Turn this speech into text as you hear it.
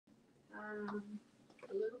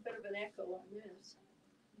A little bit of an echo on this.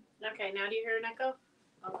 Okay, now do you hear an echo?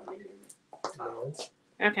 Oh, maybe. No.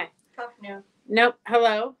 Okay. Talk now. Nope.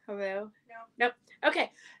 Hello. Hello. No. Nope.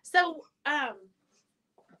 Okay. So,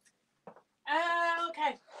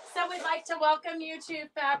 okay. So we'd like to welcome you to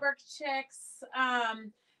Fabric Chicks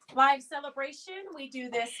live celebration. We do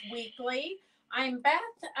this weekly. I'm Beth,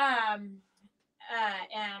 and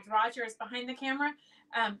Roger is behind the camera.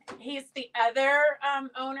 He's the other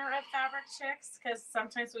owner of Fabric Chicks, because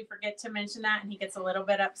sometimes we forget to mention that and he gets a little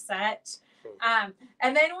bit upset. And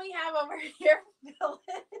then we have over here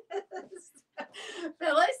Phyllis.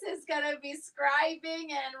 Phyllis is going to be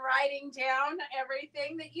scribing and writing down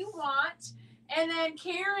everything that you want. And then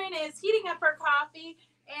Karen is heating up her coffee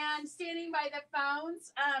and standing by the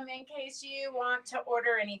phones in case you want to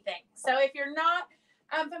order anything. So if you're not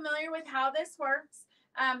familiar with how this works,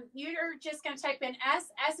 you're just going to type in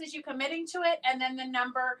S. S is you committing to it, and then the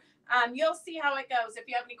number. You'll see how it goes. If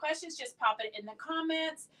you have any questions, just pop it in the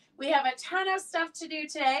comments. We have a ton of stuff to do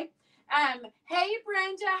today. Hey,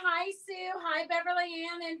 Brenda. Hi, Sue. Hi, Beverly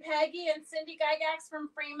Ann and Peggy and Cindy Gygax from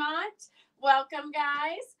Fremont. Welcome,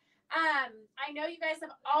 guys. I know you guys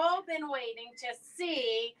have all been waiting to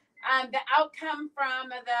see the outcome from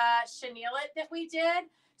the chenille-it that we did.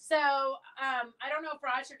 So I don't know if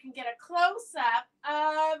Roger can get a close-up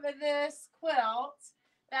of this quilt.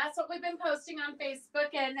 That's what we've been posting on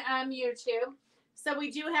Facebook and YouTube. So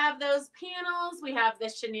we do have those panels. We have the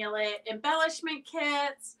chenille-it embellishment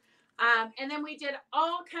kits. And then we did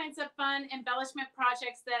all kinds of fun embellishment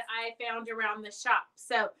projects that I found around the shop.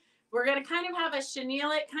 So we're going to kind of have a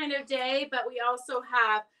chenille-it kind of day, but we also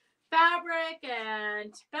have fabric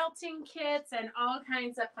and felting kits and all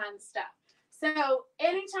kinds of fun stuff. So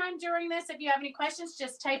anytime during this, if you have any questions,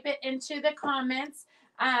 just type it into the comments.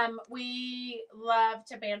 We love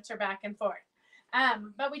to banter back and forth.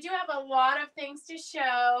 But we do have a lot of things to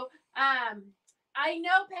show. I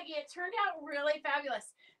know, Peggy, it turned out really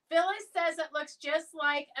fabulous. Phyllis says it looks just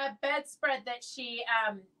like a bedspread that she,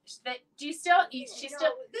 do you still eat?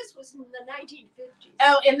 This was in the 1950s.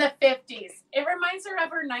 Oh, in the 50s. It reminds her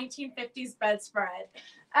of her 1950s bedspread.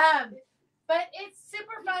 But it's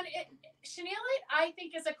super fun. Chenille-it, I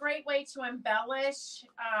think, is a great way to embellish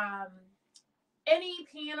any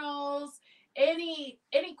panels, any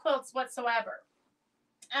quilts whatsoever.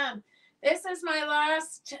 This is my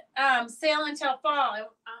last sale until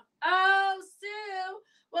fall. Oh, Sue.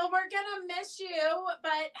 Well, we're going to miss you,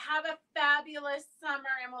 but have a fabulous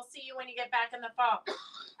summer, and we'll see you when you get back in the fall.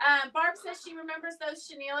 Barb says she remembers those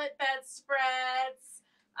chenille-it bedspreads.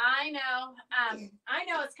 I know.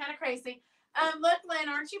 It's kind of crazy. Look, Lynn,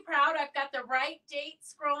 aren't you proud? I've got the right date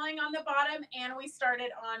scrolling on the bottom, and we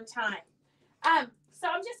started on time. So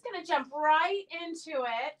I'm just going to jump right into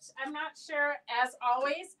it. I'm not sure, as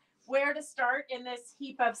always, where to start in this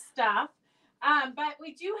heap of stuff. But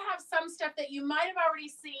we do have some stuff that you might have already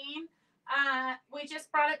seen. We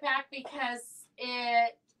just brought it back because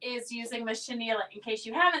it is using the chenille-it, in case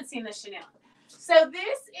you haven't seen the chenille-it. So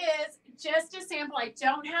this is just a sample. I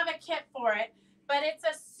don't have a kit for it, but it's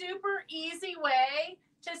a super easy way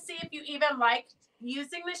to see if you even like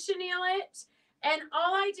using the chenille-it. And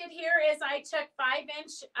all I did here is I took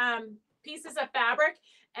 5-inch pieces of fabric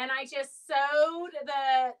and I just sewed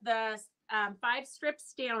the 5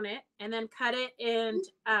 strips down it and then cut it in.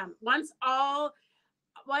 Once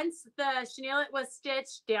the chenille-it was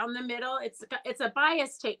stitched down the middle, it's a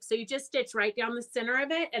bias tape. So you just stitch right down the center of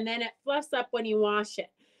it and then it fluffs up when you wash it.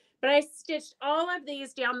 But I stitched all of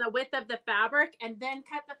these down the width of the fabric and then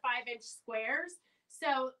cut the 5-inch squares.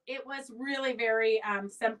 So it was really very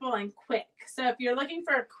simple and quick. So if you're looking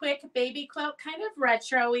for a quick baby quilt, kind of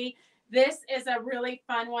retro-y, this is a really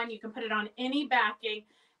fun one. You can put it on any backing.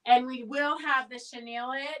 And we will have the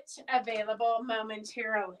chenille-it available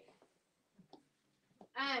momentarily.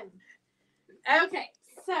 Okay,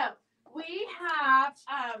 so we have,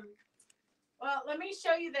 well, let me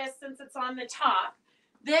show you this since it's on the top.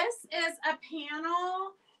 This is a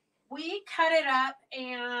panel. We cut it up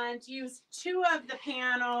and used 2 of the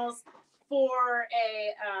panels for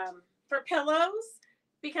for pillows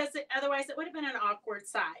because otherwise it would have been an awkward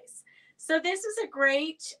size. So this is a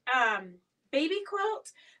great baby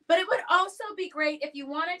quilt, but it would also be great if you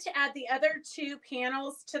wanted to add the other 2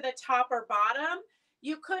 panels to the top or bottom.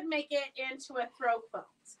 You could make it into a throw quilt.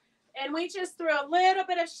 And we just threw a little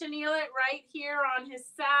bit of chenille-it right here on his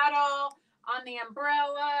saddle, on the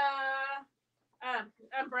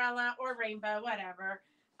umbrella or rainbow, whatever.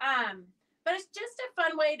 But it's just a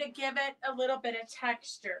fun way to give it a little bit of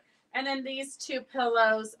texture. And then these 2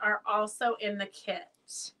 pillows are also in the kit.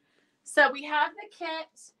 So we have the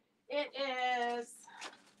kit. It is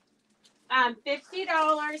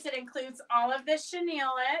 $50. It includes all of the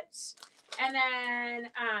chenille-it. And then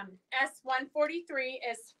S143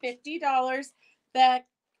 is $50. The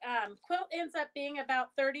quilt ends up being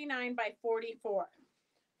about 39 by 44.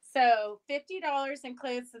 So $50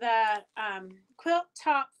 includes the quilt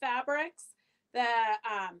top fabrics, the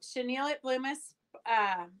chenille-it Bloomis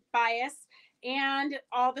bias, and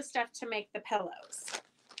all the stuff to make the pillows.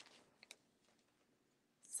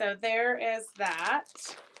 So there is that.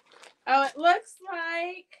 Oh, it looks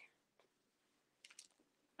like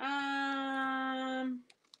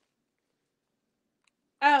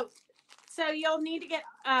oh, so you'll need to get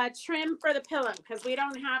trim for the pillow because we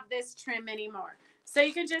don't have this trim anymore. So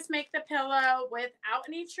you can just make the pillow without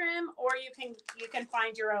any trim, or you can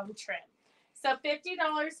find your own trim. So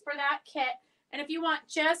 $50 for that kit. And if you want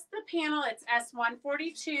just the panel, it's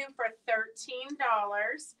S142 for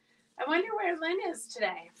 $13. I wonder where Lynn is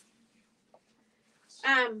today.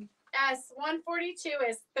 S142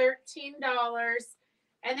 is $13.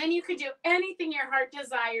 And then you can do anything your heart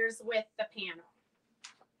desires with the panel.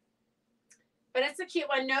 But it's a cute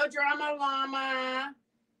one. No Drama Llama.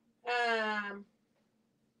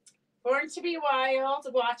 Born to be Wild.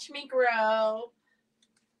 Watch Me Grow.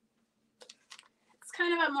 It's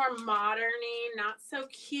kind of a more modern-y, not so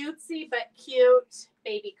cutesy, but cute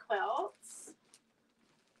baby quilts.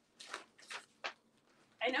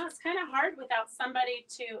 I know it's kind of hard without somebody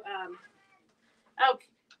to, oh,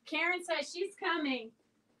 Karen says she's coming.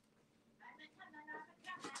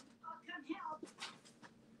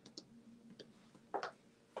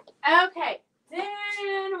 Okay,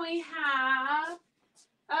 then we have,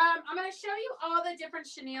 I'm going to show you all the different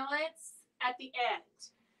chenille-its at the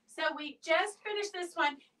end. So we just finished this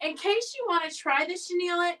one. In case you want to try the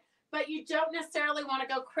chenille-it, but you don't necessarily want to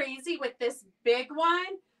go crazy with this big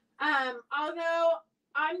one, although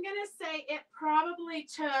I'm going to say it probably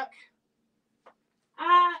took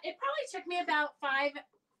me about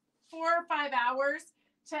 4 or 5 hours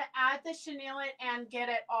to add the chenille-it and get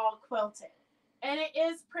it all quilted. And it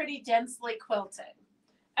is pretty densely quilted.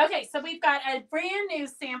 Okay, so we've got a brand new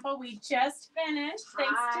sample we just finished,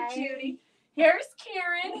 thanks to Judy. Here's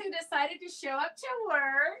Karen, who decided to show up to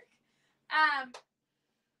work.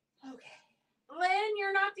 Okay. Lynn,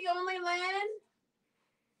 you're not the only Lynn.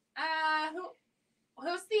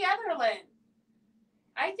 Who's the other Lynn?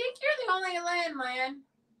 I think you're the only Lynn.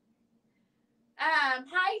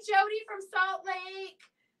 Hi, Jody from Salt Lake.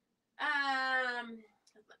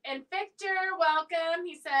 And Victor, welcome.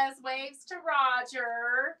 He says waves to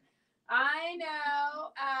Roger. I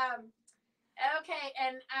know. Okay,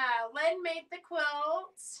 and Lynn made the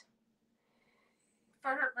quilt for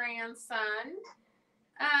her grandson.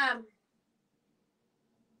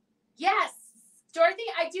 Yes, Dorothy,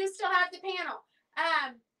 I do still have the panel.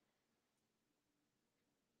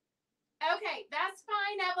 Okay, that's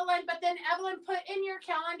fine, Evelyn. But then Evelyn, put in your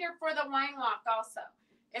calendar for the wine walk also.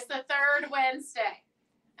 It's the third Wednesday.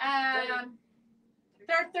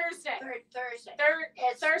 Third Thursday. Third Thursday.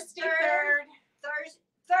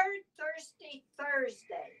 Third Thursday,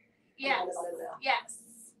 Thursday. Yes. Yes.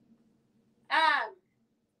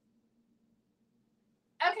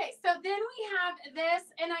 Okay, so then we have this,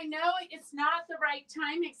 and I know it's not the right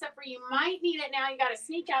time, except for you might need it now. You got to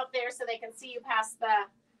sneak out there so they can see you past the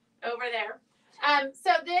over there.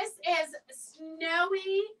 So this is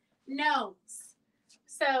Snowy Gnomes.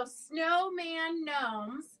 So snowman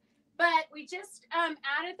gnomes, but we just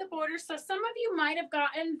added the border. So some of you might have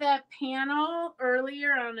gotten the panel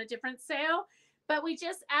earlier on a different sale, but we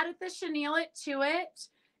just added the chenille-it to it.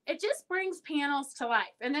 It just brings panels to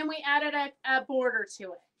life. And then we added a border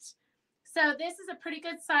to it. So this is a pretty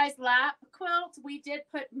good size lap quilt. We did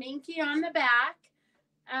put Minky on the back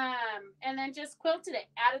and then just quilted it.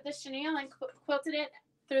 Added the chenille and quilted it,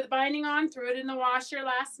 threw the binding on, threw it in the washer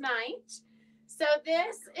last night. So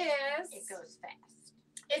this is... It goes fast.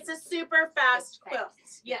 It's a super fast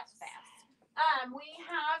quilt. Yes. Fast. We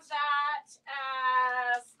have that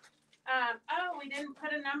as... oh, we didn't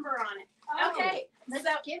put a number on it. Oh, okay. Let's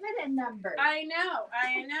so, give it a number. I know.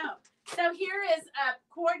 So here is a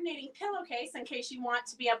coordinating pillowcase in case you want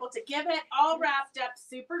to be able to give it all wrapped up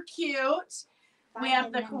super cute. We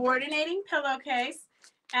have the coordinating pillowcase.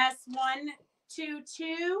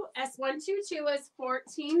 S122 is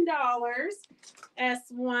 $14.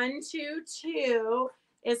 S122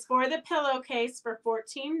 is for the pillowcase for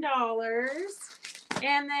 $14.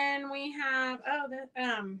 And then we have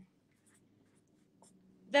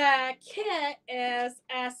the kit is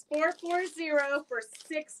S440 for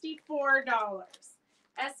 $64.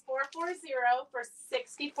 S440 for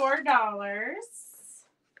 $64.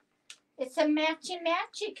 It's a matchy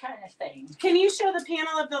kind of thing. Can you show the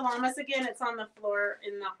panel of the llamas again? It's on the floor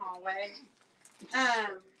in the hallway.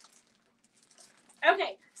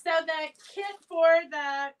 Okay, so the kit for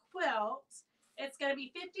the quilt, it's going to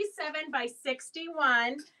be 57 by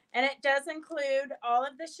 61, and it does include all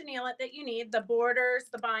of the chenille-it that you need, the borders,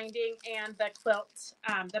 the binding, and the quilt,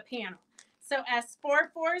 the panel. So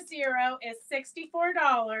S440 is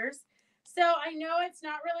 $64. So I know it's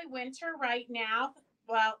not really winter right now.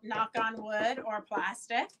 Well, knock on wood or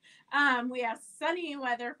plastic. We have sunny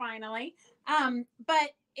weather finally.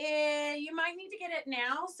 But you might need to get it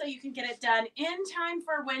now so you can get it done in time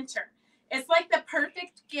for winter. It's like the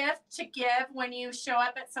perfect gift to give when you show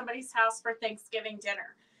up at somebody's house for Thanksgiving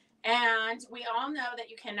dinner. And we all know that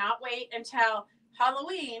you cannot wait until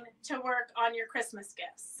Halloween to work on your Christmas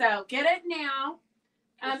gifts. So get it now.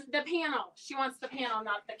 The panel. She wants the panel,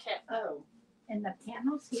 not the kit. Oh, and the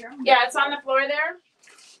panel's here? Yeah, it's on the floor there.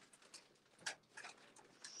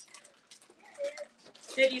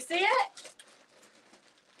 Did you see it?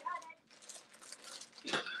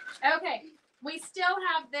 Okay, we still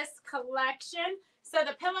have this collection. So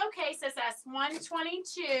the pillowcase is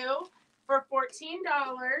S122 for $14.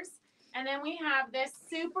 And then we have this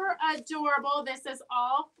super adorable, this is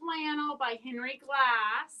all flannel by Henry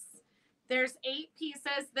Glass. There's 8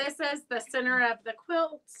 pieces. This is the center of the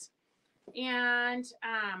quilt. And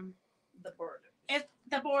The borders.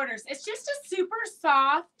 the borders. It's just a super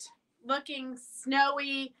soft looking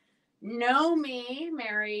snowy Know Me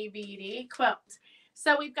Mary Beatty quilt.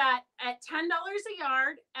 So we've got at $10 a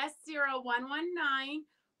yard, S0119.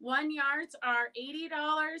 1 yards are $80,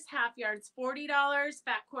 half yards $40,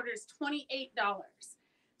 fat quarters $28.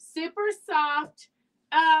 Super soft.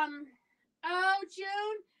 Oh,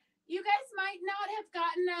 June, you guys might not have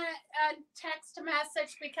gotten a text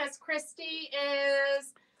message because Christy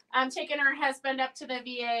is taking her husband up to the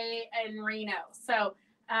VA in Reno. So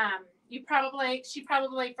she probably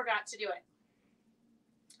forgot to do it.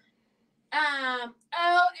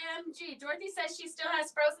 OMG. Dorothy says she still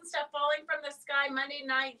has frozen stuff falling from the sky Monday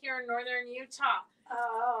night here in northern Utah.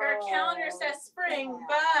 Oh. Her calendar says spring,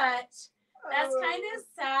 but that's kind of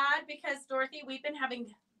sad because, Dorothy, we've been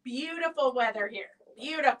having beautiful weather here.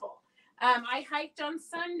 Beautiful. I hiked on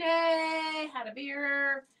Sunday, had a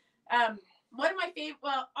beer. One of my favorite,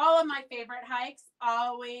 well, all of my favorite hikes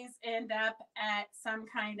always end up at some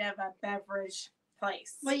kind of a beverage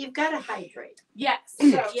place. Well, you've got to hydrate. Yes. So,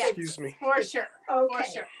 yes, Excuse me. for sure. Okay. For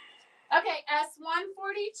sure. Okay,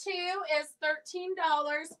 S142 is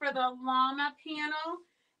 $13 for the llama panel.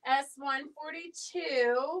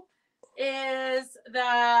 S142 is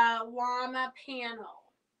the llama panel.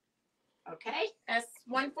 Okay.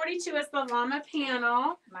 S142 is the llama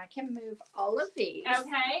panel. I can move all of these.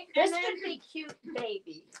 Okay. This And then, would be cute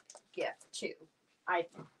baby gift too. I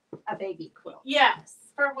think a baby quilt. yes,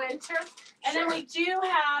 for winter. And then we do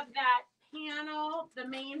have that panel, the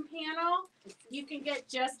main panel. You can get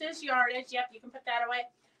just as yardage. Yep, you can put that away.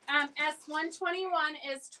 S121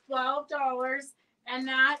 is $12, and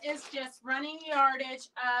that is just running yardage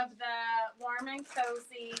of the warm and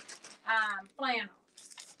cozy flannel.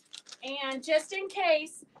 And just in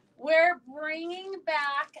case, we're bringing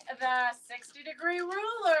back the 60-degree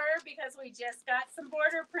ruler because we just got some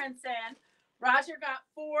border prints in. Roger got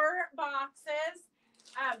 4 boxes.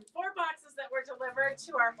 4 boxes that were delivered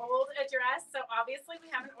to our old address. So obviously we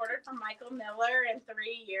haven't ordered from Michael Miller in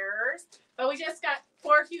 3 years, but we just got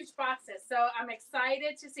 4 huge boxes. So I'm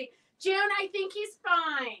excited to see. June, I think he's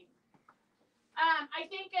fine. I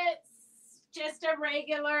think it's just a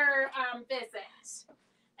regular visit.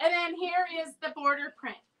 And then here is the border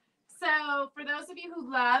print. So for those of you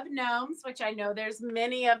who love gnomes, which I know there's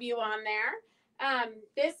many of you on there,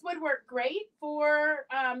 this would work great for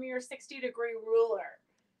your 60-degree ruler.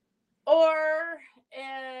 Or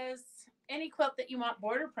is any quilt that you want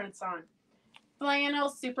border prints on. Flannel,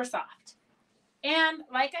 super soft. And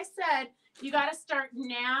like I said, you got to start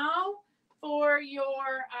now for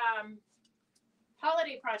your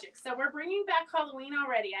holiday projects. So we're bringing back Halloween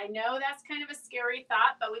already. I know that's kind of a scary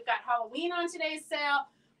thought, but we've got Halloween on today's sale.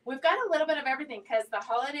 We've got a little bit of everything because the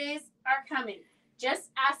holidays are coming.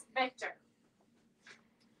 Just ask Victor.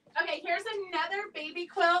 Okay, here's another baby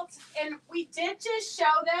quilt, and we did just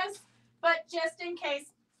show this, but just in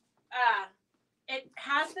case, it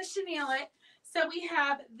has the chenille-it. So we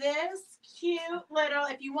have this cute little.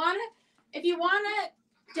 If you want to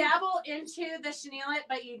dabble into the chenille-it,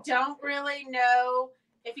 but you don't really know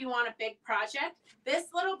if you want a big project,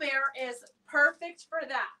 this little bear is perfect for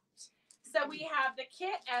that. So we have the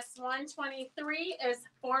kit. S123 is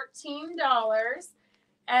 $14.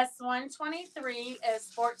 S123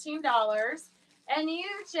 is $14. And you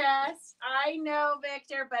just, I know,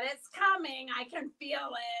 Victor, but it's coming. I can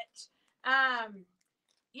feel it.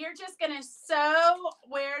 You're just going to sew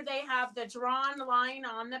where they have the drawn line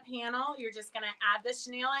on the panel. You're just going to add the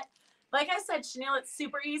chenille-it. Like I said, chenille-it's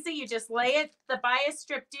super easy. You just lay it, the bias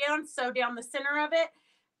strip down, sew down the center of it,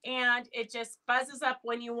 and it just buzzes up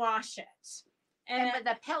when you wash it. And with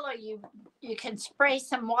a pillow, you can spray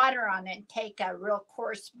some water on it and take a real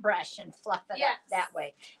coarse brush and fluff it up that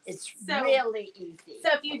way. It's really easy. So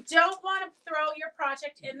if you don't want to throw your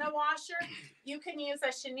project in the washer, you can use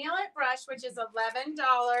a chenille-it brush, which is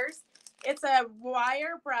 $11. It's a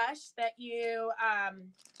wire brush that you,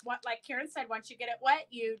 like Karen said, once you get it wet,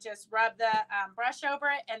 you just rub the brush over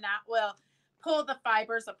it, and that will pull the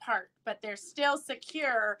fibers apart. But they're still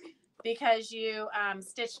secure because you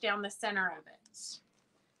stitch down the center of it.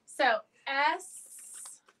 So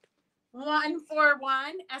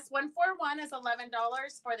S141 is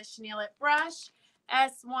 $11 for the chenille-it brush.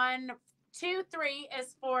 S123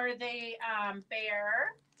 is for the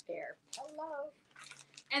bear pillow.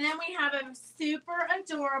 And then we have a super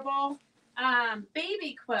adorable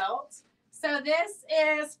baby quilt. So this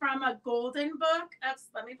is from a golden book. Oops,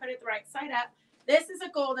 let me put it the right side up. This is a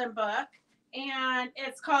golden book, and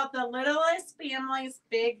it's called The Littlest Family's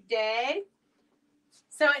Big Day.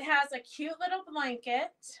 So it has a cute little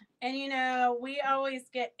blanket, and you know, we always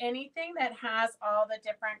get anything that has all the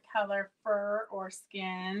different color fur or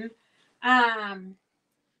skin. Uh-oh,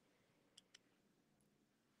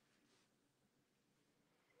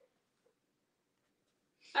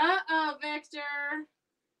 Victor.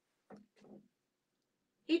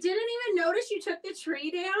 He didn't even notice you took the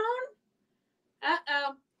tree down?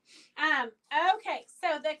 Uh-oh. Okay,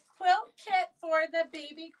 so the quilt kit for the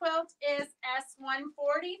baby quilt is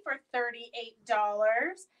S140 for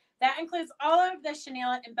 $38. That includes all of the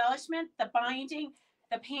chenille-it embellishment, the binding,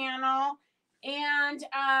 the panel, and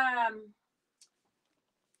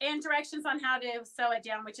directions on how to sew it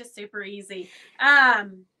down, which is super easy.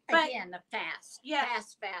 But again, fast.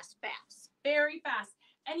 Very fast.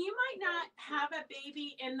 And you might not have a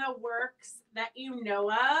baby in the works that you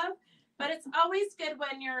know of, but it's always good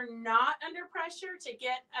when you're not under pressure to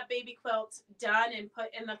get a baby quilt done and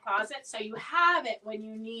put in the closet so you have it when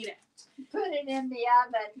you need it. Put it in the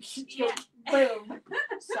oven. Yeah. Boom.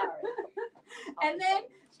 Sorry. And then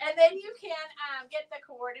you can get the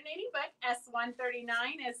coordinating book.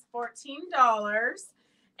 S139 is $14.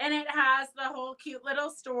 And it has the whole cute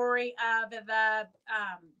little story of the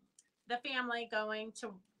family going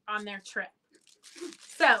on their trip.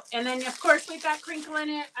 So, and then of course we've got crinkle in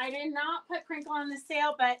it. I did not put crinkle on the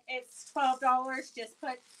sale, but it's $12. Just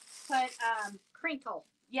put crinkle.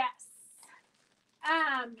 Yes.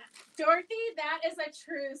 Dorothy, that is a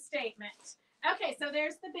true statement. Okay, so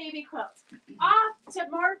there's the baby quilt. Off to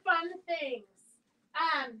more fun things.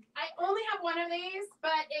 I only have one of these,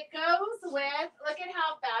 but it goes with, look at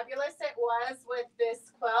how fabulous it was with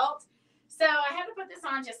this quilt. So I had to put this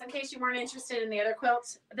on just in case you weren't interested in the other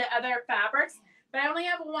quilts, the other fabrics, but I only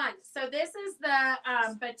have one. So this is the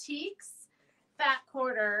Batiks Fat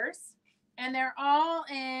Quarters, and they're all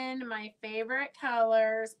in my favorite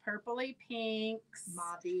colors, purpley pinks.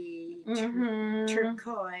 Mauvey,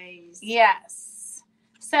 turquoise. Yes.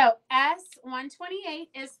 So S128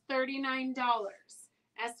 is $39.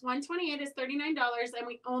 S128 is $39, and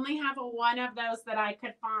we only have one of those that I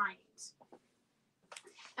could find.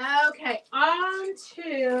 Okay, on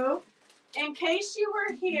to, in case you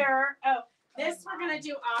were here, this we're going to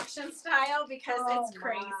do auction style because it's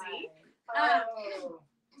crazy.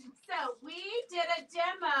 So we did a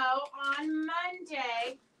demo on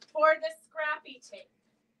Monday for the scrappy tape.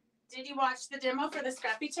 Did you watch the demo for the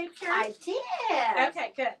scrappy tape, Karen? I did.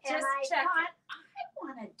 Okay, good. And Just I check. thought, I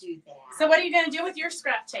want to do that. So what are you going to do with your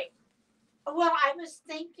scrap tape? Well, I was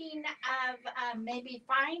thinking of maybe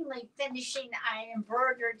finally finishing. I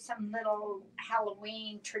embroidered some little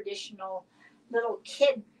Halloween traditional little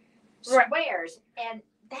kid squares, and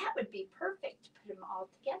that would be perfect to put them all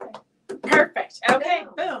together. Perfect. Okay,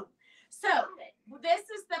 boom. So this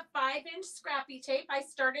is the 5-inch scrappy tape. I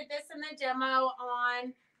started this in the demo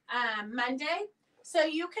on Monday. So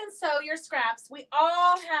you can sew your scraps. We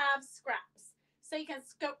all have scraps. So you can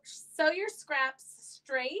sew your scraps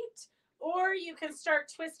straight, or you can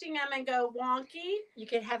start twisting them and go wonky. You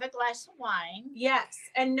could have a glass of wine. Yes,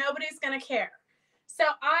 and nobody's going to care. So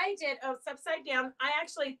I did, it's upside down. I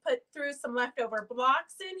actually threw some leftover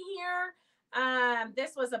blocks in here.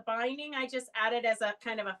 This was a binding I just added as a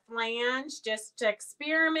kind of a flange just to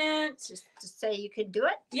experiment. Just to say you could do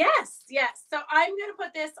it? Yes. So I'm going to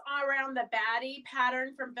put this around the baddie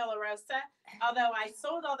pattern from Villa Rosa. Although I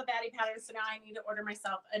sold all the baddie patterns, so now I need to order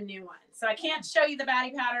myself a new one. So I can't show you the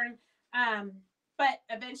baddie pattern. But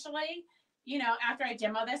eventually, after I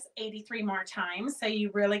demo this 83 more times, so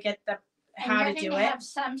you really get the how to do it. Have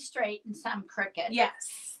some straight and some crooked.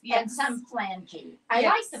 Yes. And some flangey. I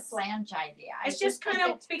like the flange idea. It's just kind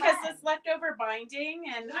of because it's leftover binding,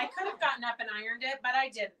 and I could have gotten up and ironed it, but I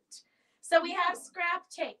didn't. So we have scrap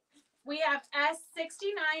tape. We have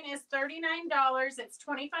S69 is $39. It's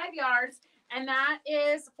 25 yards, and that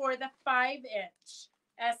is for the 5-inch.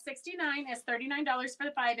 S69 is $39 for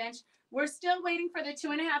the 5-inch. We're still waiting for the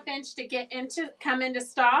 2.5-inch to come into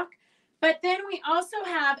stock. But then we also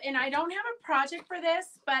have, and I don't have a project for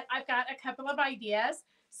this, but I've got a couple of ideas.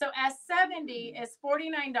 So S70 is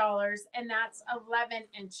 $49, and that's 11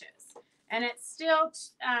 inches. And it's still,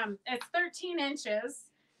 it's 13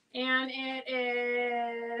 inches, and it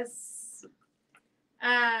is,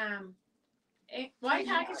 one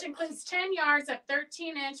package includes 10 yards of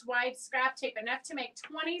 13-inch wide scrap tape, enough to make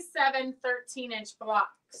 27 13-inch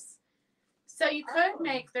blocks. So you could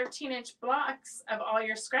make 13-inch blocks of all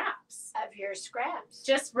your scraps.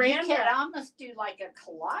 Just random. You could almost do like a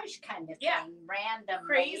collage kind of thing, randomly,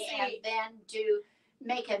 crazy, and then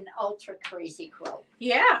make an ultra crazy quilt.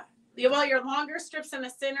 Yeah. Well, your longer strips in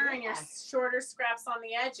the center and your shorter scraps on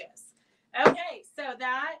the edges. Okay, so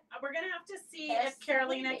that we're gonna have to see if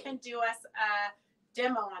Carolina can do us a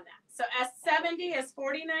demo on that. So S70 is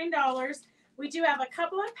 $49. We do have a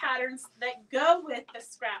couple of patterns that go with the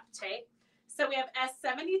scrap tape. So we have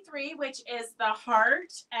S73, which is the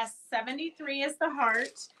heart. S73 is the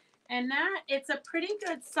heart. And that, it's a pretty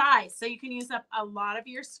good size. So you can use up a lot of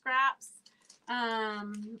your scraps.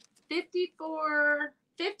 50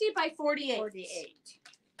 by 48.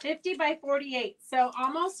 50 by 48. So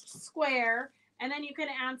almost square. And then you can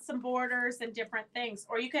add some borders and different things.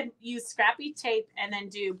 Or you can use scrappy tape and then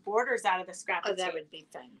do borders out of the scrappy tape. Oh, that would be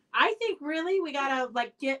fun. I think really we got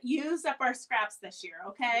to use up our scraps this year,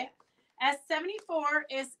 okay? Yeah. S74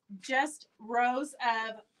 is just rows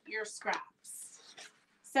of your scraps.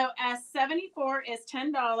 So S74 is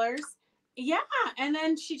 $10. Yeah, and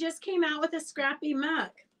then she just came out with a scrappy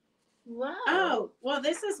mug. Wow. Oh, well,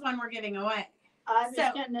 this is one we're giving away. I was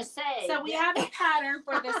going to say. So we have a pattern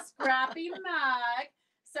for the scrappy mug.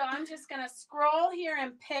 So I'm just going to scroll here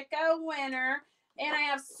and pick a winner. And I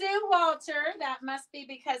have Sue Walter. That must be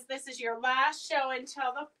because this is your last show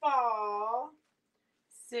until the fall.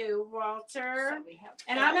 Sue Walter. So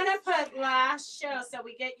and I'm going to put last show so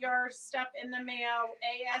we get your stuff in the mail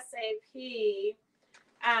ASAP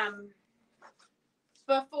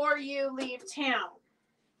before you leave town.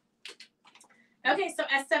 Okay, so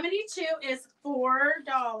S72 is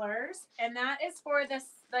 $4, and that is for this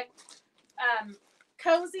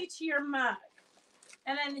cozy to your mug.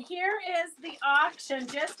 And then here is the auction,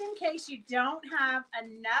 just in case you don't have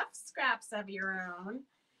enough scraps of your own.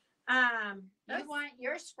 You want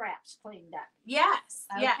your scraps cleaned up. Yes.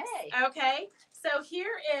 Okay. Yes. Okay. So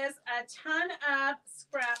here is a ton of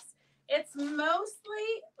scraps. It's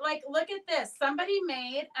mostly look at this. Somebody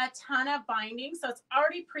made a ton of binding. So it's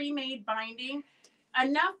already pre-made binding,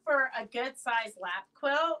 enough for a good size lap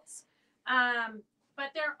quilt.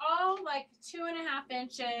 But they're all 2.5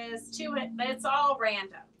 inches. It's all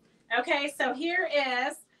random. Okay. So here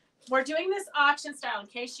is, we're doing this auction style in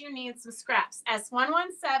case you need some scraps.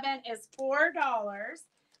 S117 is $4.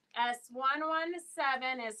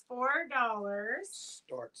 S117 is $4.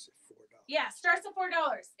 Starts at $4. Yeah, starts at $4.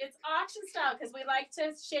 It's auction style because we like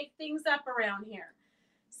to shake things up around here.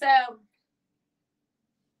 So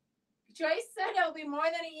Joyce said it'll be more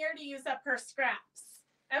than a year to use up her scraps.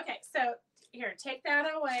 Okay, so here, take that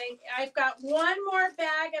away. I've got one more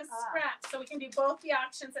bag of scraps so we can do both the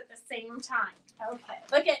auctions at the same time. Okay.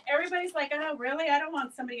 Look at everybody's like, oh, really? I don't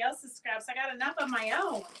want somebody else's scraps. I got enough of my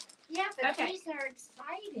own. Yeah, but these are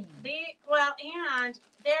exciting. And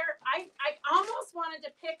I almost wanted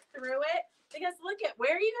to pick through it because look at,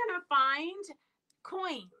 where are you going to find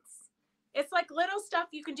coins? It's like little stuff.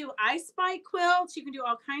 You can do I Spy quilts. You can do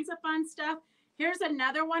all kinds of fun stuff. Here's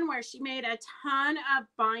another one where she made a ton of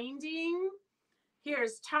binding.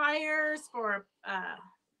 Here's tires for a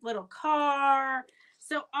little car.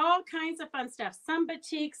 So all kinds of fun stuff. Some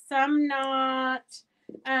batik, some not.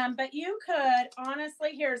 But you could,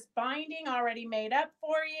 honestly, here's binding already made up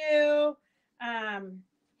for you.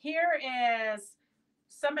 Here is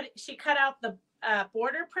she cut out the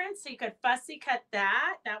border print, so you could fussy cut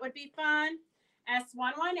that. That would be fun.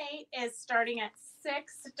 S118 is starting at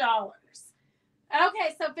 $6.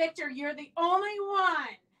 Okay, so Victor, you're the only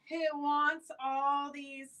one who wants all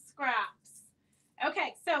these scraps.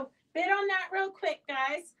 Okay, so bid on that real quick,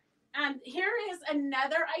 guys. Here is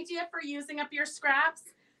another idea for using up your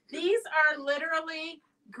scraps. These are literally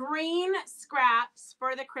green scraps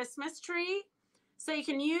for the Christmas tree. So you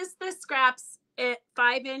can use the scraps at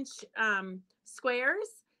 5-inch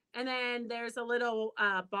squares, and then there's a little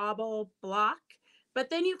bauble block. But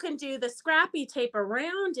then you can do the scrappy tape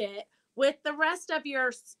around it with the rest of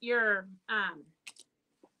your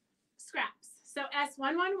scraps. So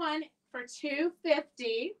S111 for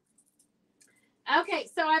 $2.50. Okay,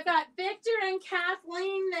 so I've got Victor and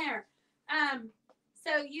Kathleen there.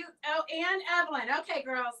 So and Evelyn. Okay,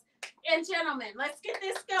 girls and gentlemen, let's get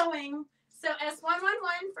this going. So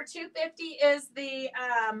S111 for $2.50 is the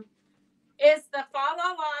Fa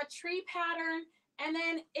La La tree pattern. And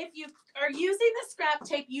then if you are using the scrap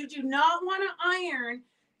tape, you do not want to iron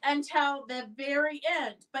until the very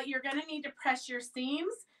end, but you're going to need to press your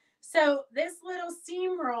seams. So this little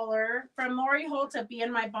seam roller from Lori Holt of Be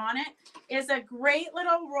in My Bonnet is a great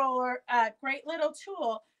little roller, great little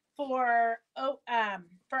tool for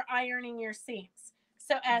ironing your seams.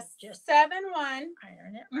 So S71,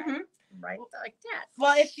 iron it right like that.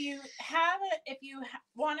 Well, if you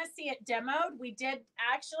want to see it demoed, we did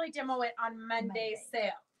actually demo it on Monday's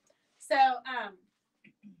sale. So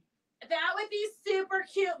that would be super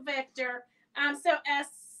cute, Victor. So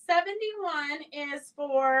S71 is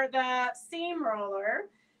for the seam roller,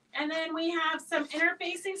 and then we have some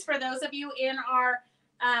interfacings for those of you in our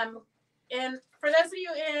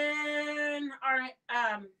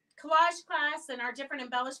collage class and our different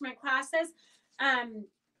embellishment classes.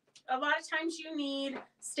 A lot of times you need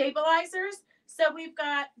stabilizers. So we've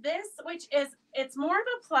got this, which is, it's more of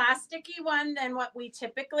a plasticky one than what we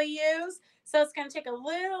typically use. So it's going to take a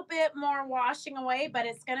little bit more washing away, but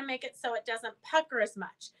it's going to make it so it doesn't pucker as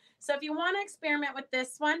much. So if you want to experiment with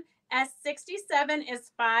this one, S67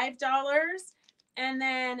 is $5. And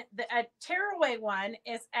then the tearaway one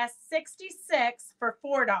is S66 for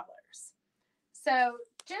 $4. So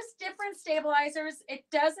just different stabilizers. It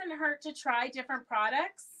doesn't hurt to try different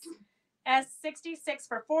products. S66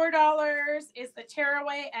 for $4 is the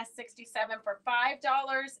tearaway. S67 for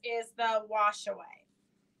 $5 is the wash away.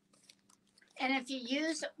 And if you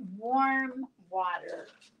use warm water,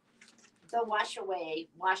 the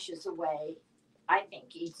washes away, I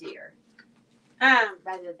think, easier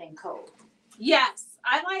rather than cold. Yes,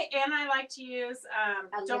 I like to use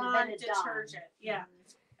Dawn detergent. Yeah.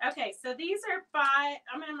 Mm-hmm. Okay, so these are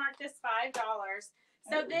I'm going to mark this $5.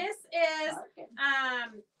 So this is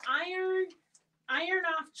iron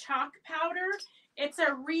off chalk powder. It's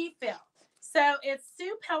a refill. So it's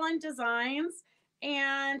Sue Pellin Designs,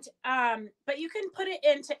 and but you can put it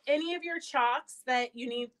into any of your chalks that you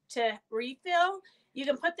need to refill. You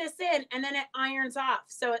can put this in, and then it irons off,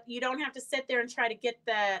 so you don't have to sit there and try to get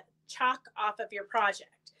the chalk off of your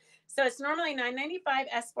project. So it's normally $9.95.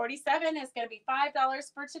 S47 is going to be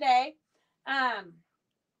 $5 for today.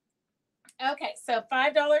 Okay, so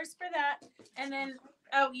 $5 for that. And then,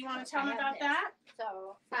 you want to tell me about that?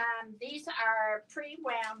 So these are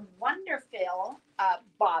pre-wound Wonderfil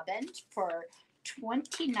bobbins for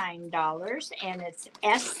 $29, and it's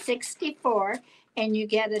S64, and you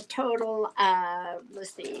get a total of,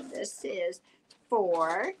 let's see, this is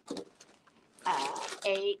 4,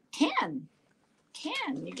 8, 10.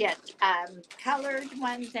 You get colored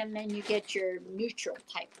ones, and then you get your neutral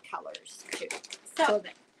type colors too. So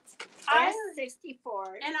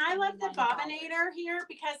S64. And I love the bobbinator here,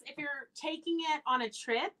 because if you're taking it on a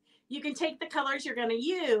trip, you can take the colors you're going to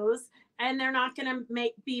use, and they're not going to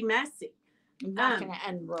be messy. Not going to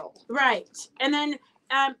unroll. Right. And then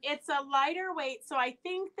it's a lighter weight, so I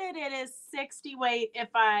think that it is 60 weight if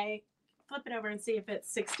I flip it over and see if it's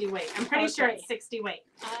 60 weight. I'm pretty sure it's 60 weight.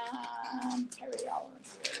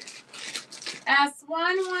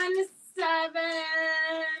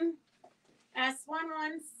 S117.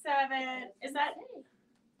 S117. Is that?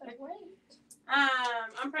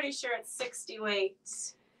 I'm pretty sure it's 60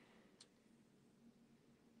 weight.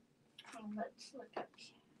 Let's look up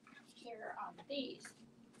here on these.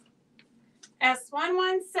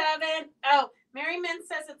 S117. Oh, Mary Min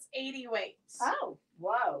says it's 80 weight. Oh,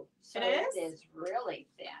 whoa. So it is really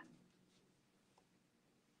thin.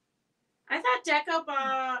 I thought Deco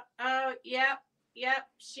oh, yep.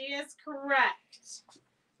 She is correct.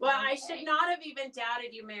 Well, okay. I should not have even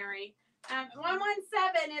doubted you, Mary.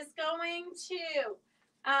 117 is going to,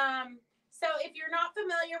 so if you're not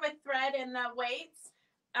familiar with thread and the weights,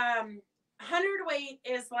 100 weight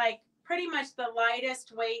is like pretty much the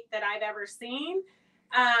lightest weight that I've ever seen.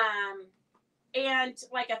 and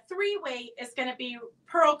like a 3 weight is going to be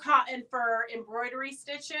pearl cotton for embroidery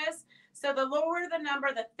stitches. So the lower the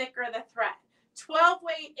number, the thicker the thread. 12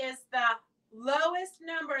 weight is the lowest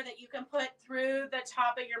number that you can put through the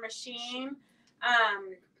top of your machine.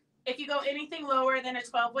 If you go anything lower than a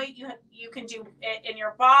 12 weight, you can do it in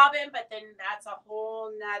your bobbin, but then that's a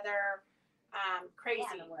whole nother crazy.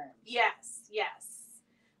 Yes, yes.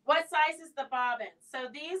 What size is the bobbin? So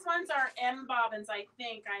these ones are M bobbins, I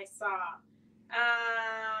think I saw.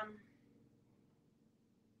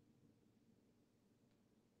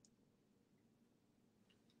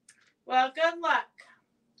 Well, good luck.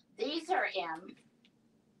 These are M.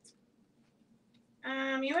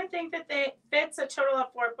 You would think that they fits a total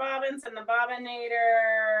of 4 bobbins in the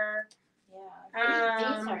bobbinator. Yeah.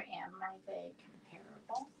 These are M. Are they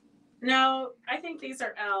comparable? No, I think these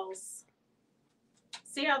are L's.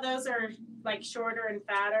 See how those are like shorter and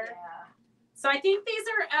fatter? Yeah. So I think these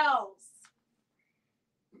are L's.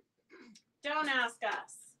 Don't ask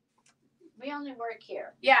us. We only work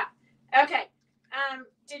here. Yeah. Okay.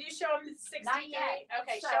 Did you show them 63? Not yet.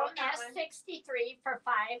 Okay, So show them that one. S63 for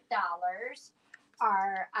 $5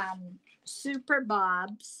 are Super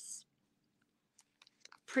Bob's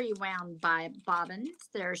pre-wound bobbins.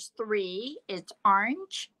 There's 3. It's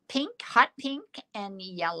orange, pink, hot pink, and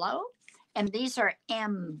yellow. And these are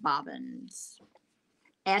M bobbins.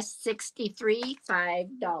 S63, $5.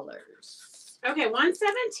 Okay,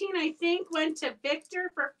 117 I think went to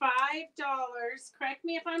Victor for $5. Correct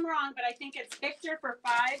me if I'm wrong, but I think it's Victor for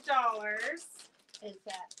 $5. Is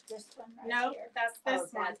that this one right No, here? that's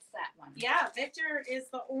this one. That's that one. Yeah, Victor is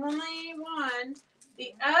the only one.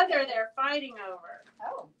 The other they're fighting over.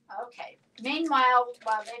 Oh, okay. Meanwhile,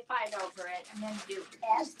 while they fight over it, I'm going to do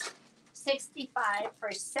S65 for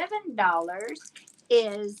 $7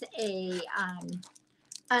 is a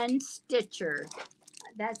unstitcher.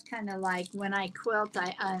 That's kind of like when I quilt,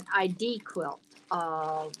 I de-quilt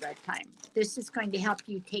all the time. This is going to help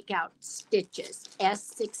you take out stitches.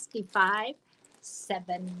 S65,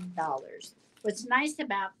 $7. What's nice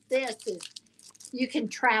about this is you can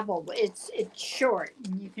travel. It's short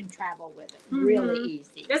and you can travel with it really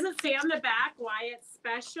easy. Does it say on the back why it's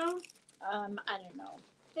special? I don't know.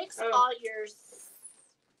 Fix all your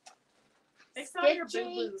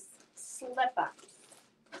boo-boos. slip-ups.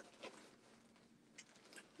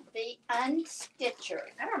 The unstitcher.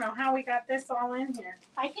 I don't know how we got this all in here.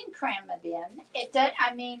 I can cram it in. It does.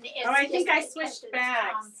 I mean, it's I think I just switched because it's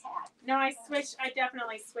bags. compact. No, I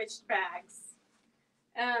definitely switched bags.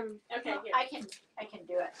 Okay, Well, here. I can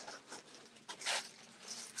do it.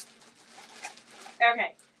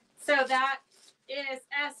 Okay, so that is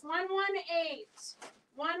S118.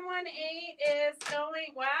 118 is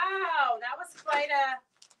going. Wow, that was quite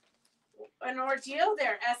an ordeal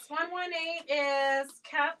there. S118 is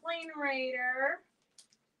Kathleen Rader.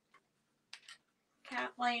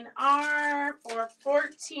 Kathleen R for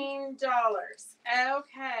 $14.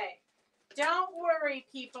 Okay. Don't worry,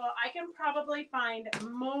 people. I can probably find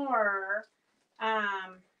more. I'll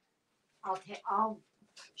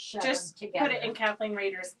shove Just them together. put it in Kathleen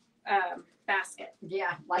Rader's basket.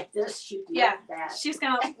 Yeah, like this. She'd Yeah, love that. she's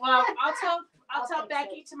gonna. Well, I'll tell fix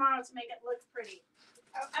Becky it. tomorrow to make it look pretty.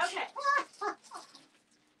 Okay.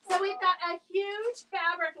 So we've got a huge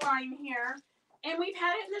fabric line here, and we've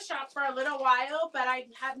had it in the shop for a little while, but I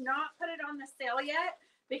have not put it on the sale yet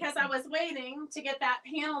because I was waiting to get that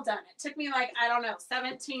panel done. It took me like, I don't know,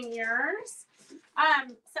 17 years.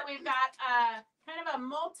 So we've got kind of a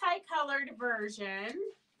multicolored version.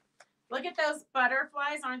 Look at those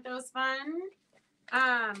butterflies. Aren't those fun?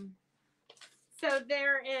 So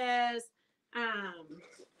there is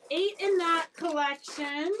 8 in that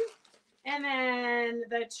collection. And then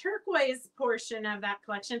the turquoise portion of that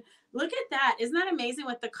collection. Look at that. Isn't that amazing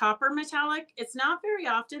with the copper metallic? It's not very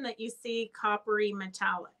often that you see coppery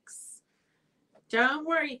metallics. Don't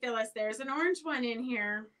worry, Phyllis. There's an orange one in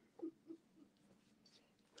here.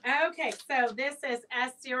 Okay, so this is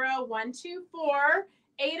S0124.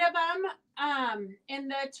 8 of them in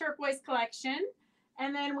the turquoise collection.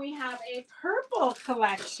 And then we have a purple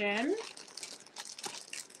collection.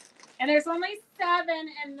 And there's only 7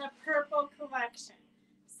 in the purple collection.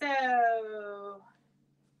 So,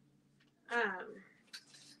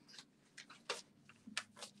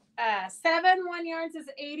 7 1 yards is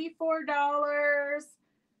 $84.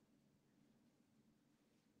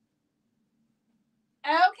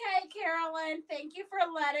 Okay, Carolyn, thank you for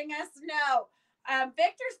letting us know.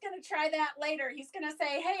 Victor's going to try that later. He's going to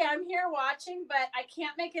say, hey, I'm here watching, but I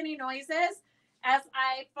can't make any noises as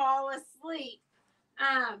I fall asleep.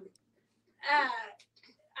 I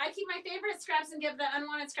keep my favorite scraps and give the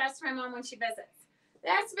unwanted scraps to my mom when she visits.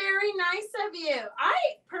 That's very nice of you.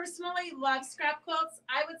 I personally love scrap quilts.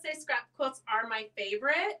 I would say scrap quilts are my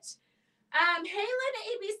favorite. Hey, Linda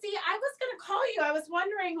ABC, I was going to call you. I was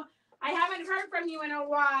wondering, I haven't heard from you in a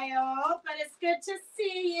while, but it's good to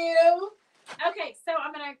see you. Okay, so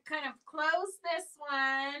I'm going to kind of close this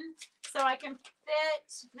one so I can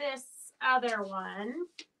fit this other one.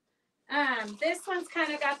 This one's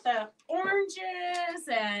kind of got the oranges,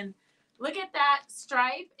 and look at that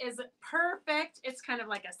stripe is perfect. It's kind of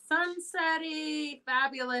like a sunsetty,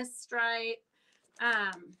 fabulous stripe.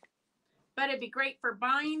 But it'd be great for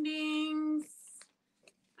bindings.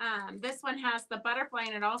 This one has the butterfly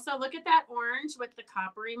in it also. Look at that orange with the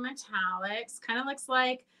coppery metallics. Kind of looks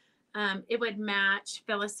like it would match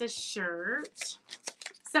Phyllis's shirt.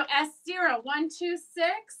 So S0126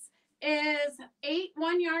 is 8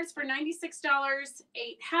 1 yards for $96,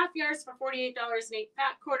 8 half yards for $48, and 8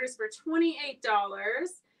 fat quarters for $28.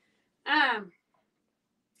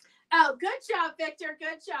 Oh, good job, Victor.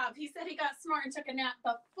 Good job. He said he got smart and took a nap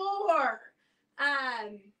before.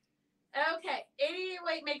 Okay,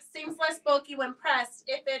 88 weight seems less bulky when pressed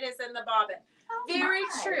if it is in the bobbin. Oh, very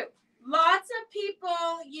true. Lots of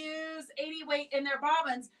people use 80 weight in their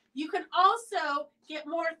bobbins. You can also get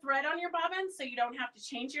more thread on your bobbin so you don't have to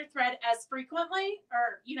change your thread as frequently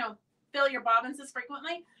or, fill your bobbins as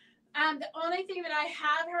frequently. The only thing that I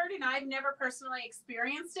have heard, and I've never personally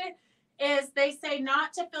experienced it, is they say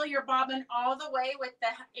not to fill your bobbin all the way with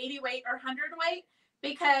the 80 weight or 100 weight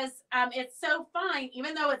because it's so fine,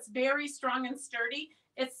 even though it's very strong and sturdy,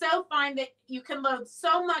 it's so fine that you can load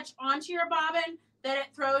so much onto your bobbin that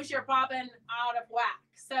it throws your bobbin out of whack.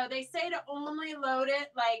 So they say to only load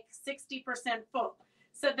it like 60% full.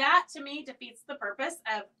 So that to me defeats the purpose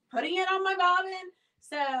of putting it on my bobbin.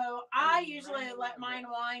 So I usually let mine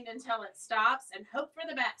wind until it stops and hope for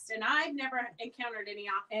the best. And I've never encountered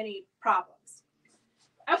any problems.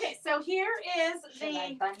 Okay, so here is Should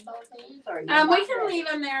I bundle these, or we can leave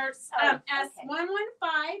them there.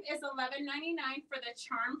 S115 is $11.99 for the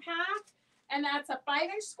charm pack, and that's a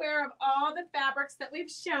 5-inch square of all the fabrics that we've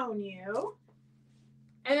shown you.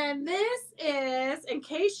 And then this is, in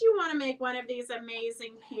case you want to make one of these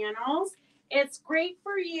amazing panels, it's great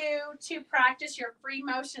for you to practice your free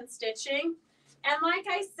motion stitching. And like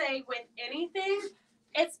I say, with anything,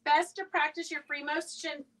 it's best to practice your free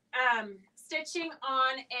motion stitching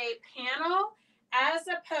on a panel as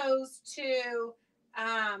opposed to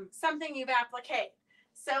something you've appliqued.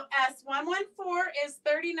 So S114 is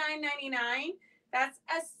 $39.99. That's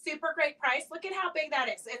a super great price. Look at how big that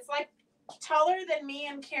is. It's like taller than me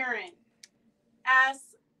and Karen.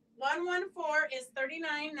 S114 is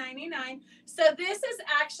 $39.99. So this is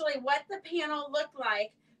actually what the panel looked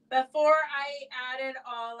like before I added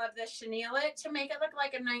all of the chenille-it to make it look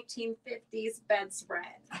like a 1950s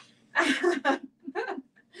bedspread.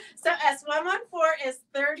 So S114 is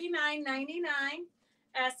 $39.99.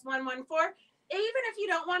 S114. Even if you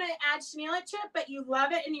don't want to add chenille-it to it, but you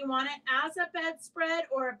love it and you want it as a bedspread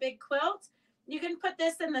or a big quilt, you can put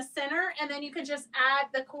this in the center and then you can just add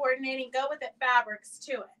the coordinating go with it fabrics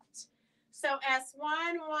to it. So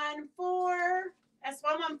S114 for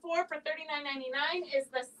 $39.99 is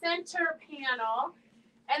the center panel.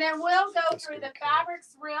 And then we'll go through the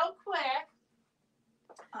fabrics real quick.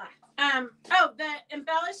 The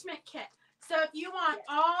embellishment kit. So if you want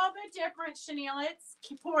all the different chenille-its,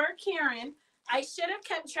 poor Karen, I should have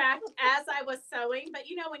kept track as I was sewing, but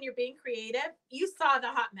when you're being creative, you saw the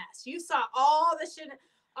hot mess. You saw all of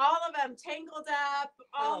them tangled up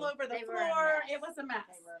all over the floor. It was a mess.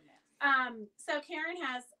 They were a mess. So Karen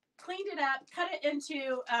has cleaned it up, cut it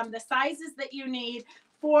into the sizes that you need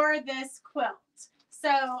for this quilt.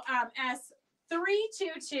 So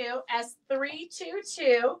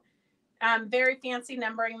S322, very fancy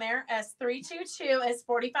numbering there. S322 is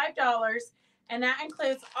 $45. And that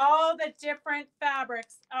includes all the different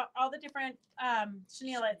fabrics, all the different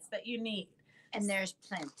chenille-its that you need. And there's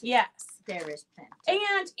plenty. Yes. There is plenty.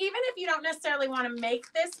 And even if you don't necessarily want to make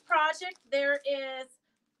this project, there is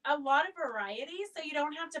a lot of variety. So you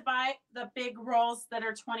don't have to buy the big rolls that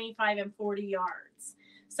are 25 and 40 yards.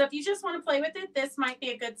 So if you just want to play with it, this might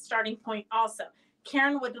be a good starting point also.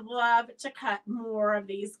 Karen would love to cut more of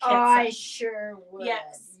these kits. I sure would.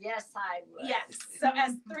 Yes. Yes, I would. Yes. So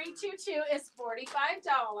S322 is $45.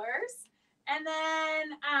 And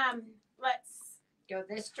then let's go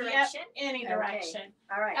this direction. Yep, any direction.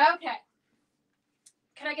 Okay. All right. Okay.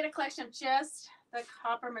 Can I get a collection of just the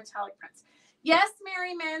copper metallic prints? Yes,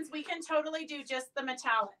 Mary Men's, we can totally do just the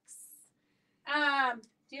metallics.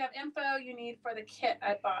 Do you have info you need for the kit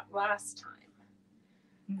I bought last time?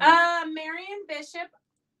 Marion Bishop,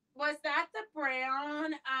 was that the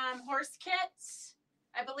brown horse kit?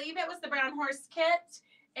 I believe it was the Brown Horse kit,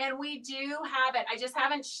 and we do have it. I just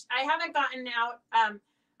haven't. I haven't gotten out. I'm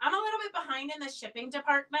a little bit behind in the shipping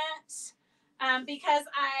department because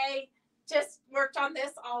I just worked on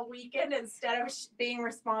this all weekend instead of being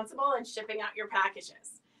responsible and shipping out your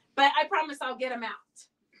packages. But I promise I'll get them out.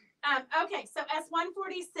 Okay, so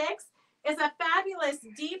S146 is a fabulous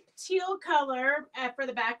deep teal color for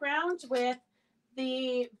the background with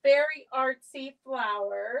the very artsy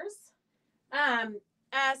flowers.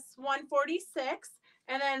 S146,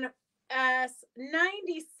 and then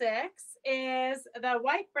S96 is the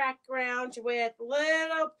white background with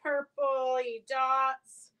little purpley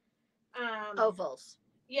dots. Ovals.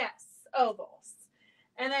 Yes, ovals.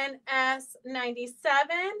 And then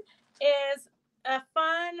S97 is a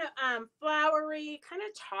fun, flowery, kind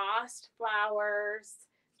of tossed flowers.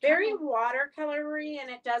 Very watercolory, and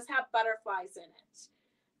it does have butterflies in it.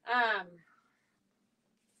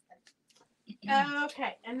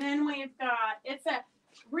 Okay, and then we've got, it's a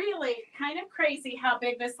really kind of crazy how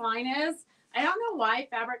big this line is. I don't know why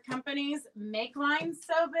fabric companies make lines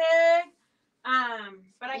so big.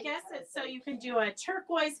 But I guess it's so you can do a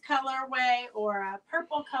turquoise colorway or a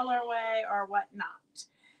purple colorway or whatnot.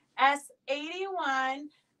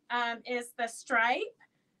 S81 is the stripe.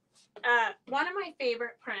 One of my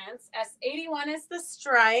favorite prints. S81 is the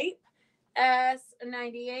stripe.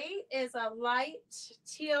 S98 is a light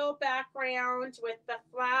teal background with the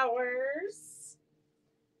flowers.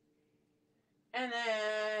 And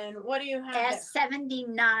then what do you have?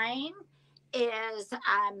 S79 is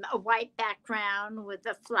a white background with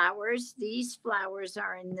the flowers. These flowers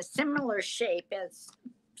are in the similar shape as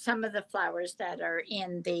some of the flowers that are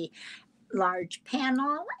in the large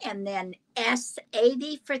panel. And then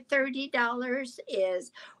S80 for $30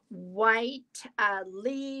 is white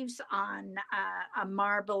leaves on a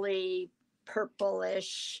marbly,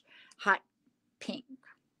 purplish, hot pink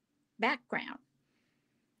background.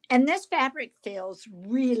 And this fabric feels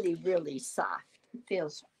really, really soft. It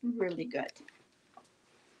feels really good.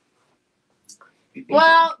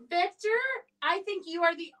 Well, Victor, I think you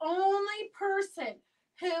are the only person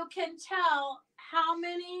who can tell how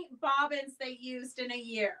many bobbins they used in a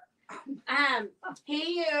year.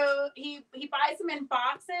 He buys them in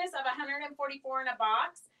boxes of 144 in a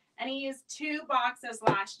box, and he used 2 boxes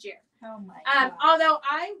last year. Oh my God. Although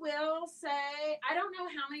I will say, I don't know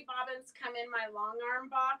how many bobbins come in my long arm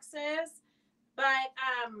boxes, but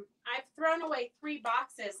I've thrown away 3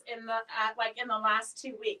 boxes in the last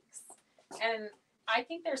 2 weeks, and I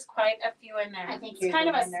think there's quite a few in there. I think it's kind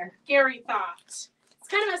of a scary thought. It's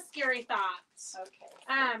kind of a scary thought. Okay.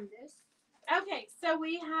 Okay, so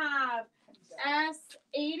we have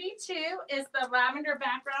S82 is the lavender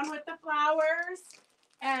background with the flowers.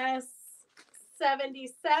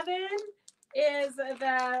 S77 is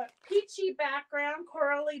the peachy background,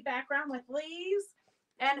 corally background with leaves.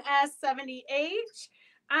 And S78, this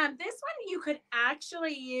one you could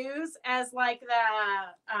actually use as like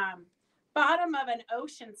the bottom of an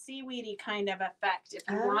ocean seaweedy kind of effect if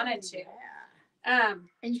you wanted to. Yeah.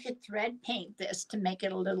 And you could thread paint this to make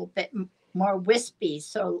it a little bit more wispy,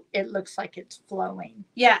 so it looks like it's flowing.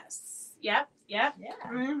 Yes. Yep. Yeah.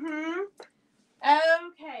 Mm-hmm.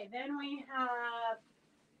 Okay, then we have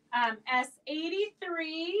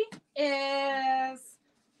S83 is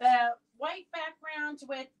the white background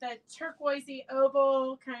with the turquoisey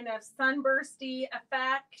oval kind of sunbursty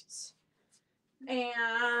effect.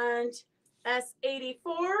 And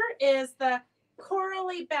S84 is the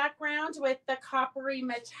corally background with the coppery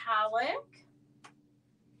metallic.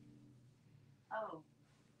 Oh,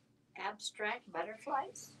 abstract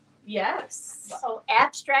butterflies? Yes. Oh,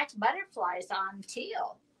 abstract butterflies on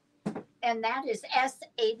teal. And that is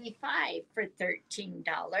S85 for $13.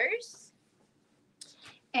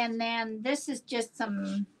 And then this is just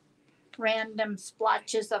some random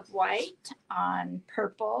splotches of white on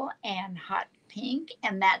purple and hot pink.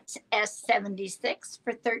 And that's S76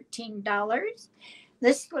 for $13.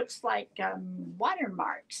 This looks like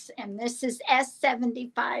watermarks. And this is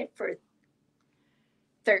S75 for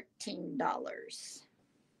 $13.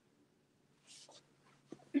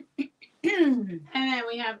 And then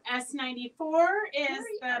we have S94 is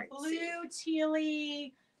the blue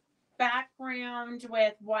tealy background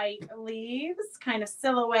with white leaves, kind of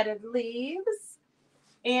silhouetted leaves.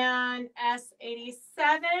 And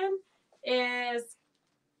S87 is,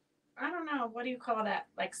 I don't know, what do you call that?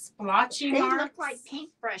 Like splotchy marks? They look like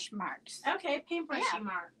paintbrush marks. Okay, paintbrushy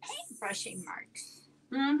marks. Paintbrushy marks.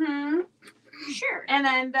 Mm-hmm. Sure. And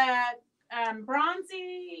then the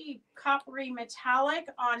bronzy coppery metallic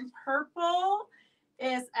on purple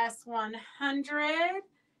is S100.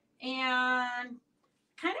 And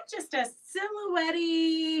kind of just a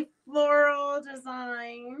silhouette floral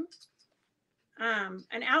design.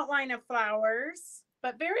 An outline of flowers,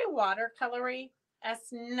 but very watercolory.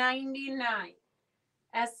 S99.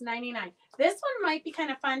 S99. This one might be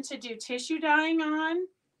kind of fun to do tissue dyeing on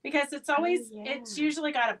because it's always, it's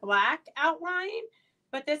usually got a black outline,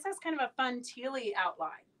 but this has kind of a fun tealy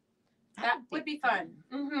outline. That would be fun.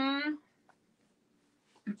 Mm-hmm.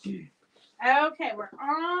 Okay, we're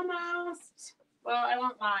almost, well, I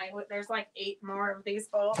won't lie. There's like 8 more of these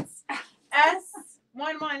bolts.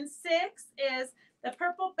 S116 is the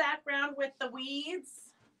purple background with the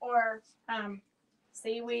weeds or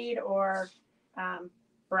seaweed or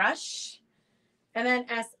brush. And then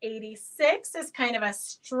S86 is kind of a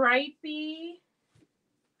stripy.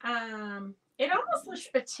 It almost looks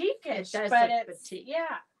batik-ish, but it's batik.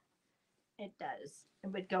 Yeah. It does.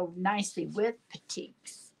 It would go nicely with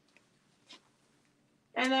batiks.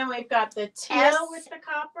 And then we've got the teal with the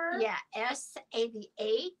copper. Yeah,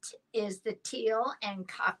 S88 is the teal and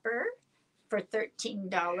copper for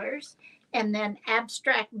 $13. And then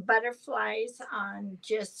abstract butterflies on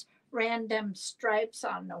just random stripes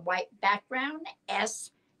on a white background,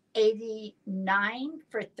 S89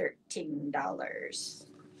 for $13.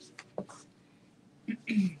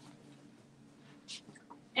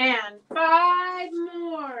 And 5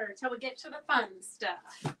 more till we get to the fun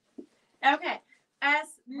stuff. Okay. S90.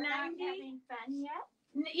 We're not having fun yet?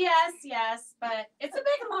 Yes, but it's a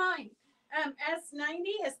big line.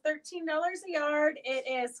 S90 is $13 a yard. It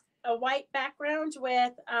is a white background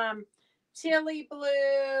with chili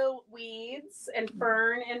blue weeds and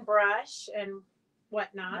fern and brush and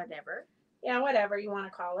whatnot. Whatever. Yeah, whatever you want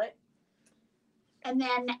to call it. And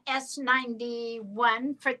then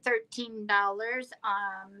S91 for $13.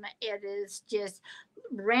 It is just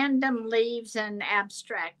random leaves and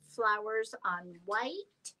abstract flowers on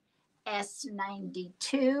white.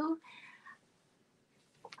 S92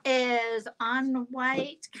 is on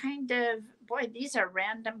white, kind of, boy, these are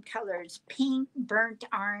random colors. Pink, burnt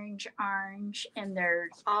orange, and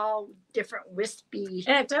they're all different wispy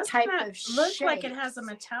And it does type kind of look like it shapes. has a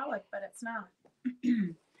metallic, but it's not.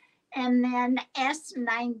 And then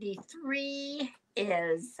S93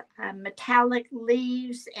 is metallic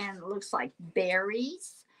leaves and it looks like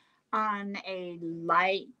berries on a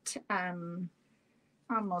light,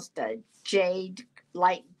 almost a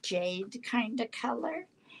light jade kind of color.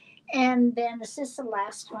 And then is this the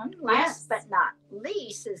last one? Last but not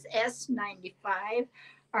least is S95,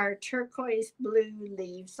 are turquoise blue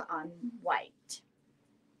leaves on white.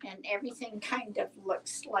 And everything kind of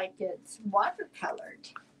looks like it's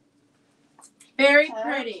watercolored. Very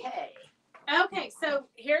pretty. Okay, so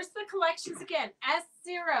here's the collections again.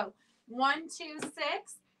 S0126,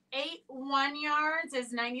 8 1 yards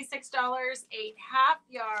is $96. 8 half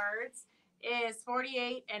yards is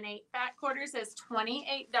 $48, and 8 fat quarters is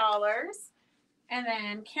 $28. And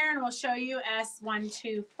then Karen will show you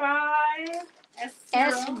S125.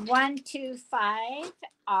 S125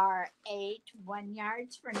 are 8 1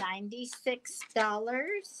 yards for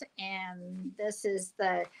 $96. And this is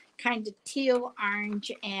the kind of teal,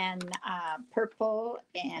 orange, and purple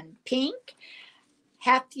and pink.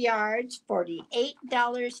 Half yards,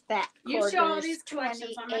 $48. Fat You quarters, show all these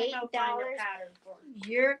collections. I'm going to go $28. find a pattern for you.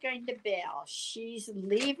 You're going to bail. She's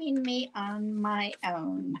leaving me on my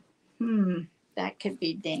own. That could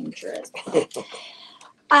be dangerous.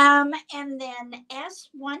 And then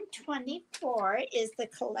S124 is the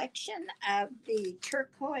collection of the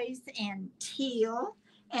turquoise and teal.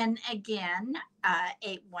 And again,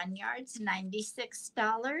 8 1 yards,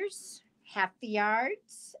 $96. Half the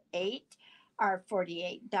yards, 8 are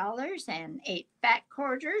 $48, and 8 fat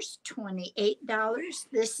quarters, $28.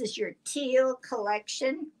 This is your teal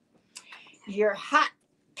collection. Your hot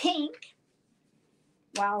pink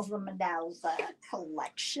Wowza Madowza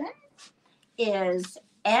collection is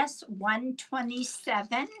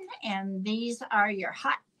S127, and these are your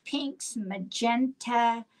hot pinks,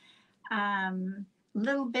 magenta,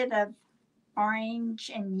 little bit of orange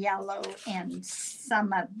and yellow in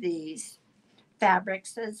some of these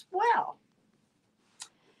fabrics as well.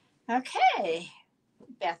 Okay,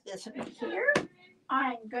 Beth isn't here.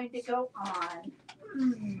 I'm going to go on.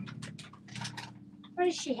 What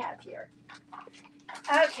does she have here?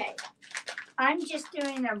 Okay, I'm just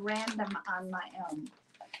doing a random on my own.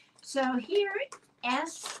 So here,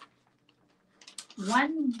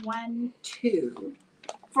 S112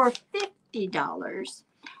 for $50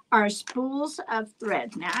 are spools of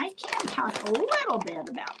thread. Now I can talk a little bit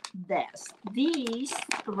about this. These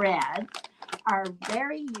threads are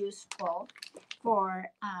very useful for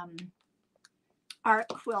art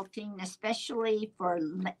quilting, especially for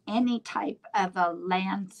any type of a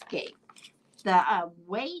landscape. The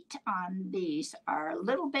weight on these are a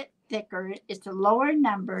little bit thicker. It's a lower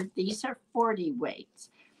number. These are 40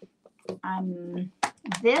 weights.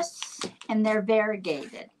 This, and they're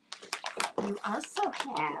variegated. You also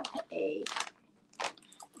have a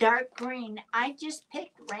dark green. I just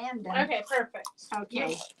picked random. Okay, perfect.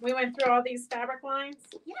 Okay. We went through all these fabric lines?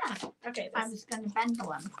 Yeah. Okay. I was going to bundle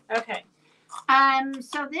them. Okay.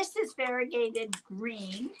 So this is variegated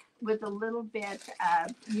green with a little bit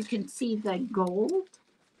of, you can see the gold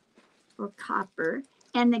or copper.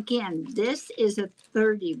 And again, this is a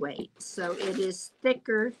 30 weight, so it is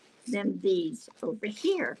thicker than these over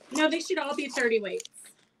here. No, they should all be 30 weights.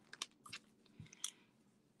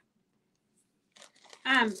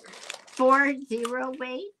 40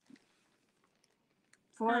 weight.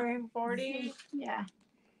 40. Yeah.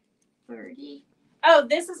 30. Oh,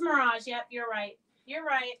 this is Mirage. Yep, you're right. You're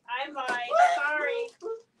right. I'm lied. Sorry.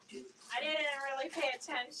 I didn't really pay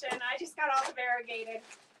attention. I just got all the variegated.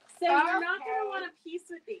 So you're not going to want a piece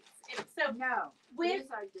with these. So no,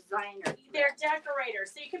 these are designers. They're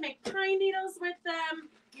decorators. So you can make pine needles with them.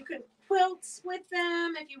 You can quilt with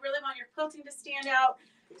them if you really want your quilting to stand out.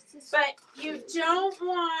 But you don't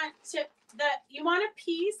want you want a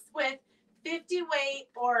piece with 50 weight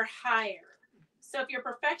or higher. So if you're a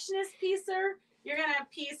perfectionist piecer, you're going to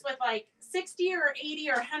piece with like 60 or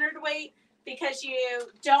 80 or 100 weight because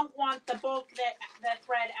you don't want the bulk that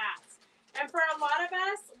thread adds. And for a lot of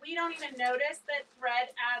us, we don't even notice that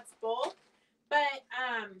thread adds bulk, but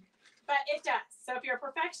it does. So if you're a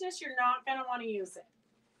perfectionist, you're not going to want to use it.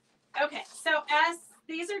 Okay, so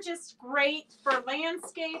these are just great for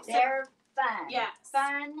landscapes. They're fun. Yes.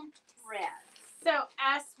 Fun threads. So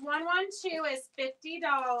S112 is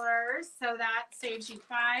 $50, so that saves you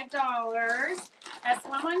 $5.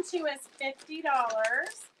 S112 is $50.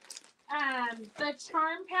 The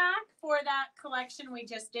charm pack for that collection we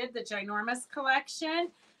just did, the ginormous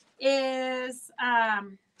collection, is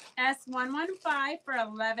S115 for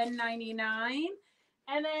 $11.99.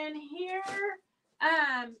 And then here,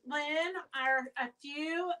 Lynn, are a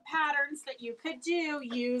few patterns that you could do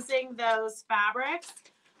using those fabrics.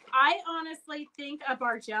 I honestly think a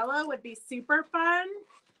Bargello would be super fun,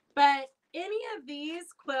 but any of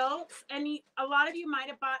these quilts, and a lot of you might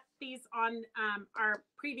have bought these on our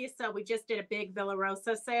previous sale. We just did a big Villa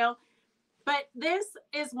Rosa sale, but this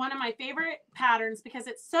is one of my favorite patterns because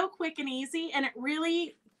it's so quick and easy, and it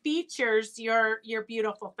really features your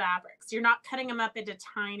beautiful fabrics. You're not cutting them up into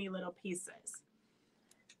tiny little pieces.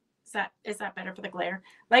 Is that better for the glare?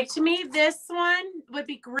 Like, to me, this one would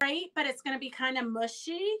be great, but it's going to be kind of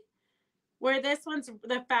mushy, where the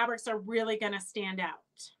fabrics are really going to stand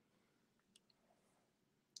out.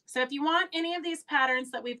 So if you want any of these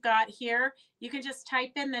patterns that we've got here, you can just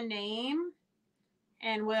type in the name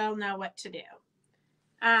and we'll know what to do.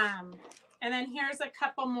 And then here's a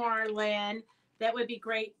couple more, Lynn, that would be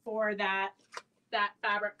great for that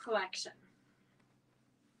fabric collection.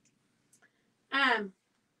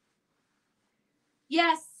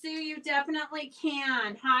 Yes, Sue, you definitely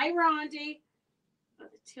can. Hi, Rondi. Oh,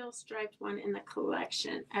 the teal striped one in the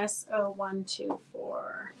collection.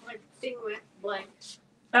 S0124. My thing went blank.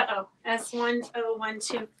 Uh-oh. S10124. I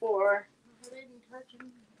didn't touch it.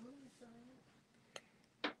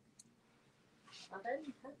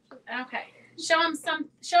 Okay. Show them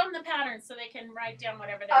the patterns so they can write down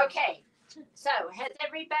whatever they want. Okay. So has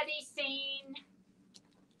everybody seen?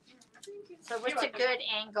 So what's a good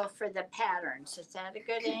angle for the patterns? Is that a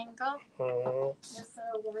good angle?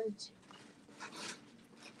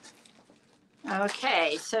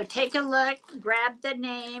 Okay, so take a look, grab the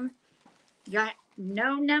name. You got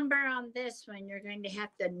no number on this one. You're going to have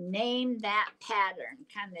to name that pattern,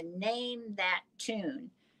 kind of name that tune.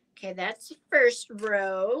 Okay, that's the first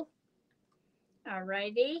row. All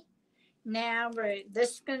righty. Now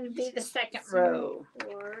this is going to be the second row.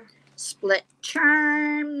 Split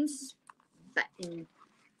charms, button,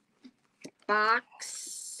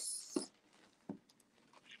 box,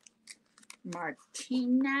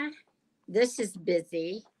 Martina. This is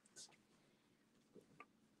busy.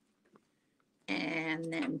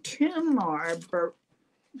 And then two more,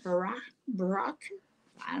 Brock,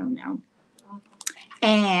 I don't know.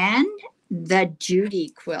 And the Judy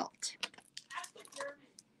quilt.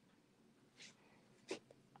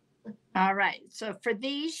 All right, so for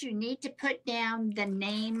these, you need to put down the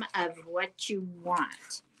name of what you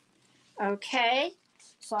want. Okay,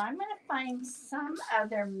 so I'm going to find some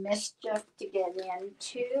other mischief to get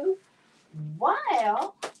into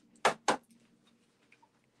while,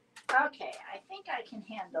 okay, I think I can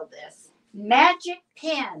handle this. Magic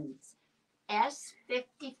pins,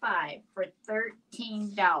 S55 for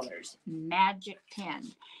 $13. Magic pen.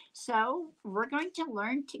 So we're going to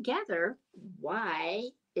learn together why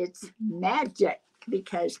it's magic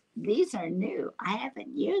because these are new. I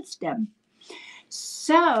haven't used them.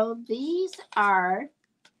 So these are,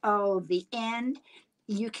 the end,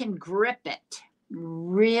 you can grip it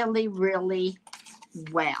really, really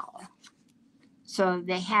well. So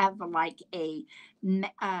they have like a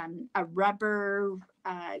rubber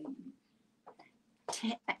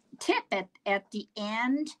tip at the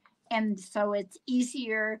end, and so it's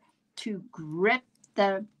easier to grip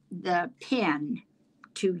the pen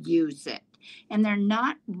to use it. And they're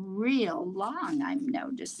not real long, I'm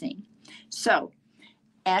noticing. So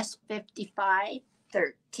S55,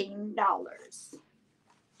 $13.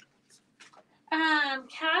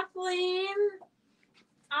 Kathleen,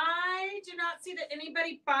 I do not see that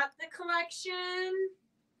anybody bought the collection.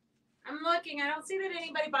 I'm looking. I don't see that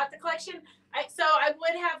anybody bought the collection. So I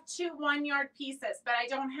would have 2 1-yard pieces, but I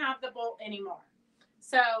don't have the bolt anymore.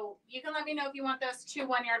 So you can let me know if you want those 2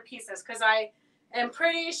 1-yard pieces because I am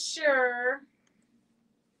pretty sure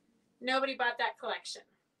nobody bought that collection.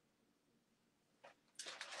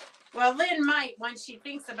 Well, Lynn might when she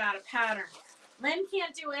thinks about a pattern. Lynn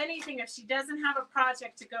can't do anything if she doesn't have a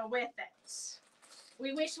project to go with it.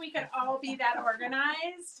 We wish we could all be that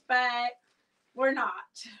organized, but we're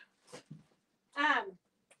not.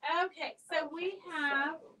 Okay, so we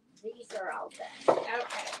have, These are all done.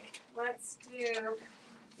 okay, let's do,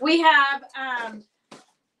 we have,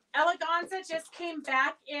 Eleganza just came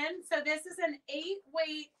back in. So this is an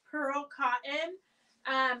 8-weight pearl cotton.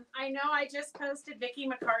 I know I just posted Vicki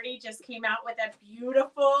McCarty just came out with a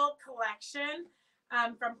beautiful collection.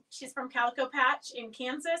 She's from Calico Patch in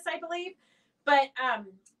Kansas, I believe. But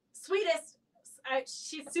sweetest,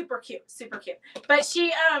 she's super cute. But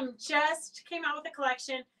she just came out with a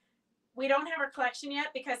collection. We don't have her collection yet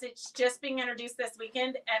because it's just being introduced this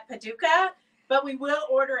weekend at Paducah, but we will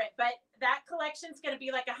order it. But that collection's going to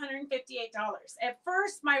be like $158. At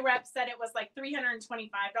first, my rep said it was like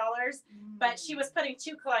 $325, but she was putting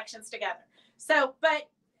 2 collections together. So, but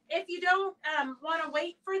if you don't want to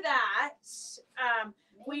wait for that,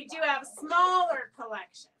 we do have smaller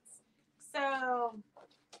collections. So,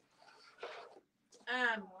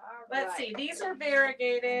 let's see. These are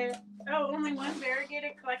variegated. Oh, only one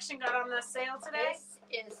variegated collection got on the sale today. This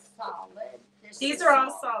is solid. These are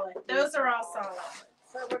all solid. Those are all solid.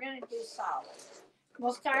 So we're going to do solids.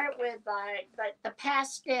 We'll start with the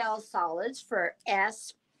pastel solids for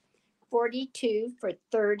S42 for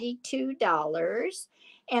 $32.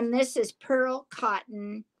 And this is pearl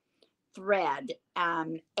cotton thread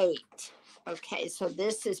 8. Okay, so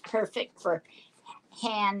this is perfect for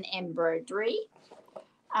hand embroidery.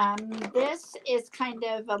 This is kind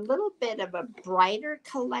of a little bit of a brighter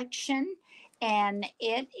collection, and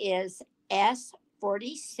it is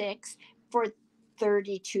S46 for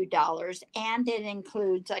 $32, and it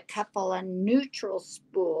includes a couple of neutral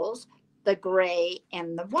spools, the gray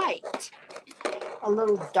and the white. A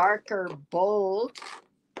little darker bold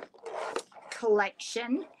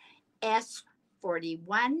collection,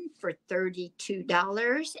 S41 for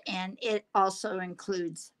 $32, and it also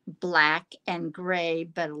includes black and gray,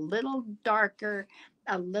 but a little darker,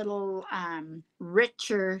 a little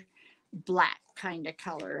richer black kind of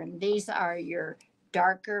color. And these are your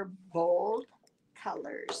darker bold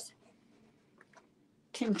colors.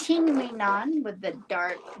 Continuing on with the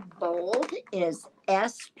dark bold is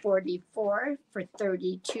S44 for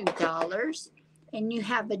 $32, and you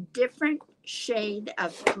have a different shade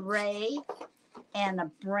of gray and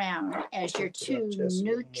a brown as your 2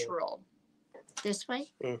 neutral. This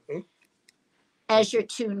way? Mm-hmm. As your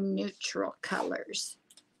 2 neutral colors.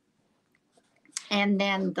 And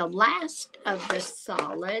then the last of the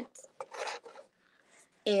solids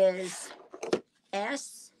is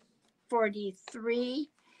S43,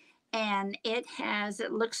 and it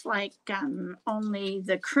looks like only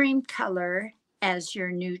the cream color as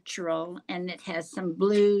your neutral, and it has some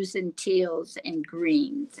blues and teals and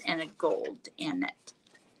greens and a gold in it.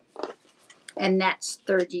 And that's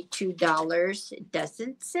 $32. It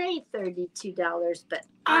doesn't say $32, but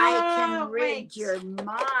I can read your mind.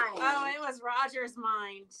 Oh, it was Roger's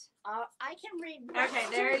mind. I can read. Okay,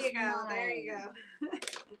 there you go. There you go.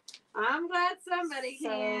 I'm glad somebody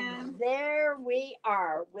can. There we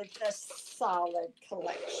are with the solid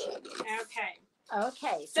collection. Okay.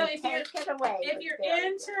 Okay, so take it away. If you're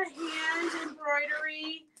into hand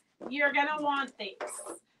embroidery, you're gonna want these.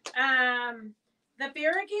 The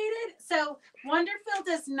variegated, so Wonderfil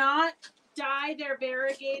does not dye their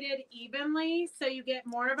variegated evenly, so you get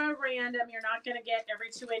more of a random. You're not gonna get every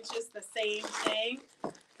 2 inches the same thing.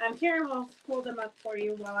 Karen will pull them up for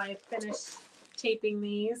you while I finish taping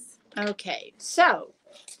these. Okay, so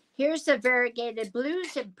here's the variegated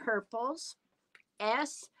blues and purples.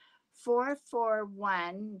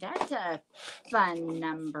 S441. That's a fun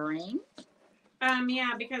numbering.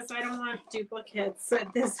 Yeah, because I don't want duplicates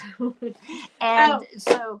at this. And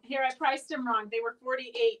so Here, I priced them wrong. They were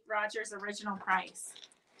 $48, Roger's original price.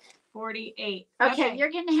 48. okay, you're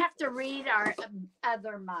gonna have to read our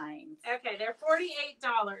other minds. Okay, they're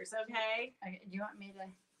 $48, okay? Okay, do you want me to?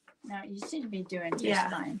 No, you seem to be doing just Yeah.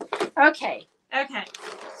 fine. Okay, Okay.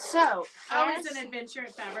 so Always an adventure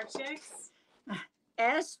at Fabric Chicks.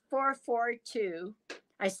 S442.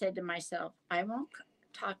 I said to myself, I won't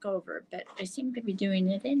talk over, but I seem to be doing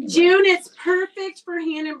it anyway. June, it's perfect for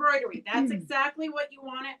hand embroidery. That's exactly what you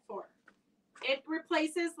want it for. It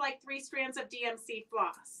replaces like 3 strands of DMC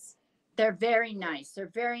floss. They're very nice. They're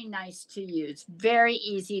very nice to use. Very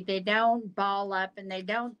easy. They don't ball up and they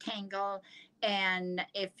don't tangle. And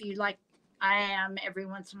if you like, I am, every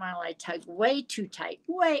once in a while I tug way too tight,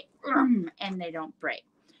 and they don't break.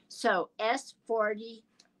 So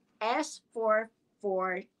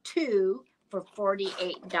S442 for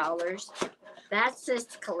 $48. That's this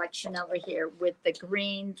collection over here with the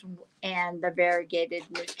greens and the variegated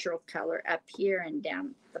neutral color up here and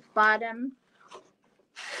down the bottom.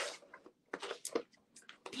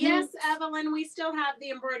 Yes, Evelyn, we still have the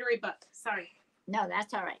embroidery book. Sorry. No,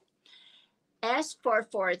 that's all right.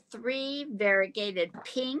 S443 variegated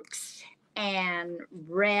pinks and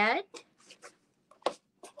red.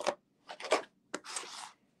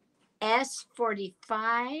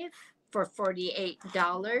 S45 for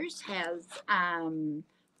 $48 has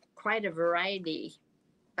quite a variety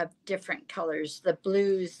of different colors, the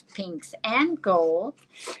blues, pinks, and gold.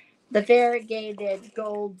 The variegated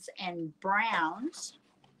golds and browns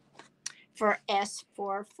for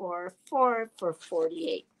S444 for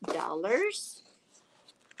 $48.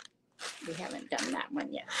 We haven't done that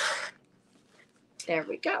one yet. There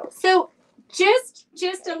we go. So just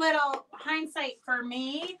a little hindsight for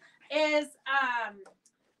me is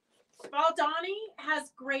Baldani has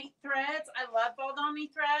great threads. I love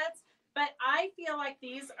Baldani threads, but I feel like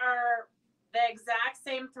these are the exact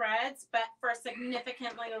same threads, but for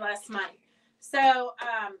significantly less money. So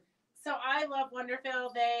I love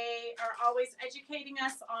Wonderfil. They are always educating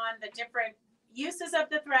us on the different uses of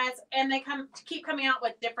the threads, and they keep coming out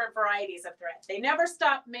with different varieties of thread. They never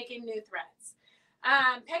stop making new threads.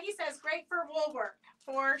 Peggy says, great for wool work,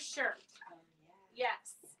 for sure.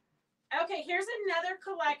 Yes. Okay, here's another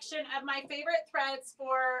collection of my favorite threads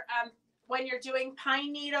for when you're doing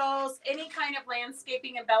pine needles, any kind of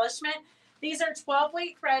landscaping embellishment. These are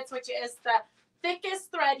 12-weight threads, which is the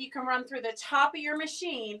thickest thread you can run through the top of your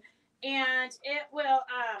machine. And it will,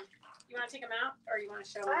 you want to take them out or you want to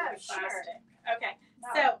show them the plastic? Sure. Okay,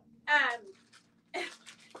 No. So,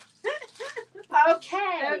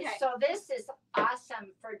 Okay, so this is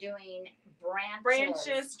awesome for doing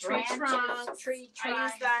branches, tree trunks. tree I use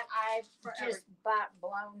trunks. that I've forever. just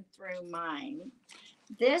blown through mine.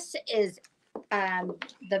 This is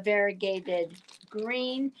the variegated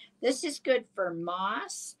green. This is good for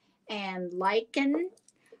moss and lichen.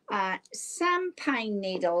 Some pine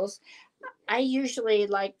needles. I usually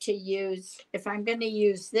like to use, if I'm going to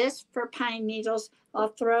use this for pine needles, I'll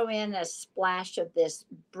throw in a splash of this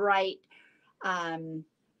bright,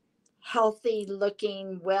 healthy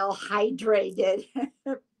looking, well hydrated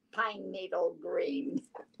pine needle green.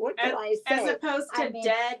 What can I say? As opposed to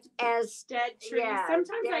dead trees. Yeah,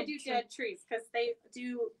 Sometimes I dead do trees. dead trees because they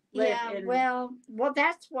do live in. Well,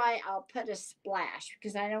 that's why I'll put a splash,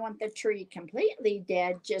 because I don't want the tree completely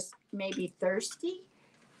dead, just maybe thirsty.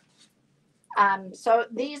 So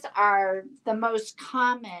these are the most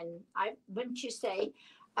common, wouldn't you say,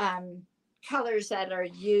 colors that are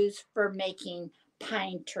used for making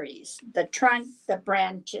pine trees: the trunk, the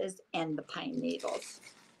branches, and the pine needles.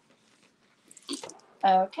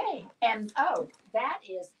 Okay, and that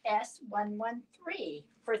is S113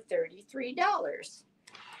 for $33.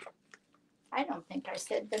 I don't think I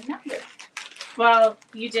said the number. Well,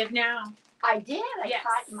 you did now. I did. I Yes.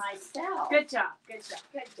 caught myself. Good job. Good job.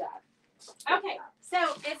 Good job. Okay,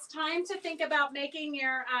 so it's time to think about making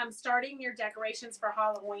your starting your decorations for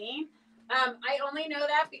Halloween. I only know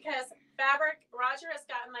that because Roger has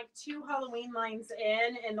gotten like 2 Halloween lines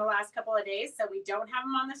in the last couple of days, so we don't have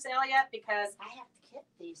them on the sale yet because I have to kit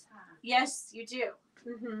these, huh? yes, you do.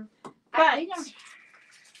 Mm-hmm. I But don't.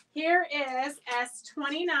 here is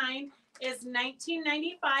S29 is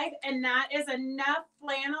 $19.95, and that is enough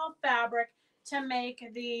flannel fabric to make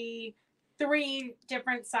the 3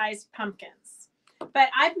 different sized pumpkins. But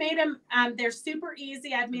I've made them, they're super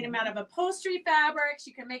easy. I've made them out of upholstery fabrics.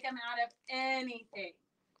 You can make them out of anything.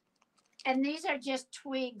 And these are just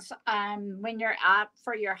twigs. When you're out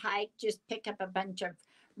for your hike, just pick up a bunch of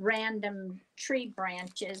random tree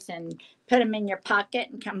branches and put them in your pocket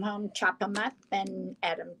and come home, chop them up, and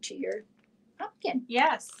add them to your pumpkin.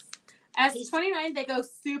 Yes. S29, they go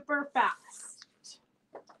super fast.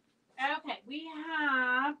 Okay, we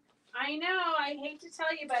have, I know, I hate to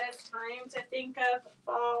tell you, but it's time to think of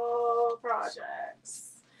fall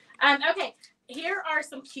projects. Okay, here are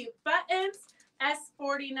some cute buttons.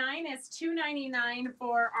 S49 is $2.99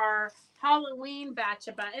 for our Halloween batch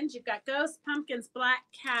of buttons. You've got ghosts, pumpkins, black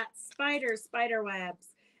cats, spiders, spider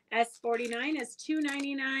webs. S49 is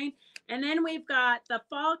 $2.99. And then we've got the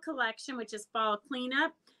fall collection, which is fall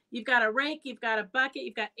cleanup. You've got a rake, you've got a bucket,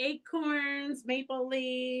 you've got acorns, maple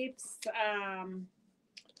leaves,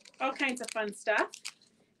 all kinds of fun stuff.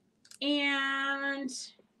 And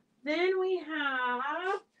then we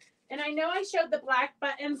have, and I know I showed the black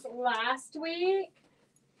buttons last week,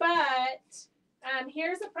 but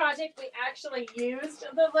here's a project we actually used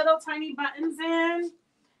the little tiny buttons in.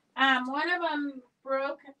 One of them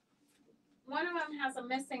broke. One of them has a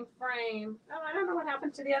missing frame. Oh, I don't know what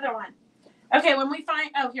happened to the other one. Okay, when we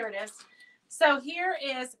find, oh, here it is. So here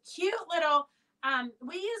is cute little,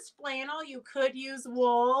 we used flannel. You could use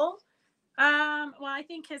wool. Well, I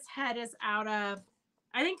think his head is out of,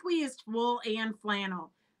 I think we used wool and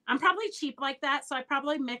flannel. I'm probably cheap like that, so I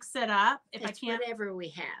probably mix it up if It's I can't. whatever we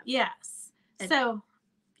have. Yes. So,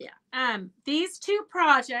 yeah. These two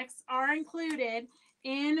projects are included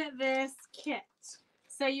in this kit.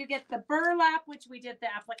 So you get the burlap, which we did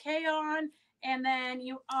the applique on, and then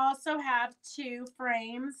you also have 2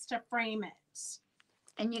 frames to frame it.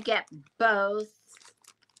 And you get both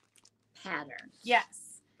patterns.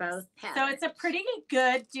 Yes. Both patterns. So it's a pretty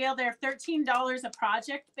good deal. They're $13 a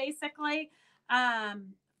project, basically,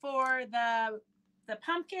 for the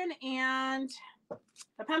pumpkin and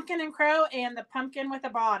crow and the pumpkin with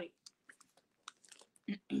a body.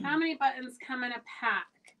 How many buttons come in a pack?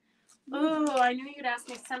 Oh, I knew you'd ask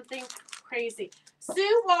me something crazy.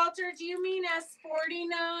 Sue Walter, do you mean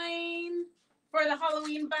S49 for the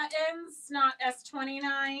Halloween buttons, not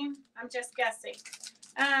S29? I'm just guessing.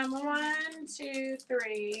 1, 2,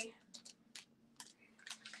 3,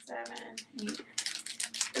 7, 8.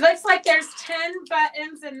 It looks like there's 10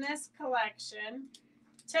 buttons in this collection.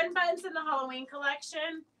 10 buttons in the Halloween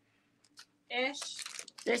collection. Ish.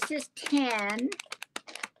 This is 10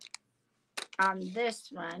 on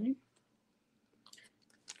this one.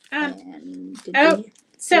 And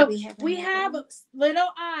we have little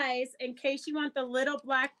eyes in case you want the little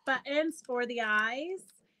black buttons for the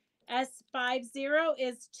eyes. S50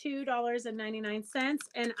 is $2.99,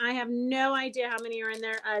 and I have no idea how many are in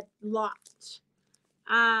there. A lot.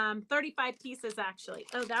 35 pieces actually.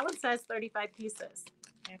 Oh, that one says 35 pieces.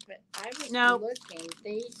 Yeah, but I was looking.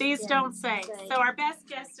 These don't say. So our best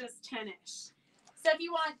guess is 10-ish. So if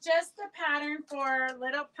you want just the pattern for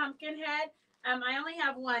little pumpkin head, I only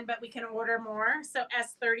have one, but we can order more. So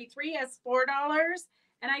S33 is $4.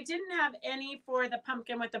 And I didn't have any for the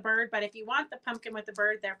pumpkin with the bird, but if you want the pumpkin with the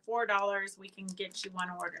bird, they're $4. We can get you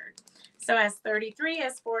one ordered. So S33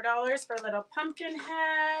 is $4 for little pumpkin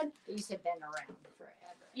head. These have been around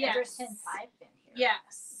forever. Yes. Ever since I've been here.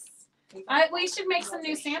 Yes. We should make some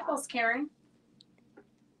new samples, Karen.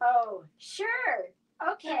 Oh, sure.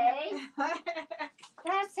 Okay.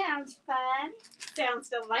 That sounds fun. Sounds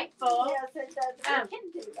delightful. Yes, it does. We can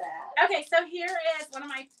do that. Okay, so here is one of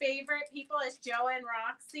my favorite people is Joe and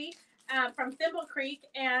Roxy from Thimble Creek,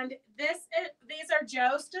 and these are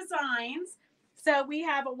Joe's designs. So we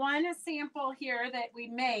have one sample here that we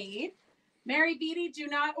made. Mary Beatty, do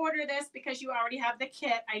not order this because you already have the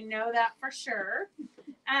kit. I know that for sure.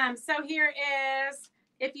 So here is,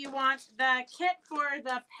 if you want the kit for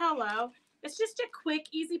the pillow, it's just a quick,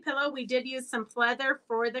 easy pillow. We did use some pleather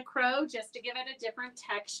for the crow just to give it a different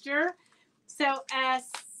texture. So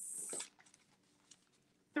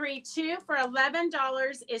S32 for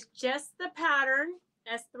 $11 is just the pattern.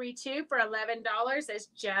 S32 for $11 is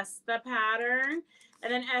just the pattern.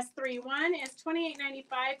 And then S31 is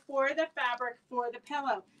 $28.95 for the fabric for the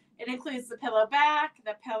pillow. It includes the pillow back,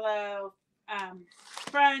 the pillow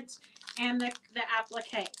front, and the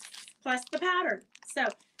applique, plus the pattern. So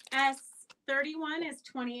S31 is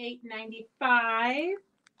 $28.95.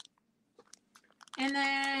 And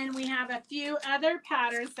then we have a few other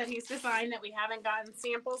patterns that he's designed that we haven't gotten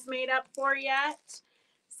samples made up for yet.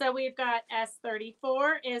 So we've got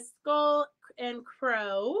S34 is skull and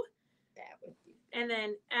crow. That would be. And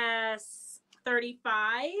then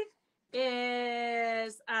S35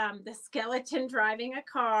 is the skeleton driving a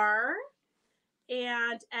car.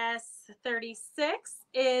 And S36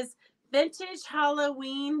 is vintage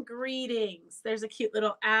Halloween greetings. There's a cute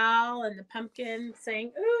little owl and the pumpkin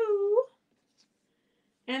saying, ooh.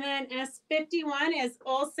 And then S51 is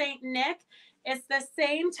Old Saint Nick. It's the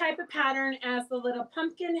same type of pattern as the little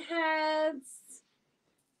pumpkin heads.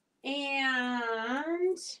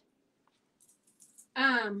 And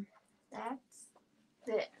That's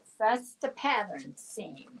this. That's the pattern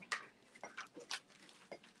seam.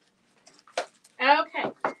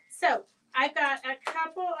 okay, so I've got a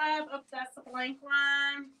couple of, oops, that's the blank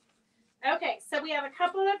one. Okay, so we have a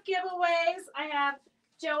couple of giveaways. I have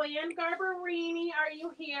Joanne Garbarini, are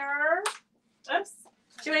you here? Oops.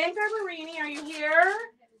 Joanne Garbarini, are you here?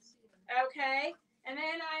 Okay. And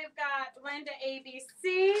then I've got Linda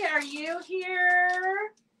ABC, are you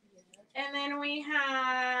here? And then we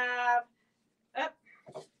have,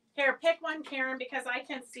 here, pick one, Karen, because I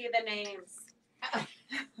can see the names.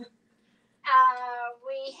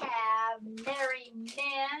 We have Mary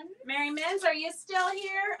Min. Mary Mins, are you still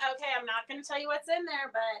here? Okay, I'm not going to tell you what's in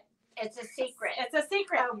there, but It's a secret. it's a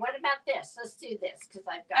secret. What about this? Let's do this because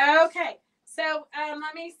I've got. Okay, so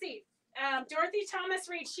let me see. Dorothy Thomas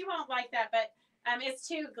Reed, she won't like that, but it's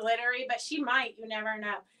too glittery, but she might. You never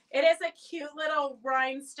know. It is a cute little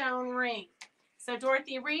rhinestone ring. So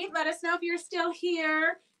Dorothy Reed, let us know if you're still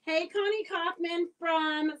here. Hey, Connie Kaufman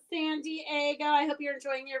from San Diego. I hope you're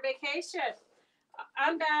enjoying your vacation.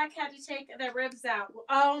 I'm back. Had to take the ribs out.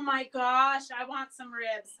 Oh my gosh, I want some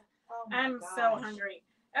ribs. Oh my I'm gosh. so hungry.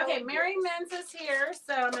 Okay, Oh, Mary Mins is here,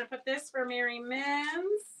 so I'm gonna put this for Mary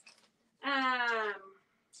Mins.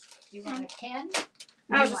 You want a pen?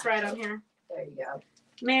 I'll just write on here. There you go.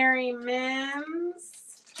 Mary Mins.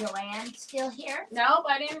 Joanne still here? Nope,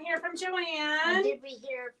 I didn't hear from And Joanne. did we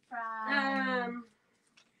hear from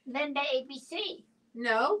Linda ABC?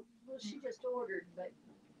 No. Well, she just ordered, but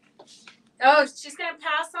Oh, she's gonna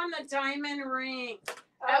pass on the diamond ring.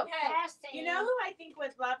 Okay. Passing. You know who I think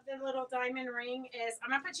would love the little diamond ring is, I'm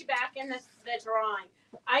gonna put you back in the drawing.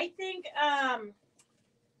 I think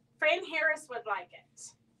Fran Harris would like it.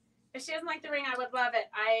 If she doesn't like the ring, I would love it.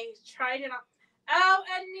 I tried it on. Oh,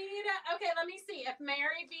 Anita. Okay, let me see. If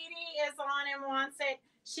Mary Beatty is on and wants it,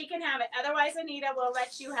 she can have it. Otherwise, Anita will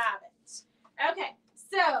let you have it. Okay,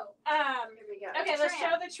 so Here we go. okay, let's Trim.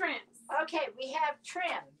 show the trims. Okay, we have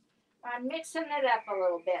trim. I'm mixing it up a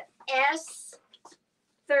little bit.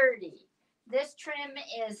 S30. This trim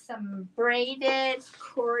is some braided,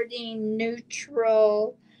 cording,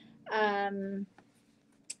 neutral.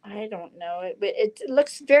 I don't know. It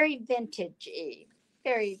looks very vintagey.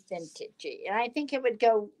 Very vintagey. And I think it would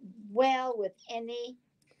go well with any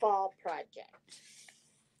fall project.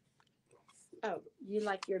 Oh, you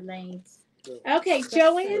like your lanes? Okay,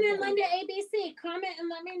 Joanne and Linda ABC, comment and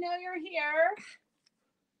let me know you're here.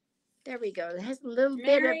 There we go. It has a little Mary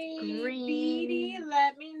bit of green. Beatty,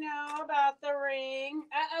 let me know about the ring.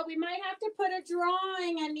 We might have to put a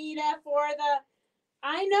drawing, Anita, for the.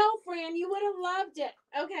 I know, Fran, you would have loved it.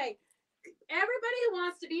 Okay, everybody who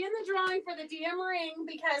wants to be in the drawing for the DM ring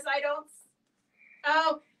because I don't.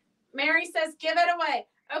 Oh, Mary says give it away.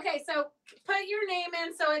 Okay, so put your name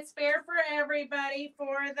in so it's fair for everybody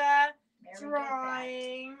for the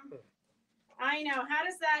drawing. I know. How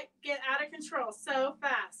does that get out of control so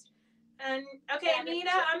fast? And okay,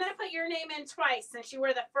 Anita, I'm gonna put your name in twice since you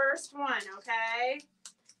were the first one. Okay,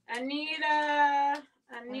 Anita,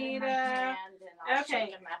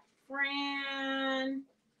 okay, Fran,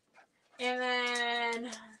 and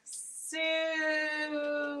then Sue,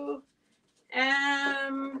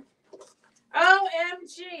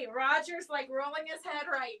 OMG, Roger's like rolling his head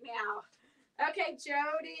right now. Okay,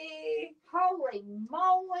 Jody, Holy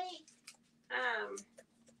moly.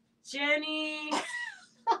 Jenny.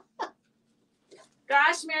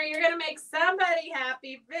 Gosh, Mary, you're gonna make somebody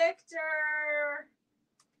happy. Victor.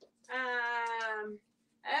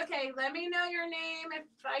 Okay, let me know your name if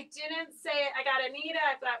I didn't say it. I got Anita,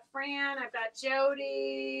 I've got Fran, I've got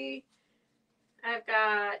Jody, I've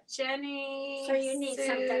got Jenny. So you need Sue,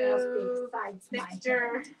 something else besides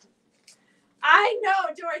Victor. my hand. I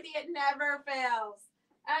know, Dorothy, it never fails.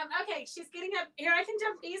 Okay, she's getting up. Here, I can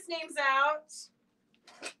dump these names out.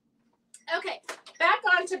 Okay, back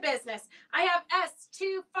on to business. I have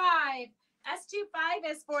S25. S25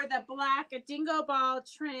 is for the black dingo ball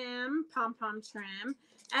trim, pom-pom trim.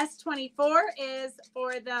 S24 is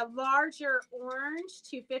for the larger orange,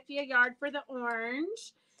 $2.50 a yard for the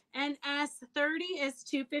orange. And S30 is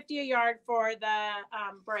 $2.50 a yard for the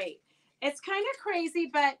braid. It's kind of crazy,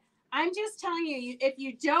 but I'm just telling you, if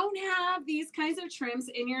you don't have these kinds of trims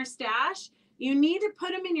in your stash, You need to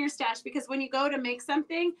put them in your stash because when you go to make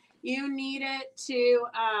something, you need it to,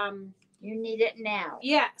 You need it now.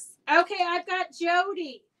 yes. Okay, I've got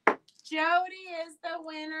Jody. Jody is the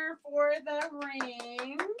winner for the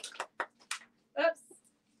ring. Oops.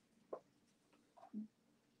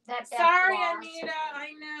 Sorry, Anita.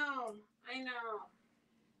 I know.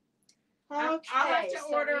 Okay, I'll have to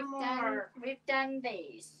so order we've more. We've done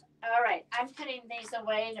these. All right, I'm putting these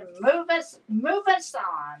away to move us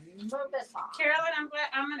on. Carolyn,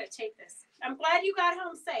 I'm gonna take this. I'm glad you got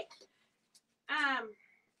home safe.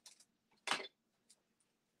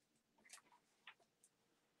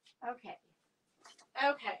 Okay.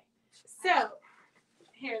 So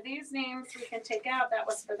here, these names we can take out. That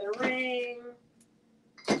was for the ring.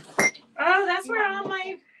 Oh, that's where all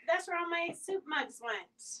my soup mugs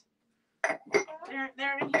went.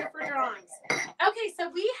 They're in here for drawings. Okay, so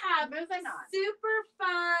we have Moving on. super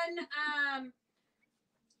fun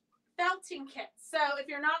felting kit. So if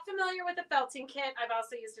you're not familiar with the felting kit, I've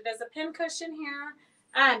also used it as a pin cushion here.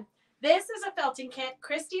 This is a felting kit.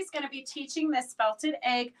 Christy's going to be teaching this felted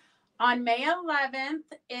egg on May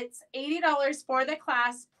 11th. It's $80 for the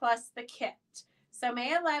class plus the kit. So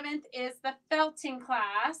May 11th is the felting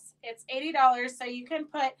class. It's $80, so you can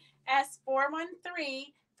put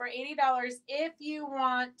S413 for $80 if you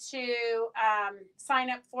want to sign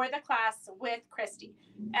up for the class with Christy.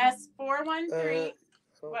 S413.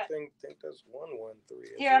 I think that's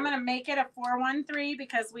 113. Here, I'm going to make it a 413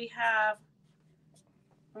 because we have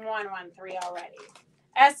 113 already.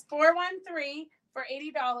 S413 for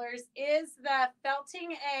 $80 is the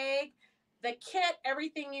felting egg, the kit,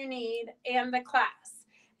 everything you need, and the class.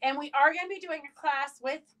 And we are going to be doing a class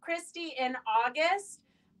with Christy in August,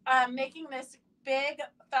 making this big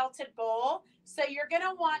felted bowl. So you're going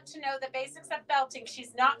to want to know the basics of felting.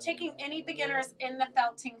 She's not taking any beginners in the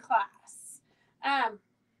felting class.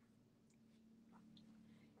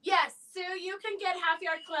 Yes, Sue, you can get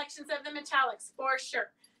half-yard collections of the metallics for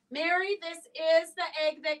sure. Mary, this is the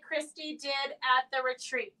egg that Christy did at the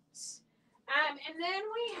retreat. And then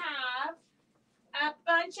we have a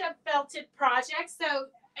bunch of felted projects. So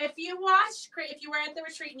if you were at the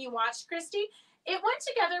retreat and you watched Christy, it went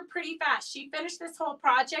together pretty fast. She finished this whole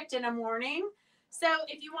project in a morning. So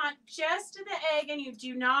if you want just the egg and you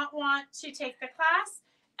do not want to take the class,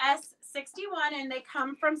 S61, and they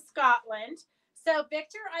come from Scotland. So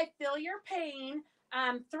Victor, I feel your pain.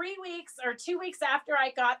 3 weeks or 2 weeks after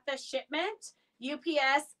I got the shipment,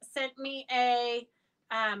 UPS sent me a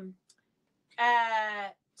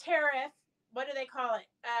tariff. What do they call it?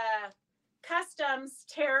 Customs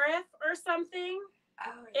tariff or something.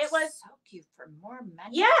 Oh, it was soak you for more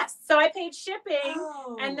money. Yes, so I paid shipping,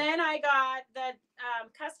 Oh. and then I got the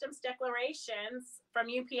customs declarations from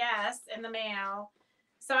UPS in the mail.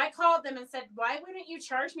 So I called them and said, "Why wouldn't you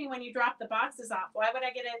charge me when you drop the boxes off? Why would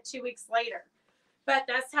I get it 2 weeks later?" But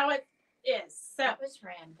that's how it is. So That was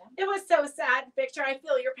random. it was so sad, Victor. I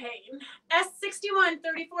feel your pain. S61,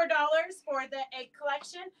 $34 for the egg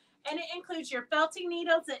collection. And it includes your felting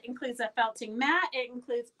needles. It includes a felting mat. It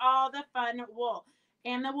includes all the fun wool.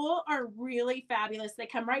 And the wool are really fabulous. They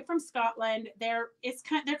come right from Scotland. They're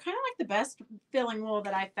kind of like the best filling wool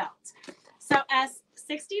that I felt. So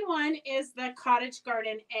S61 is the cottage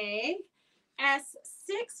garden egg.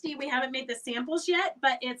 S60, we haven't made the samples yet,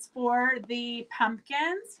 but it's for the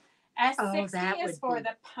pumpkins. S60 is for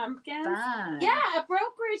the pumpkins. Fun. Yeah, a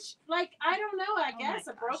brokerage, like, I don't know, I guess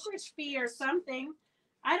my a brokerage fee or something.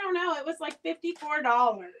 I don't know. It was like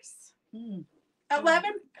 $54.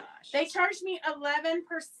 11. They charged me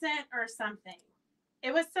 11% or something.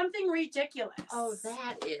 It was something ridiculous. Oh,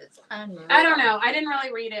 that is unreal. I don't know. I didn't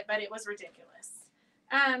really read it, but it was ridiculous.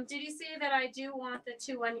 Did you see that I do want the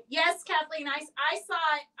 2-1? Yes, Kathleen, I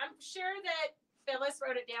saw it. I'm sure that Phyllis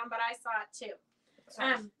wrote it down, but I saw it too.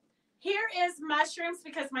 Here is mushrooms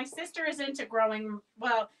because my sister is into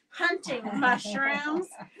hunting mushrooms.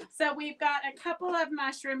 So we've got a couple of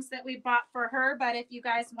mushrooms that we bought for her, but if you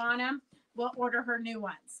guys want them, we'll order her new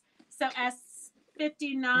ones. So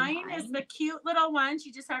S59 is the cute little ones.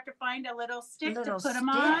 You just have to find a little stick to put them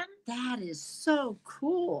on. That is so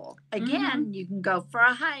cool. Again, you can go for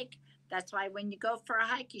a hike. That's why when you go for a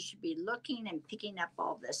hike, you should be looking and picking up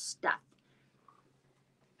all this stuff.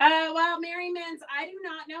 Well, Mary Mins, I do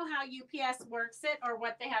not know how UPS works it or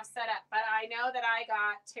what they have set up, but I know that I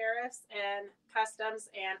got tariffs and customs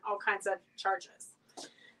and all kinds of charges.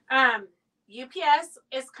 UPS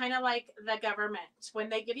is kind of like the government. When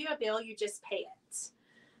they give you a bill, you just pay it.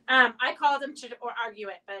 I called them to argue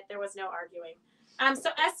it, but there was no arguing. So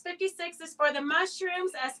S56 is for the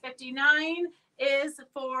mushrooms. S59 is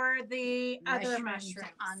for the other mushrooms.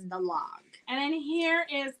 on the log. And then here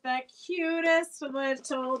is the cutest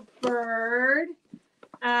little bird.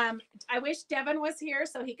 I wish Devin was here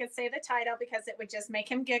so he could say the title because it would just make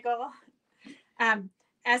him giggle.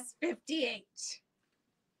 S58.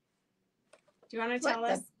 Do you want to tell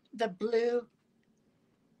us? The blue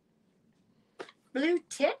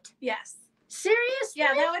tit? Yes. Seriously?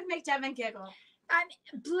 Yeah, that would make Devin giggle.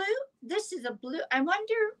 Blue. This is a blue. I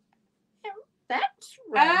wonder. That's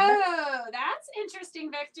right. Oh, that's interesting,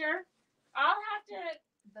 Victor. I'll have to.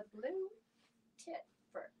 The blue tit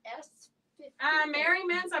for S50. Mary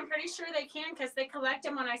Men's, I'm pretty sure they can because they collect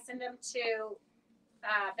them when I send them to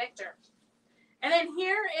Victor. And then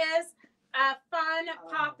here is a fun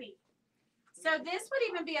poppy. So this would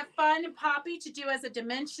even be a fun poppy to do as a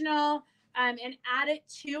dimensional and add it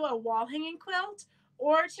to a wall hanging quilt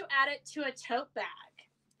or to add it to a tote bag.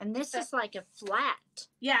 And this is like a flat.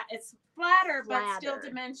 Yeah, it's flatter, but still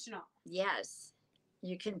dimensional. Yes.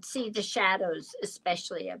 You can see the shadows,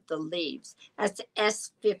 especially of the leaves. That's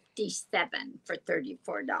S57 for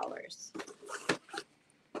 $34.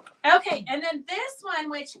 Okay, and then this one,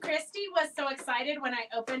 which Christy was so excited when I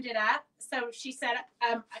opened it up. So she said,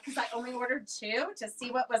 because I only ordered 2 to see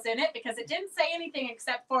what was in it because it didn't say anything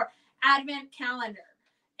except for Advent calendar.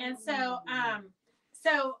 And so,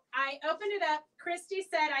 so I opened it up. Christy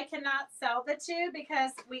said I cannot sell the 2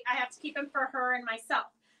 because I have to keep them for her and myself.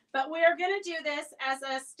 But we are going to do this as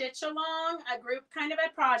a stitch along, a group kind of a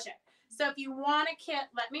project. So if you want a kit,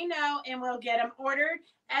 let me know and we'll get them ordered.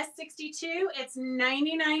 S62, it's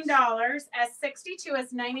 $99. S62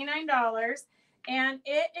 is $99. And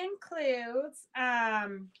it includes,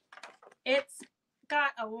 it's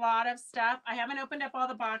got a lot of stuff. I haven't opened up all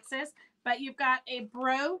the boxes, but you've got a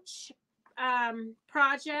brooch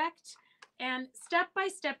project and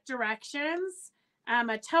step-by-step directions,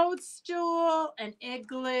 a toadstool, an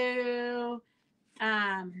igloo,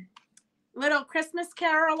 little Christmas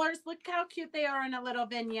carolers. Look how cute they are in a little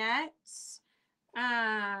vignette.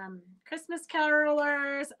 Christmas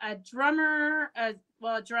carolers, a drummer, a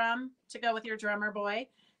drum to go with your drummer boy,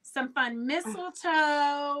 some fun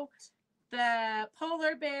mistletoe, the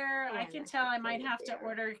polar bear. I can tell I might have to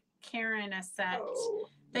order Karen a set.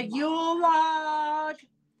 The Yule log,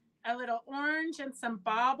 a little orange and some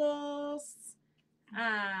baubles,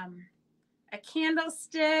 a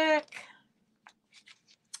candlestick,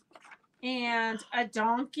 and a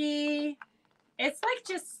donkey. It's like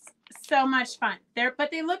just so much fun.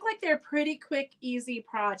 But they look like they're pretty quick, easy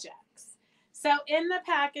projects. So in the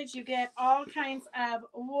package, you get all kinds of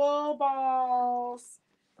wool balls.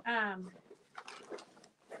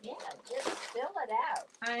 Yeah, just fill it out.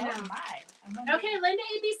 I know. Oh my. Okay, Linda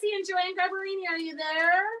ABC and Joanne Garbarini, are you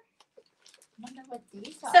there? I wonder what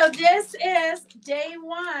these are. So this is day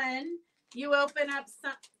 1. You open up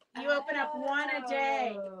one a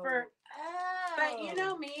day for. But you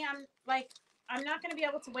know me, I'm not going to be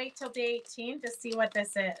able to wait till day 18 to see what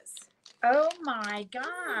this is. Oh my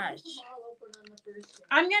gosh.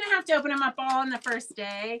 I'm going to have to open them up all on the first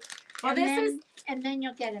day. Well, and then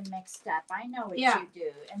you'll get them mixed up. I know what Yeah. you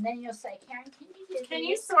do. And then you'll say, Karen, can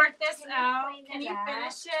you sort this Can you out? clean Can it you up?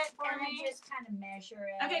 finish it for and me? I just kind of measure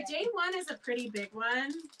it. Okay, day 1 is a pretty big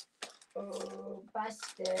one. Oh,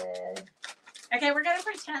 busted. Okay, we're going to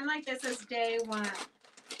pretend like this is day 1.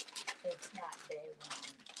 It's not day 1.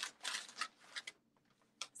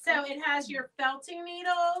 So it has your felting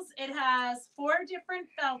needles. It has 4 different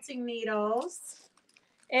felting needles.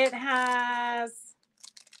 It has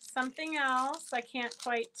something else. I can't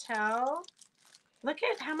quite tell. Look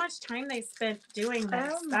at how much time they spent doing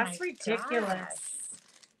this. Oh That's my ridiculous. gosh.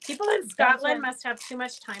 People in Scotland must have too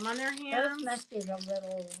much time on their Those hands. must be the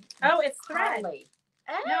little. Oh, it's thread. Holly.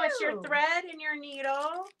 No, it's your Oh. thread and your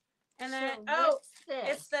needle. And then, So oh, what's this?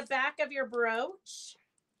 it's the back of your brooch.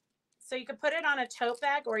 So you could put it on a tote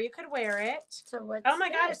bag or you could wear it. So what's Oh my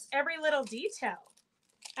God, this? it's every little detail.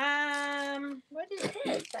 What is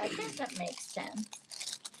this? That doesn't make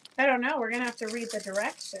sense. I don't know. We're going to have to read the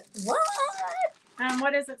directions. What?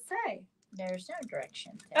 What does it say? There's no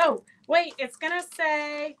direction there. Oh, wait, it's going to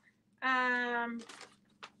say, hall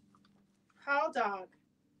dog.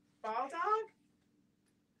 Ball dog?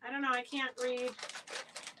 I don't know. I can't read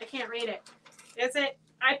it. Is it?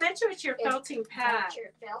 I bet you it's your felting pad. That's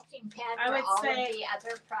your felting pad I for would all say- of the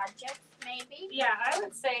other projects, maybe? Yeah, I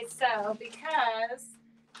would say so because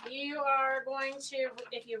you are going to,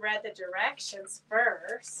 if you read the directions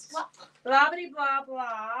first, Well- blah, blah, blah,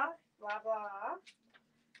 blah, blah, blah.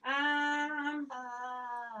 Oh,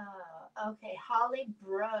 okay. Holly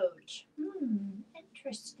brooch.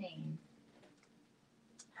 Interesting.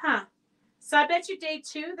 Huh. So I bet you day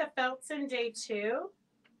 2, the felt's in day 2.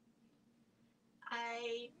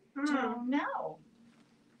 I don't know.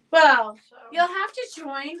 Well, So, you'll have to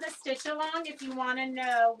join the stitch along if you want to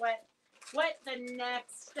know what the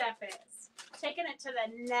next step is. Taking it to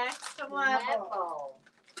the next level.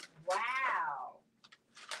 Wow.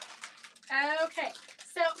 Okay,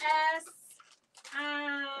 so S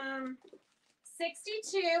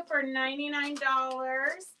 62 for $99,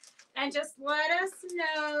 and just let us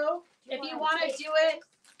know if you want to do it.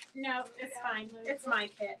 No, it's fine. It's my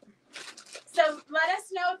kit. So let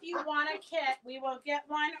us know if you want a kit. We will get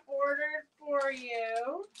one ordered for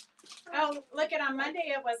you. Oh, look at on Monday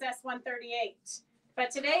it was S138. But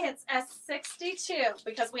today it's S62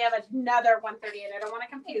 because we have another 138. I don't want to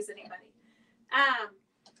confuse anybody.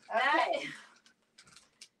 Okay.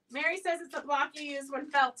 Mary says it's a block you use when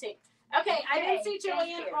felting. Okay, I didn't see thank Joanne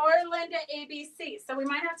you. or Linda ABC, so we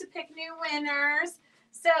might have to pick new winners.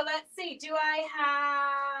 So let's see. Do I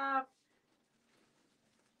have?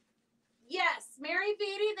 Yes, Mary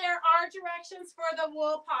Beatty. There are directions for the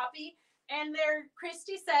wool poppy, and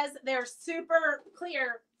Christy says they're super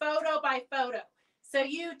clear, photo by photo. So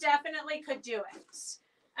you definitely could do it.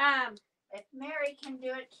 If Mary can do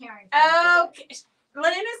it, Karen can do it. Okay.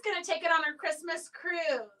 Linda's going to take it on her Christmas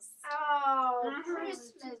cruise. Oh, Mhm.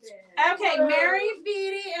 Christmas. Okay, Mary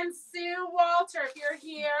Beatty and Sue Walter, if you're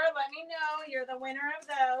here, let me know. You're the winner of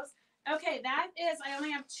those. Okay, that is, I only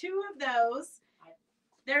have 2 of those.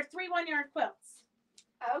 They're 3 1-yard quilts.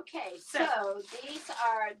 Okay, so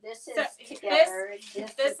this is So together.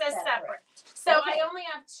 This is separate. So Okay. I only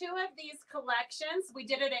have 2 of these collections. We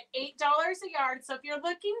did it at $8 a yard. So if you're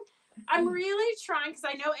looking, I'm really trying because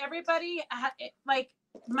I know everybody,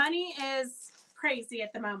 money is crazy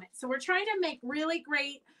at the moment. So we're trying to make really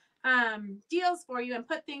great deals for you and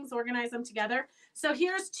put things, organize them together. So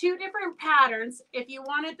here's 2 different patterns. If you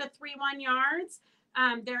wanted the 3 1-yards,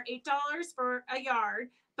 they're $8 for a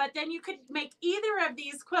yard. But then you could make either of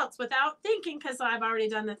these quilts without thinking, because I've already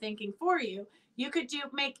done the thinking for you. You could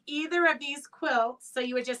make either of these quilts. So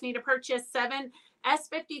you would just need to purchase 7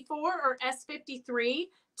 S54 or S53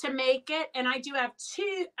 to make it. And I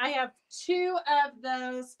have 2 of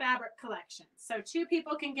those fabric collections. So 2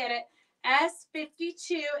 people can get it.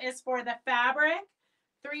 S52 is for the fabric,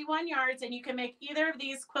 3 1-yards, and you can make either of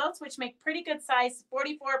these quilts, which make pretty good size,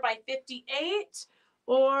 44 by 58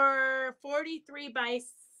 or 43 by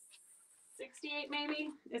 68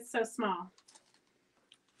 maybe. It's so small.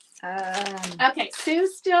 Okay,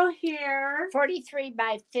 Sue's still here. 43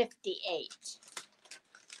 by 58.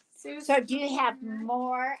 Sue's So do you still have here.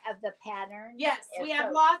 more of the patterns? Yes, we So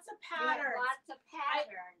have lots of we have patterns. lots of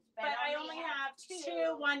patterns, But I only have 2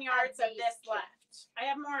 2 1-yards of these this kits. left. I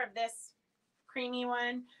have more of this creamy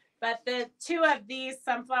one, but the 2 of these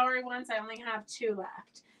sunflowery ones, I only have 2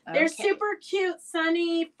 left. They're Okay. super cute,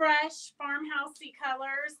 sunny, fresh, farmhousey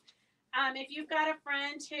colors. If you've got a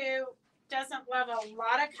friend who doesn't love a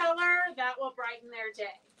lot of color, that will brighten their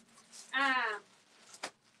day.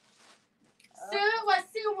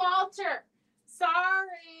 Sue Walter.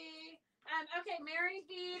 Sorry. Okay, Mary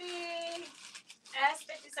Beatty.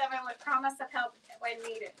 S57 with promise of help when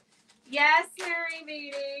needed. Yes, Mary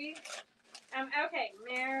Beatty. Okay,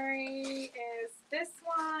 Mary is this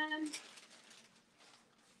one.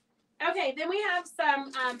 Okay, then we have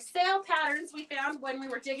some sale patterns we found when we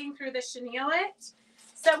were digging through the chenille-it.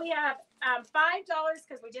 So we have $5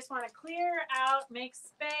 because we just want to clear out, make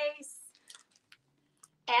space.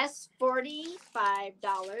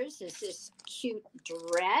 S$45 is this cute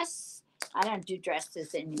dress. I don't do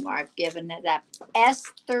dresses anymore. I've given it up.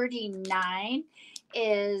 S$39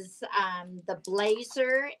 is the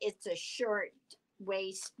blazer. It's a short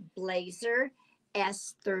waist blazer.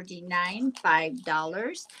 S$39,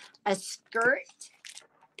 $5. A skirt.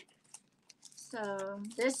 So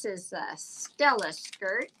this is a Stella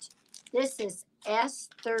skirt. This is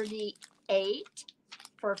S$38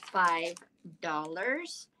 for $5.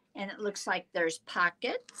 And it looks like there's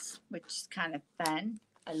pockets, which is kind of fun.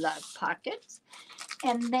 I love pockets.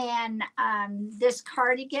 And then this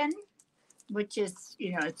cardigan, which is,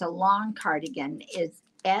 it's a long cardigan, is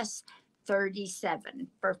S$37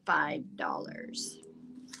 for $5.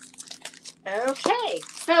 Okay.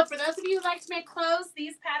 So for those of you who like to make clothes,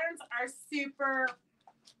 these patterns are super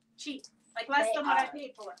cheap, like less than what I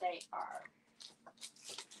paid for. They are.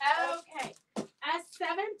 Okay.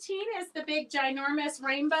 S17 is the big ginormous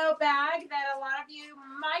rainbow bag that a lot of you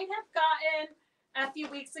might have gotten a few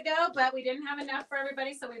weeks ago, but we didn't have enough for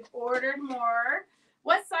everybody, so we've ordered more.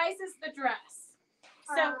 What size is the dress?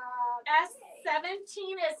 So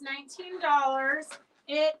S17 is $19,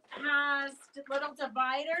 It has little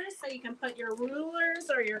dividers so you can put your rulers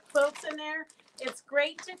or your quilts in there. It's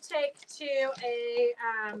great to take to a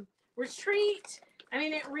retreat. I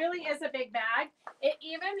mean, it really is a big bag. It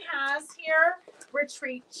even has here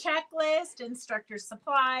retreat checklist, instructor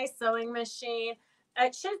supply, sewing machine.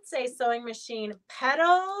 It should say sewing machine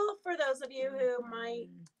pedal for those of you who might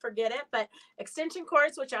forget it, but extension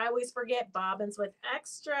cords, which I always forget, bobbins with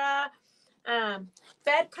extra,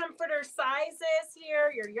 bed comforter sizes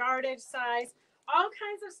here, your yardage size, all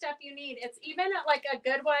kinds of stuff you need. It's even like a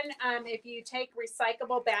good one if you take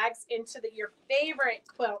recyclable bags into your favorite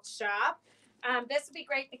quilt shop. This would be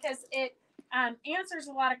great because it answers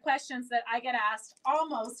a lot of questions that I get asked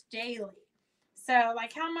almost daily. So,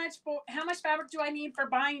 like, how much fabric do I need for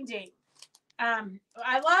binding?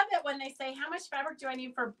 I love it when they say, how much fabric do I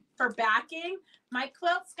need for backing? My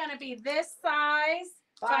quilt's going to be this size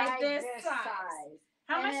by this size.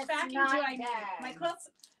 How much backing do I need? My quilt's,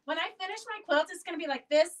 when I finish my quilt, it's going to be like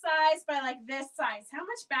this size by like this size. How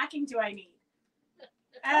much backing do I need?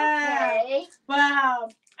 Okay.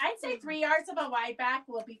 Well, I'd say 3 yards of a wide back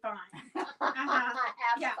will be fine. Have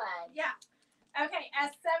Yeah. fun. Yeah. Okay,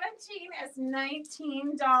 S17 is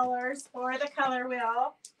 $19 for the color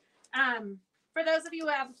wheel. For those of you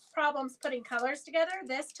who have problems putting colors together,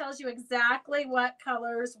 this tells you exactly what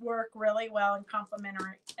colors work really well and complement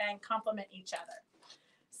each other.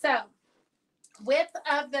 So, width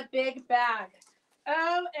of the big bag.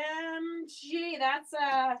 OMG,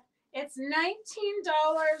 it's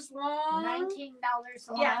 $19 long. $19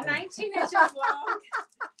 long. Yeah, 19 inches long.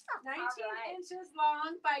 19 right. inches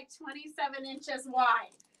long by 27 inches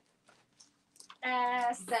wide.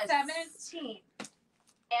 17.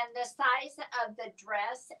 And the size of the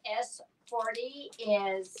dress, S40,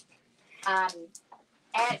 is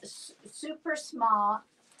super small,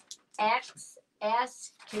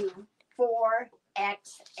 XS to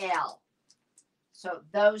 4XL. So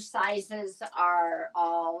those sizes are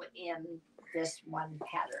all in this one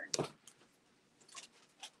pattern.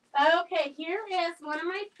 Okay, here is one of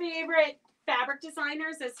my favorite fabric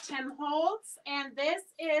designers is Tim Holtz, and this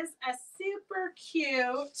is a super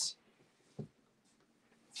cute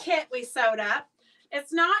kit we sewed up.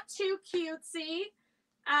 It's not too cutesy,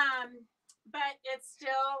 but it's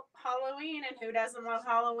still Halloween, and who doesn't love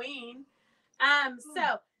Halloween?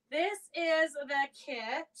 So this is the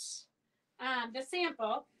kit, the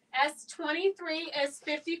sample. S23 is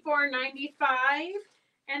 $54.95.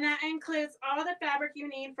 And that includes all the fabric you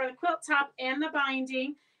need for the quilt top and the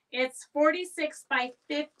binding. It's 46 by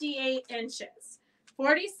 58 inches.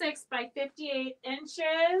 46 by 58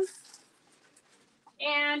 inches.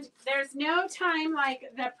 And there's no time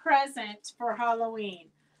like the present for Halloween.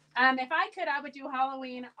 If I could, I would do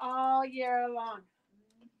Halloween all year long.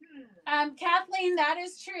 Kathleen, that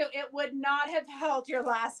is true. It would not have held your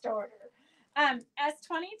last order.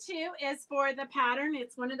 S22 is for the pattern.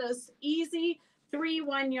 It's one of those easy 3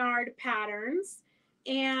 1-yard patterns,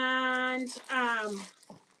 and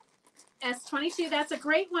S22, that's a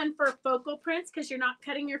great one for focal prints because you're not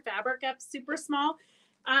cutting your fabric up super small.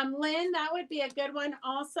 Lynn, that would be a good one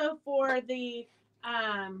also for the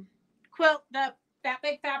quilt, that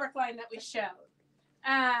big fabric line that we showed.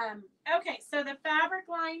 Okay, so the fabric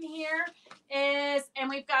line here is, and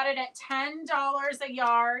we've got it at $10 a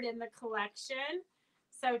yard in the collection.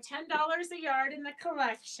 So $10 a yard in the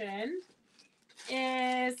collection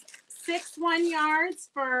is 6 1 yards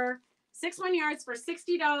for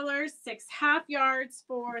 $60, 6 half yards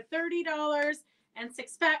for $30, and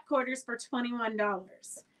 6 fat quarters for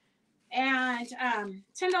 $21. And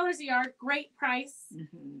 $10 a yard, great price.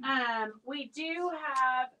 We do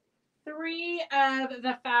have 3 of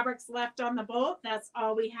the fabrics left on the bolt. That's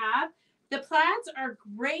all we have. The plaids are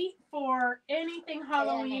great for anything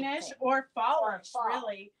Halloweenish or fallish,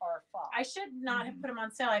 really. Or fall. I should not have put them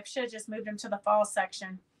on sale. I should have just moved them to the fall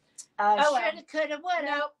section. Shoulda, coulda, woulda.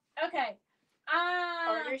 Nope. Okay.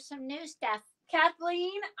 Order some new stuff.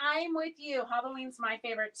 Kathleen, I'm with you. Halloween's my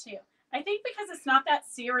favorite too. I think because it's not that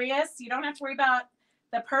serious. You don't have to worry about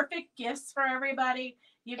the perfect gifts for everybody.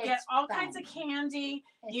 You get all kinds of candy.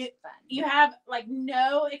 It's fun. You have like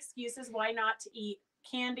no excuses why not to eat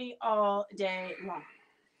candy all day long.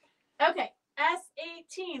 Okay,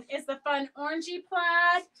 S18 is the fun orangey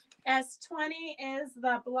plaid. S20 is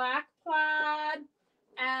the black plaid.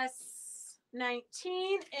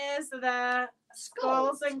 S19 is the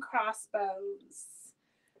skulls and crossbows.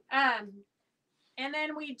 And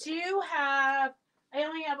then we do have, I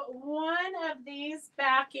only have one of these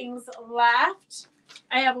backings left.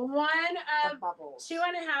 I have one of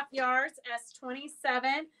 2.5 yards,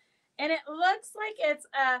 S27, and it looks like it's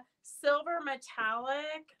a silver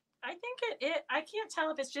metallic I think I can't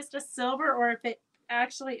tell if it's just a silver or if it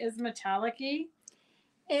actually is metallic-y.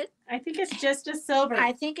 I think it's just a silver.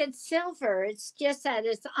 I think it's silver. It's just that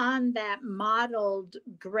it's on that mottled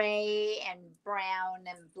gray and brown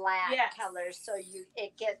and black colors, so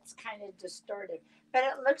it gets kind of distorted. But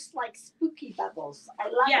it looks like spooky bubbles. I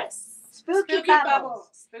love it. Spooky bubbles.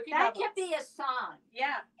 Spooky that bubbles. could be a song.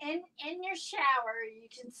 Yeah. In your shower, you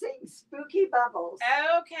can sing spooky bubbles.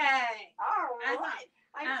 Okay. All right.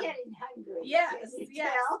 I'm getting hungry. Yes. Can you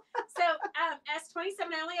Yes. tell? So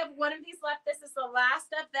S27, I only have one of these left. This is the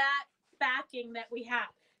last of that backing that we have.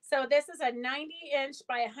 So this is a 90-inch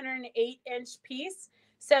by 108-inch piece.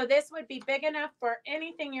 So this would be big enough for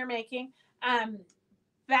anything you're making.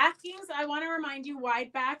 Backings, I want to remind you,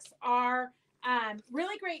 wide backs are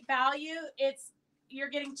really great value. You're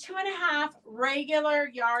getting 2.5 regular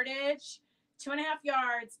yardage, 2.5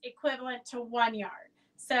 yards equivalent to 1 yard.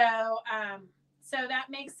 So so that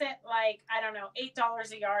makes it like, I don't know,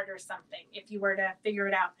 $8 a yard or something if you were to figure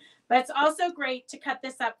it out. But it's also great to cut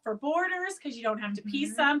this up for borders because you don't have to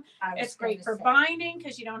piece them. It's great for binding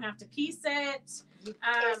because you don't have to piece it.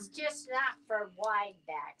 It's just not for wide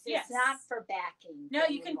backs. It's not for backing. No,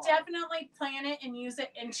 you can definitely plan it and use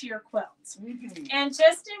it into your quilt. Mm-hmm. And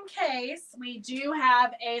just in case, we do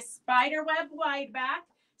have a spiderweb wide back.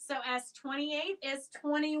 So S28 is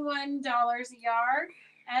 $21 a yard.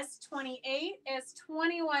 S28 is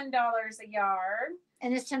 $21 a yard.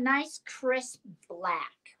 And it's a nice crisp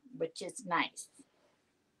black, which is nice.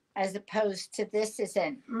 As opposed to this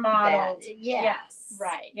isn't modeled. Yeah. Yes.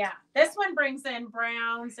 Right. Yeah. This one brings in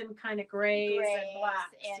browns and kind of grays and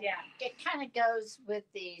blacks. And it kind of goes with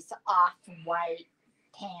these off-white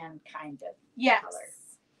tan kind of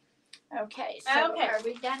color. Okay. So are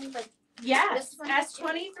we done with Yes,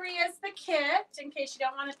 S23 is the kit, in case you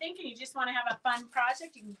don't want to think and you just want to have a fun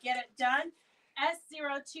project, you can get it done.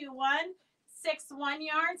 S021, 6 1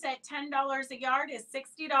 yards at $10 a yard is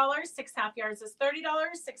 $60, 6 half yards is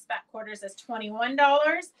 $30, 6 back quarters is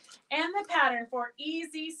 $21, and the pattern for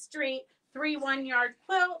Easy Street 3 1 yard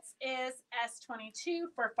quilts is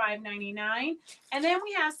S22 for $5.99. And then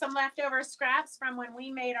we have some leftover scraps from when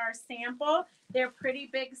we made our sample. They're pretty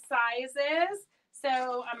big sizes.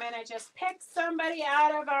 So I'm going to just pick somebody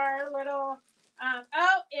out of our little,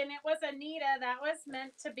 and it was Anita. That was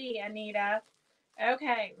meant to be Anita.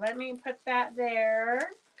 Okay, let me put that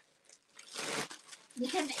there. You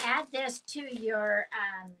can add this to your,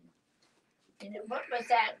 what was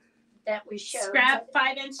that we showed? Scrap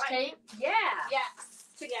 5-inch tape? Yeah. Yes.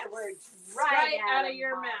 To get words right out of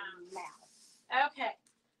your mouth. Okay.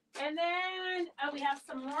 And then we have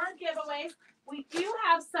some more giveaways. We do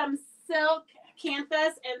have some silk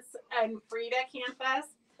canthas and Frida canthas.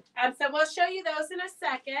 So we'll show you those in a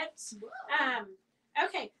second.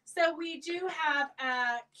 Okay, so we do have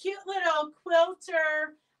a cute little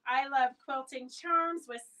quilter. I love quilting charms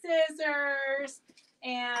with scissors.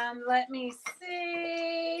 And let me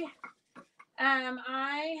see.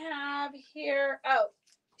 I have here,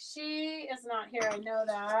 she is not here. I know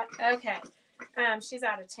that. Okay. She's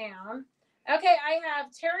out of town. Okay, I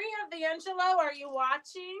have Terry Evangelo. Are you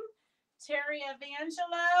watching? Terry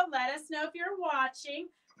Evangelo, let us know if you're watching.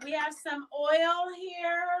 We have some oil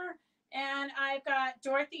here, and I've got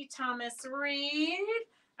Dorothy Thomas Reed.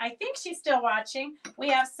 I think she's still watching. We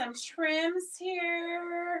have some trims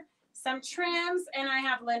here, and I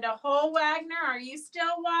have Linda Holwagner. Are you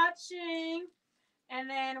still watching? And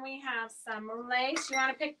then we have some lace. You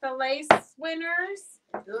want to pick the lace winners?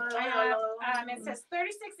 I have, it says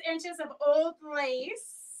 36 inches of old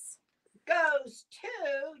lace. Goes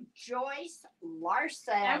to Joyce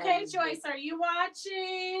Larson. Okay, Joyce, are you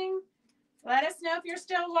watching? Let us know if you're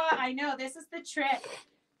still watching. I know this is the trick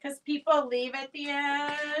because people leave at the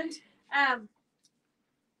end.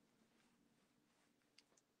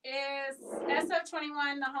 Is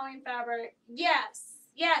SO21 the Halloween fabric? Yes,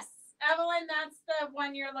 Evelyn, that's the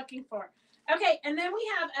one you're looking for. Okay, and then we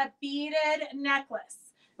have a beaded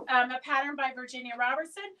necklace, a pattern by Virginia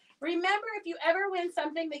Robertson. Remember, if you ever win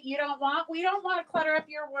something that you don't want, we don't want to clutter up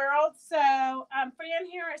your world. So Fran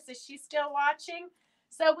Harris, is she still watching?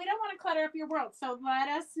 So we don't want to clutter up your world. So let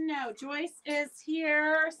us know. Joyce is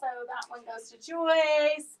here. So that one goes to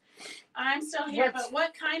Joyce. I'm still here, but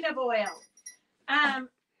what kind of oil?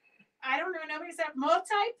 I don't know. Nobody said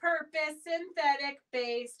multi-purpose synthetic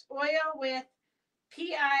based oil with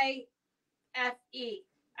PIFE.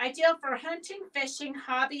 Ideal for hunting, fishing,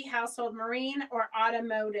 hobby, household, marine, or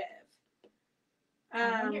automotive.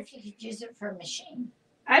 I wonder if you could use it for a machine.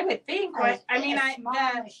 I would think. Machine.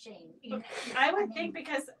 I would think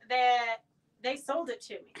because they sold it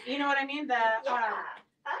to me. You know what I mean?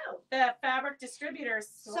 Oh. the fabric distributors.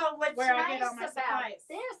 So what's where I nice get all my about supplies.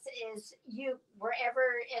 this is you wherever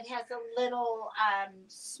it has a little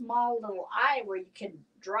small little eye where you can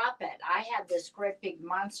drop it. I have this great big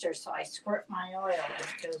monster, so I squirt my oil and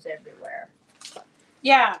it goes everywhere.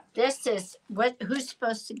 Yeah. This is what? Who's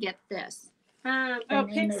supposed to get this? The name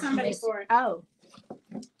Pick is somebody Miss- for it. Oh,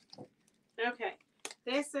 Okay.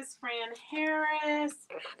 This is Fran Harris.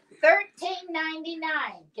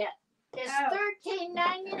 $13.99. Get it's Oh.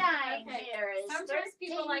 $13.99 Okay. here. It's Sometimes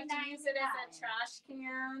people like to use it as a $13.99. trash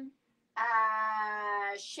can.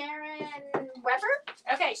 Sharon Weber.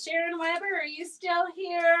 Okay, Sharon Weber, are you still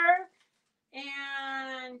here?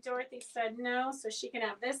 And Dorothy said no, so she can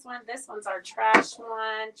have this one. This one's our trash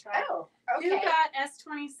one. Oh, okay. Who got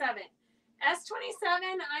S27?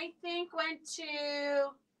 S27, I think, went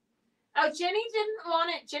to. Oh, Jenny didn't want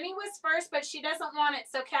it. Jenny was first, but she doesn't want it.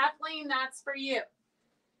 So Kathleen, that's for you.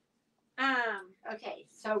 Okay,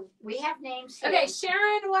 so we have names here. Okay,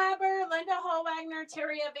 Sharon Weber, Linda Holwagner,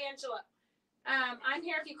 Terry Evangelo. I'm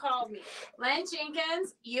here if you called me. Len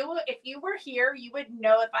Jenkins, if you were here, you would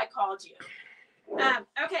know if I called you.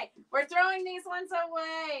 Okay, we're throwing these ones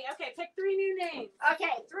away. Okay, pick 3 new names.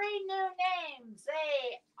 Okay, 3 new names.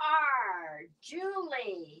 They are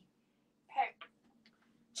Julie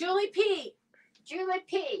P. Julie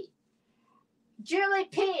P. Julie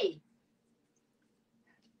P.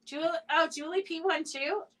 Julie P. won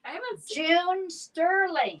too. I haven't seen June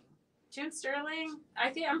Sterling. June Sterling.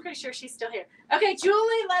 I'm pretty sure she's still here. Okay,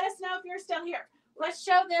 Julie, let us know if you're still here. Let's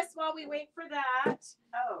show this while we wait for that.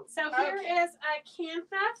 Oh, So here is a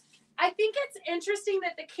cantha. I think it's interesting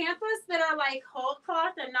that the canthas that are like whole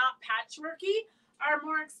cloth and not patchworky are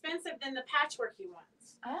more expensive than the patchworky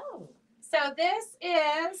ones. Oh. So this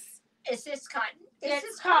is. Is this cotton?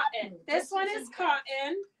 It's cotton. This one is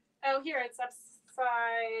cotton. Oh, here it's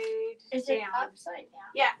upside Is down. it upside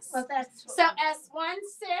down? Yes. Well, that's So S16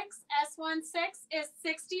 is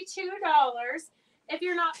 $62. If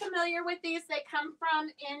you're not familiar with these, they come from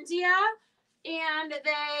India and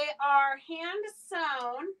they are hand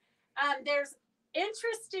sewn. There's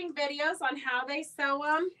interesting videos on how they sew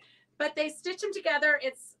them, but they stitch them together.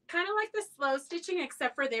 It's kind of like the slow stitching,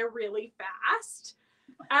 except for they're really fast.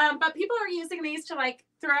 But people are using these to like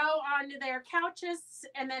throw onto their couches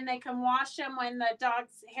and then they can wash them when the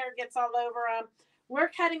dog's hair gets all over them. We're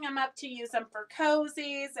cutting them up to use them for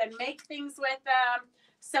cozies and make things with them.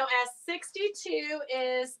 So S16, S16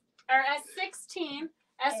 is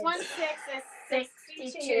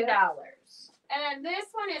 $62. And this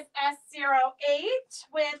one is S08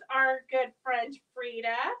 with our good friend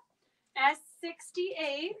Frida.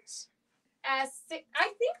 S68. I think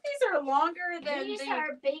these are longer than These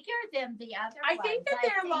are bigger than the other I ones. think that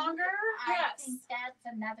they're longer. I Yes. think that's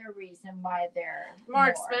another reason why they're More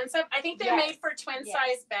expensive. I think they're Yes. made for twin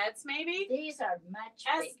size beds, maybe. These are much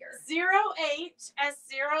bigger.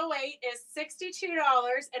 S08 is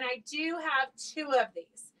 $62, and I do have 2 of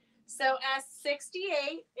these. So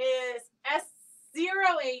S08 is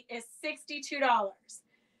 $62.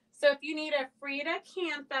 So if you need a Frida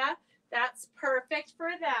Cantha, that's perfect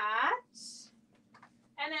for that.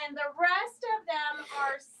 And then the rest of them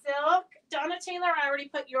are silk. Donna Taylor, I already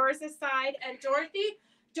put yours aside. And Dorothy,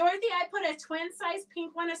 I put a twin size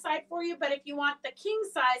pink one aside for you. But if you want the king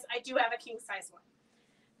size, I do have a king size one.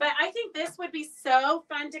 But I think this would be so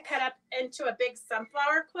fun to cut up into a big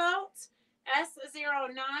sunflower quilt.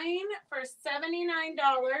 S09 for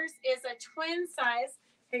 $79 is a twin size.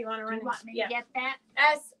 Here, you want to run? Do you want me to get that?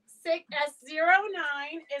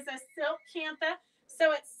 S09 is a silk cantha.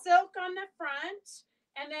 So it's silk on the front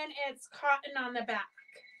and then it's cotton on the back.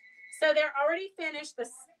 So they're already finished.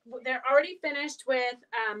 They're already finished with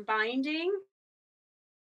binding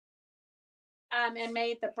and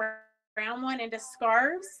made the brown one into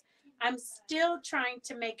scarves. I'm still trying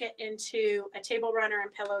to make it into a table runner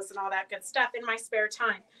and pillows and all that good stuff in my spare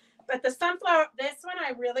time. But the sunflower, this one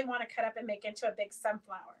I really want to cut up and make into a big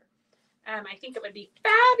sunflower. I think it would be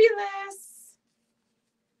fabulous.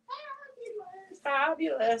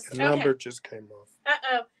 Fabulous. The number just came off.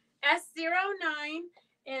 S09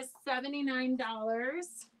 is $79.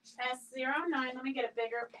 S09, let me get a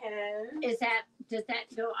bigger pen. Does that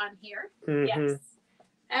go on here? Mhm. Yes.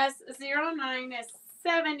 S09 is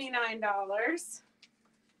 $79.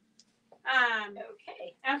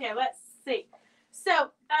 Okay, let's see.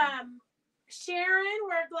 So, Sharon,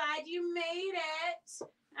 we're glad you made it.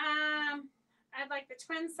 I'd like the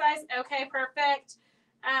twin size. Okay, perfect.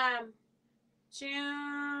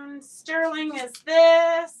 June Sterling is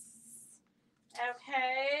this.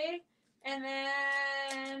 Okay. And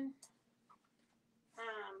then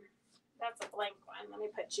that's a blank one. Let me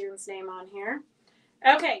put June's name on here.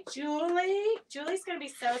 Okay, Julie's gonna be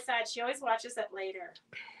so sad. She always watches it later.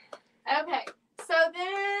 Okay, so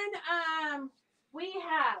then we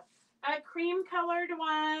have a cream colored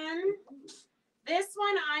one. This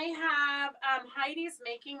one I have Heidi's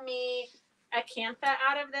making me a cantha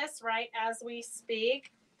out of this right as we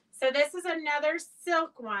speak. So this is another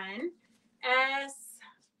silk one.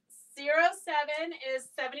 S07 is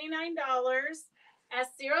 $79.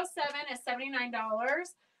 S07 is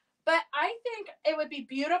 $79. But I think it would be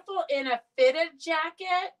beautiful in a fitted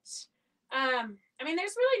jacket. I mean,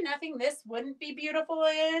 there's really nothing this wouldn't be beautiful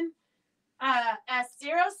in.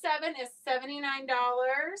 S07 is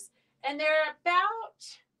 $79. And they're about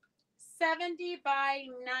 70 by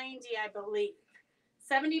 90, I believe.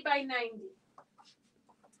 70 by 90.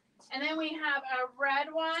 And then we have a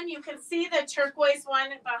red one. You can see the turquoise one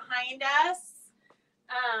behind us.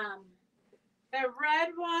 The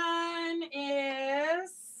red one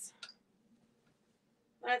is,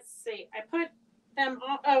 let's see, I put them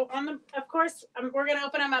on the, of course, we're going to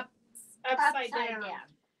open them up upside down.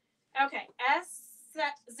 Okay,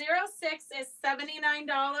 S06 is $79.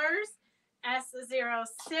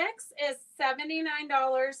 S06 is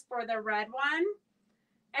 $79 for the red one.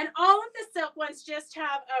 And all of the silk ones just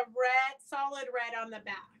have a red, solid red on the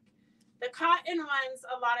back. The cotton ones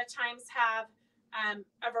a lot of times have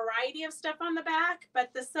a variety of stuff on the back,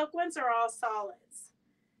 but the silk ones are all solids.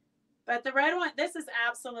 But the red one, this is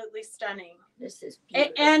absolutely stunning. This is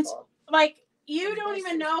beautiful. And like, you don't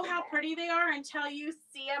even know how pretty they are until you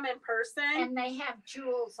see them in person. And they have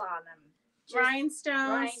jewels on them.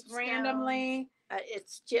 Rhinestones randomly.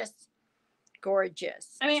 It's just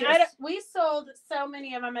gorgeous. I mean, we sold so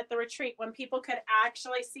many of them at the retreat. When people could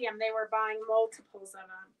actually see them, they were buying multiples of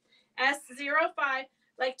them. S05,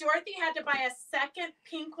 like Dorothy had to buy a second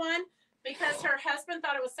pink one because her husband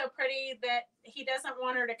thought it was so pretty that he doesn't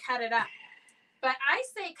want her to cut it up. But I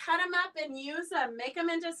say cut them up and use them. Make them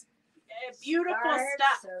into beautiful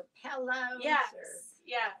stuff. Or pillows. Yes,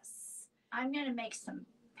 yes. I'm going to make some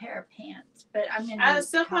pair of pants, but I'm going to the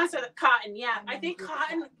silk ones are the cotton. Yeah, I think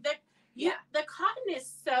cotton. The cotton is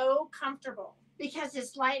so comfortable because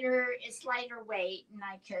it's lighter weight, and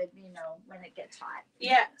I could, when it gets hot.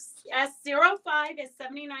 Yes. S05 is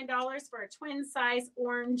 $79 for a twin size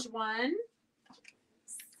orange one.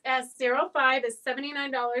 S05 is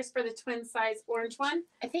 $79 for the twin size orange one.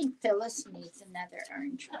 I think Phyllis needs another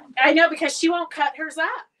orange one. I know, because she won't cut hers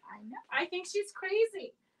up. I know. I think she's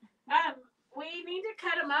crazy. We need to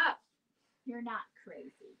cut them up. You're not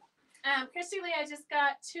crazy. Christy Lee, I just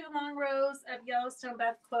got 2 long rows of Yellowstone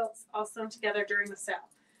Beth quilts all sewn together during the sale.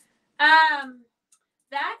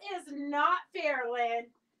 That is not fair, Lynn.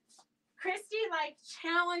 Christy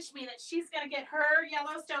challenged me that she's gonna get her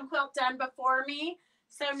Yellowstone quilt done before me.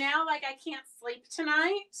 So now I can't sleep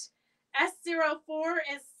tonight. S04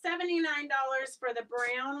 is $79 for the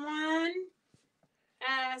brown one.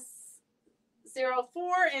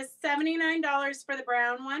 S04 is $79 for the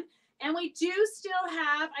brown one. And we do still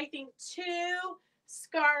have, I think, 2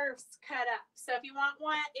 scarves cut up. So if you want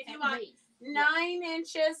one, if you want 9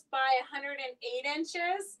 inches by 108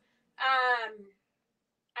 inches,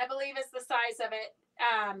 I believe is the size of it.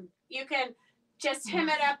 You can just hem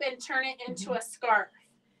it up and turn it into a scarf.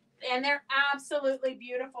 And they're absolutely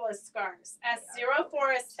beautiful as scarves.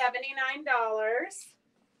 S04 is $79.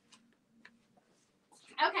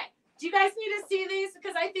 Okay. Do you guys need to see these?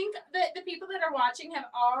 Because I think that the people that are watching have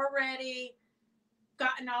already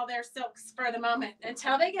gotten all their silks for the moment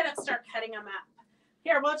until they start cutting them up.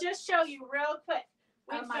 Here, we'll just show you real quick.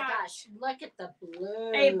 Oh my gosh, look at the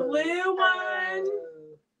blue. A blue one.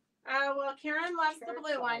 Oh, well, Karen loves the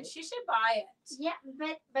blue one. She should buy it. Yeah,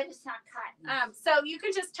 but it's not cotton. So you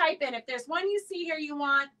can just type in. If there's one you see here you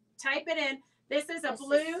want, type it in. This is a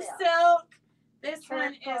blue silk. This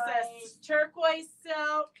one is a turquoise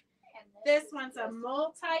silk. This one's a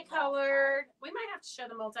multicolored. We might have to show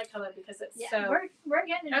the multicolored because it's so. We're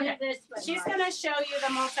gonna do this one. She's gonna show you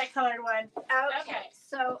the multicolored one. Okay.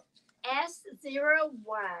 So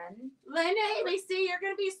S01. Linda, we see you're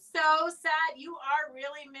gonna be so sad. You are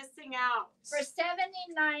really missing out. For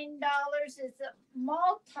 $79 is a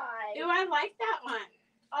multi. Ooh, I like that one.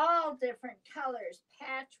 All different colors,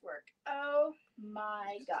 patchwork. Oh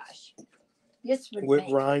my gosh. This would with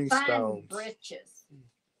make rhinestones. fun breeches.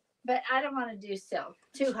 But I don't want to do silk.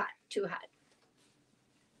 Too hot.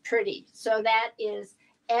 Pretty. So that is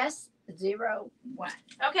S01.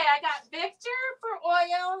 Okay, I got Victor for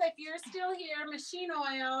oil. If you're still here, machine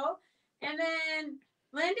oil. And then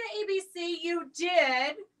Linda ABC, you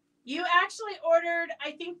actually ordered,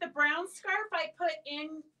 I think, the brown scarf I put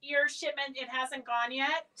in your shipment. It hasn't gone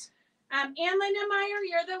yet. And Linda Meyer,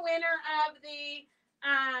 you're the winner of the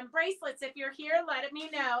bracelets. If you're here, let me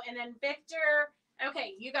know. And then Victor,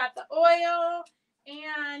 okay, you got the oil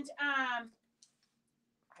and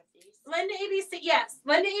Linda ABC. Yes,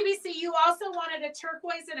 Linda ABC. You also wanted a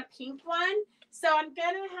turquoise and a pink one, so I'm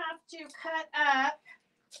gonna have to cut up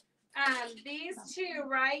these two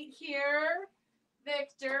right here,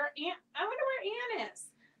 Victor. And I wonder where Ann is.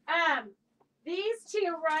 These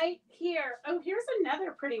two right here. Oh, here's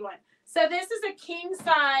another pretty one. So this is a king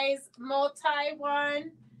size multi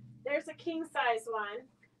one. There's a king size one.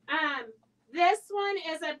 This one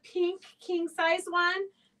is a pink king size one.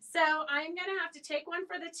 So I'm going to have to take one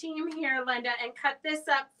for the team here, Linda, and cut this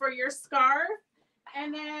up for your scarf.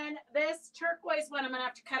 And then this turquoise one, I'm going to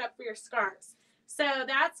have to cut up for your scarves. So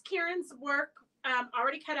that's Karen's work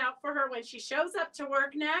already cut out for her when she shows up to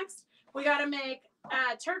work next. We got to make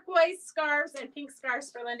turquoise scarves and pink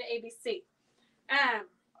scarves for Linda ABC. Can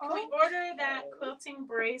we order that quilting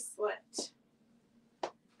bracelet?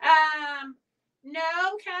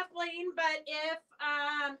 No, Kathleen, but if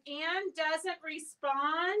Ann doesn't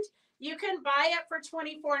respond, you can buy it for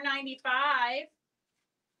 $24.95.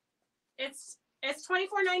 It's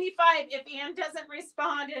 $24.95 if Ann doesn't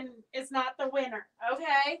respond and is not the winner.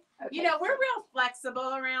 Okay? You know, we're real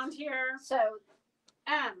flexible around here. So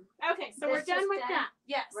okay, so we're done with that.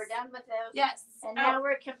 Yes. we're done with those. Yes. And now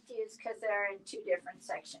we're confused because they're in two different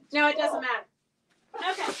sections. No, it doesn't matter.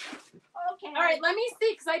 Okay. Okay. All right, let me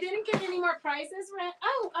see, because I didn't get any more prizes.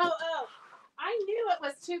 Oh. I knew it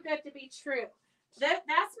was too good to be true. That's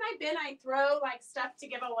my bin I throw, like, stuff to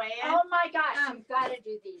give away in. Oh my gosh, you've got to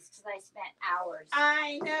do these because I spent hours.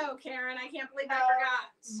 I know, Karen. I can't believe I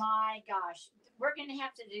forgot. My gosh. We're going to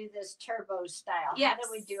have to do this turbo style. Yes. How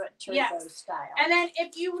do we do it turbo style? And then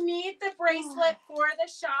if you need the bracelet for the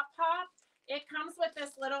shop hop, it comes with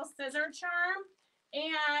this little scissor charm.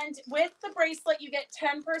 And with the bracelet, you get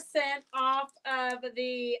 10% off of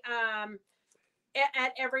the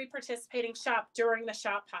at every participating shop during the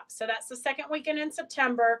shop hop. So that's the second weekend in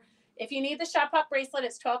September. If you need the shop hop bracelet,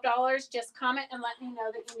 it's $12. Just comment and let me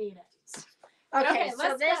know that you need it. Okay, so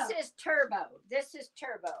let's this go. is turbo. This is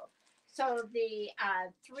turbo. So the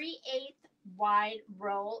 3/8 wide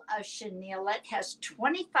roll of chenille-it has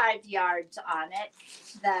 25 yards on it.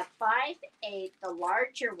 The 5/8, the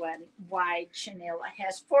larger one, wide chenille-it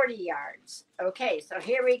has 40 yards. Okay, so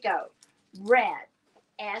here we go. Red,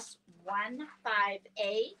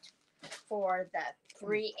 S158 for the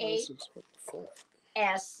 3/8,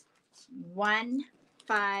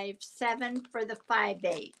 S157 for the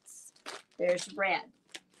 5/8. There's red.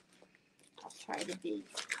 I'll try to be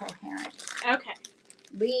coherent. Okay.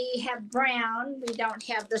 We have brown. We don't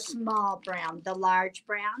have the small brown. The large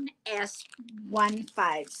brown,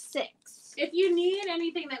 S156. If you need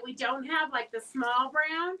anything that we don't have, like the small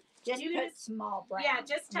brown, Just you put just- small brown. yeah,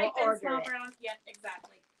 just type We'll in order small it. brown. Yeah,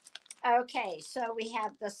 exactly. Okay, so we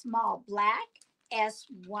have the small black,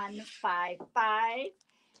 S155.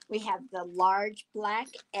 We have the large black,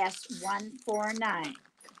 S149.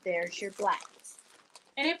 There's your blacks.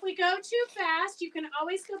 And if we go too fast, you can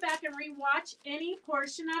always go back and rewatch any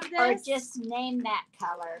portion of this. Or just name that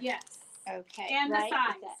color. yes. Okay. And right? the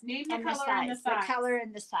size. Name the And color and the size. The color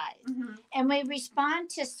and the size. Mm-hmm. And we respond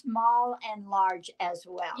to small and large as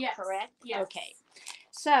well, Yes. correct? Yes. Okay.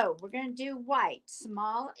 So we're going to do white.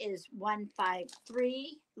 Small is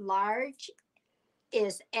 153. Large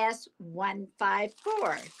is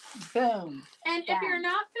S154. Boom. And if Done. you're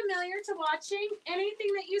not familiar to watching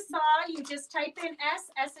anything that you saw, you just type in S.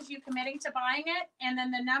 S is you committing to buying it, and then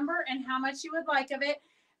the number and how much you would like of it.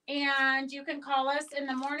 And you can call us in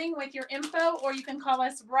the morning with your info, or you can call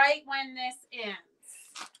us right when this ends.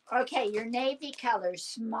 Okay, your navy color.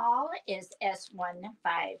 Small is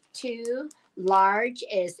S152. Large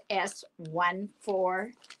is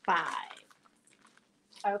S145.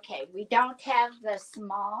 Okay, we don't have the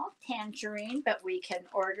small tangerine, but we can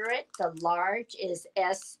order it. The large is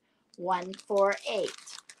S148.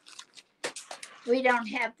 We don't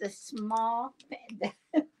have the small, the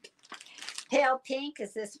pale pink.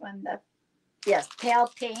 Is this one the, yes, pale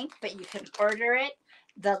pink, but you can order it.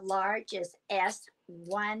 The large is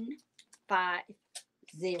S150.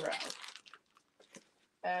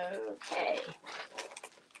 Okay.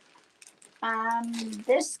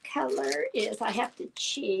 This color is, I have to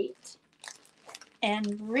cheat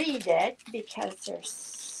and read it because they're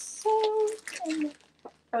so,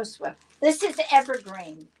 oh, swift. This is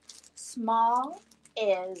evergreen. Small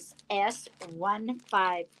is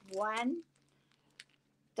S151.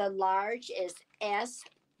 The large is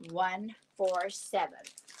S147.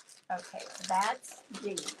 Okay, so that's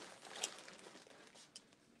D.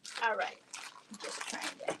 All right, I'm just trying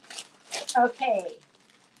to, okay.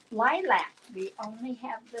 lilac. We only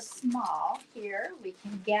have the small here. We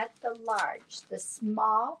can get the large. The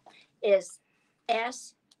small is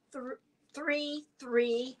S339.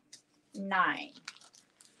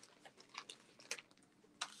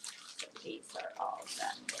 So these are all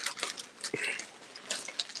done.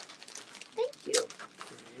 Thank you.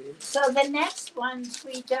 So the next ones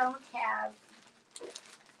we don't have.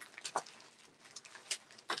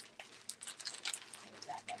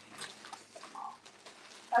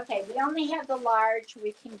 Okay, we only have the large.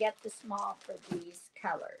 We can get the small for these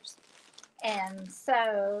colors. And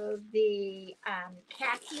so the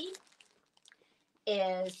khaki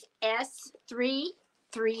is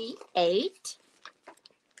S338.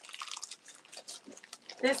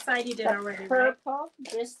 This side you did The already, right? purple,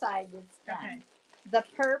 this side is done. Okay. The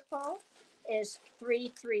purple is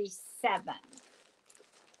 337.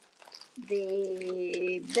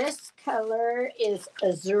 This color is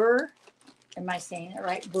azure. Am I saying it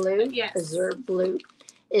right? Blue? Yes. Azure blue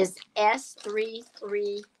is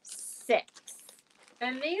S336.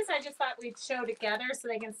 And these I just thought we'd show together so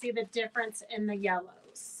they can see the difference in the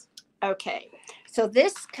yellows. Okay. So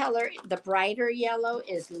this color, the brighter yellow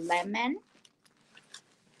is lemon.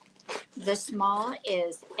 The small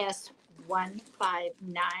is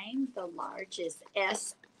S159. The large is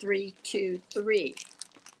S323.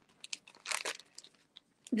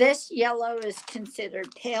 This yellow is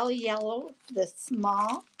considered pale yellow. The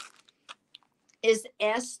small is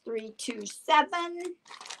S327.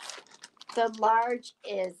 The large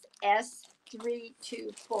is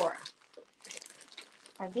S324.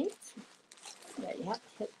 Are these? Yeah, you have to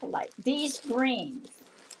hit the light. These greens.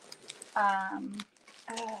 They're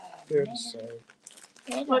the man, same.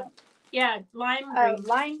 they Look, don't- Yeah, lime Oh, green.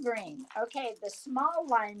 lime green. Okay, the small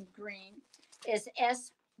lime green is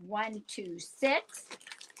S126.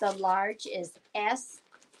 The large is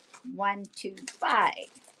S125.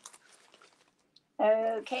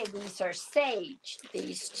 Okay, these are sage,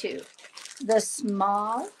 these two. The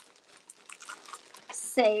small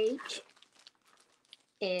sage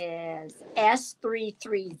is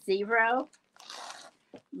S330.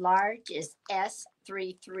 Large is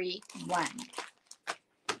S331.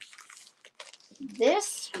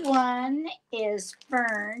 This one is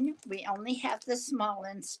fern. We only have the small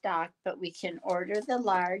in stock, but we can order the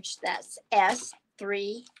large. That's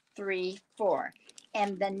S334.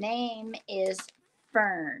 And the name is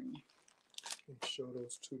fern. You can show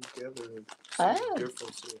those two together and see Oh. the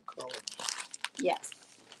difference in color. Yes.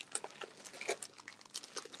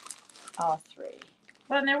 All three.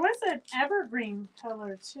 Well, and there was an evergreen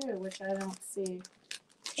color too, which I don't see.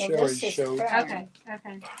 Well, Sherry this is showed. fern. Okay,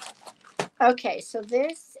 okay. Okay, so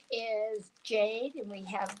this is jade, and we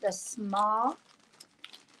have the small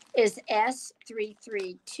is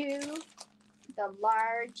S332. The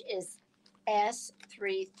large is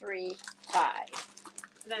S335.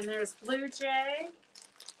 Then there's blue jay.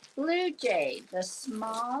 Blue jade, the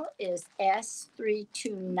small is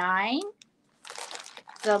S329.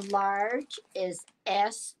 The large is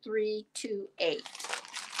S328.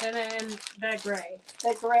 And then the gray.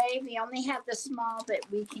 The gray, we only have the small, but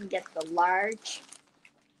we can get the large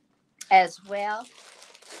as well.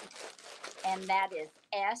 And that is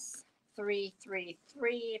S333.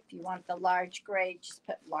 If you want the large gray, just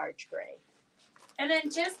put large gray. And then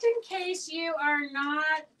just in case you are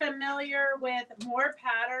not familiar with more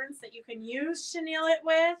patterns that you can use chenille-it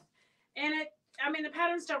with, and the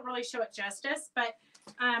patterns don't really show it justice, but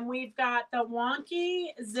we've got the wonky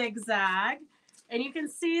zigzag, and you can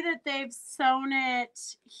see that they've sewn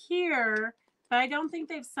it here, but I don't think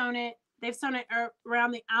they've sewn it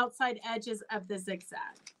around the outside edges of the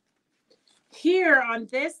zigzag. Here on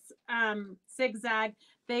this zigzag,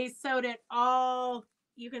 they sewed it all.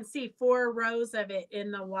 You can see 4 rows of it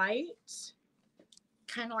in the white.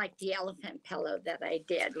 Kind of like the elephant pillow that I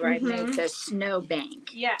did, where I made the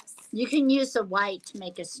snowbank. Yes. You can use the white to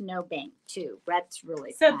make a snowbank too. That's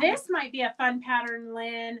really So fun. this might be a fun pattern,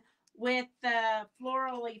 Lynn, with the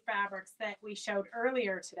florally fabrics that we showed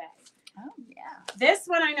earlier today. Oh, yeah. This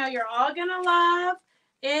one I know you're all going to love.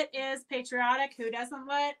 It is patriotic. Who doesn't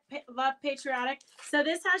love patriotic? So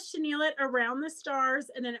this has chenille-it around the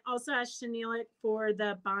stars, and then it also has chenille-it for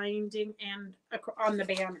the binding and on the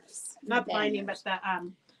banners. Not the binding, but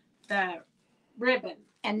the ribbon.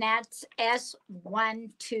 And that's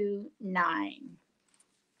S129.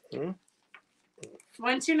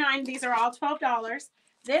 129. These are all $12.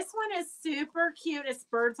 This one is super cute. It's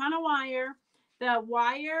birds on a wire. The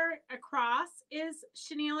wire across is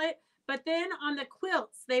chenille-it, but then on the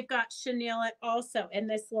quilts they've got chenille-it also. And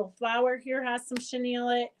this little flower here has some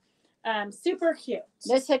chenille-it. Super cute.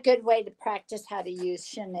 This is a good way to practice how to use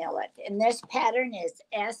chenille-it. And this pattern is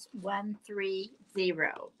S130.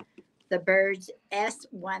 The bird's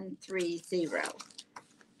S130.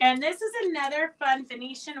 And this is another fun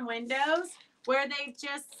Venetian windows where they've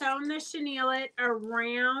just sewn the chenille-it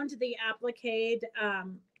around the applique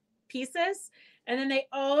pieces. And then they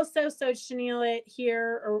also sewed chenille-it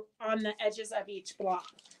here or on the edges of each block.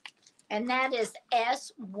 And that is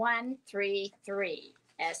S133.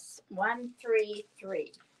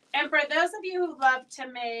 S133. And for those of you who love to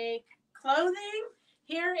make clothing,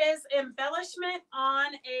 here is embellishment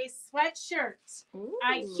on a sweatshirt. Ooh.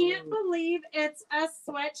 I can't believe it's a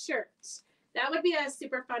sweatshirt. That would be a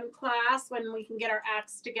super fun class when we can get our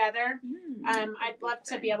acts together. I'd love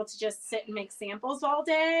to be able to just sit and make samples all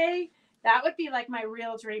day. That would be like my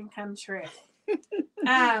real dream come true.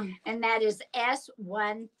 And that is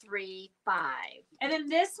S135. And then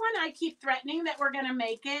this one, I keep threatening that we're going to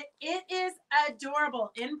make it. It is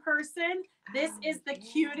adorable in person. This is the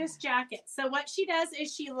cutest jacket. So what she does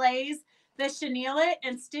is she lays the chenille-it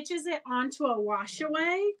and stitches it onto a wash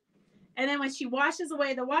away. And then when she washes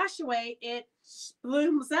away the wash away, it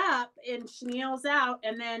blooms up and chenilles out.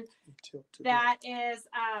 And then that is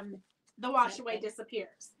the wash away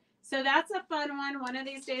disappears. So that's a fun one. One of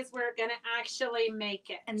these days we're going to actually make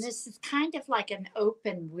it. And this is kind of like an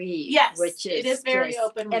open weave. Yes, which is it is very just,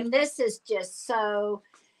 open weave. And this is just so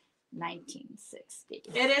 1960.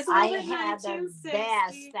 It is a I little bit had the 1960.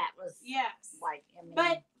 vest that was Yes. like, I mean,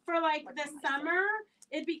 But for like what the can I say? summer,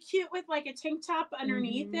 it'd be cute with like a tank top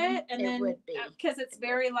underneath Mhm, it. And it then, would be. because it's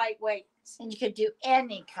very lightweight. and you could do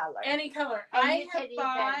any color. Any color. And I you have could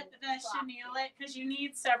bought even the swap chenille-it because you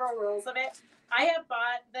need several rolls of it. I have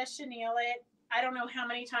bought the chenille-it, I don't know how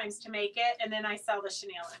many times to make it, and then I sell the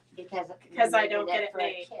chenille-it. because I don't get it for a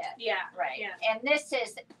made. kid. Yeah. Right. Yeah. And this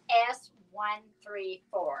is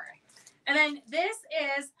S134. And then this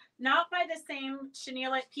is not by the same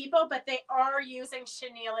chenille-it people, but they are using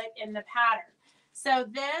chenille-it in the pattern. So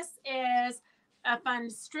this is a fun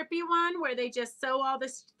strippy one where they just sew all the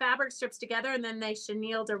fabric strips together and then they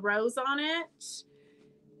chenilled a rose on it.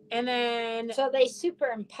 And then, So they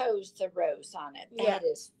superimpose the rose on it. That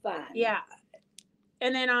is fun. yeah.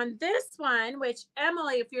 And then on this one, which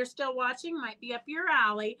Emily, if you're still watching, might be up your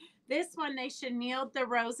alley. This one, they chenilled the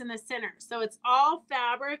rose in the center. So it's all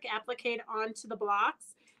fabric appliqued onto the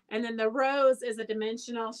blocks. And then the rose is a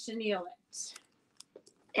dimensional chenille-it.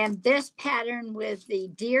 And this pattern with the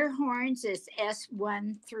deer horns is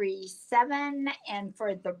S137. And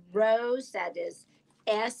for the rose, that is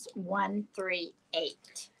S138.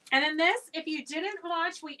 And then this, if you didn't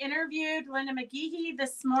watch, we interviewed Linda McGehee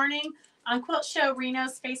this morning on Quilt Show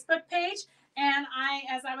Reno's Facebook page. And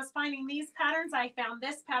as I was finding these patterns, I found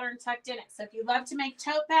this pattern tucked in it. So if you love to make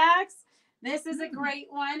tote bags, this is a great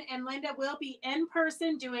one. And Linda will be in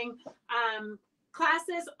person doing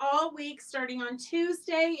classes all week starting on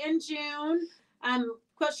Tuesday in June.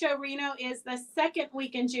 Quilt Show Reno is the second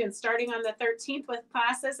week in June, starting on the 13th with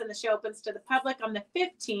classes, and the show opens to the public on the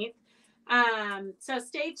 15th. So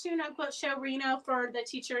stay tuned on Quilt Show Reno for the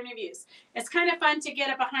teacher interviews. It's kind of fun to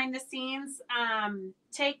get a behind the scenes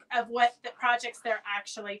take of what the projects they're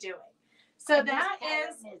actually doing. So And that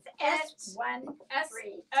this is pattern is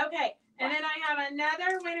S138. okay. And then I have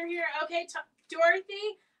another winner here. Okay,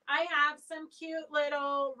 Dorothy, I have some cute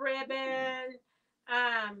little ribbon.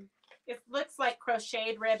 It looks like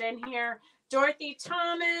crocheted ribbon here. Dorothy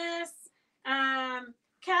Thomas.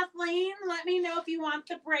 Kathleen, let me know if you want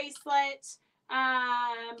the bracelet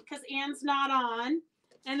because Anne's not on.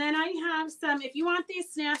 And then I have some, if you want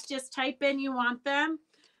these snaps, just type in you want them.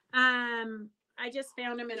 I just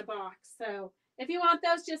found them in a box. So if you want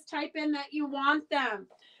those, just type in that you want them.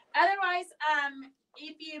 Otherwise,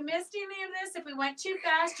 if you missed any of this, if we went too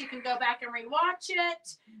fast, you can go back and rewatch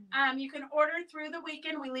it. You can order through the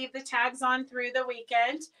weekend. We leave the tags on through the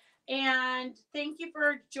weekend. And thank you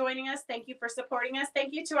for joining us. Thank you for supporting us.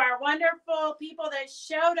 Thank you to our wonderful people that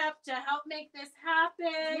showed up to help make this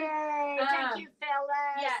happen. Yay! Thank you,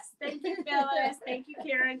 Phyllis. Yes, thank you, Phyllis. Thank you,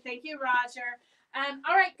 Karen. Thank you, Roger.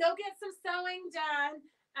 All right, go get some sewing done.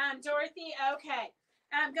 Dorothy, okay.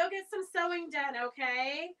 Go get some sewing done,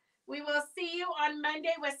 okay? We will see you on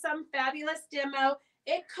Monday with some fabulous demo.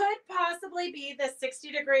 It could possibly be the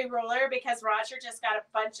 60-degree ruler because Roger just got a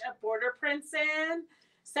bunch of border prints in.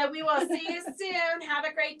 So we will see you soon. Have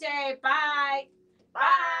a great day. Bye.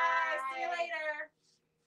 Bye. See you later.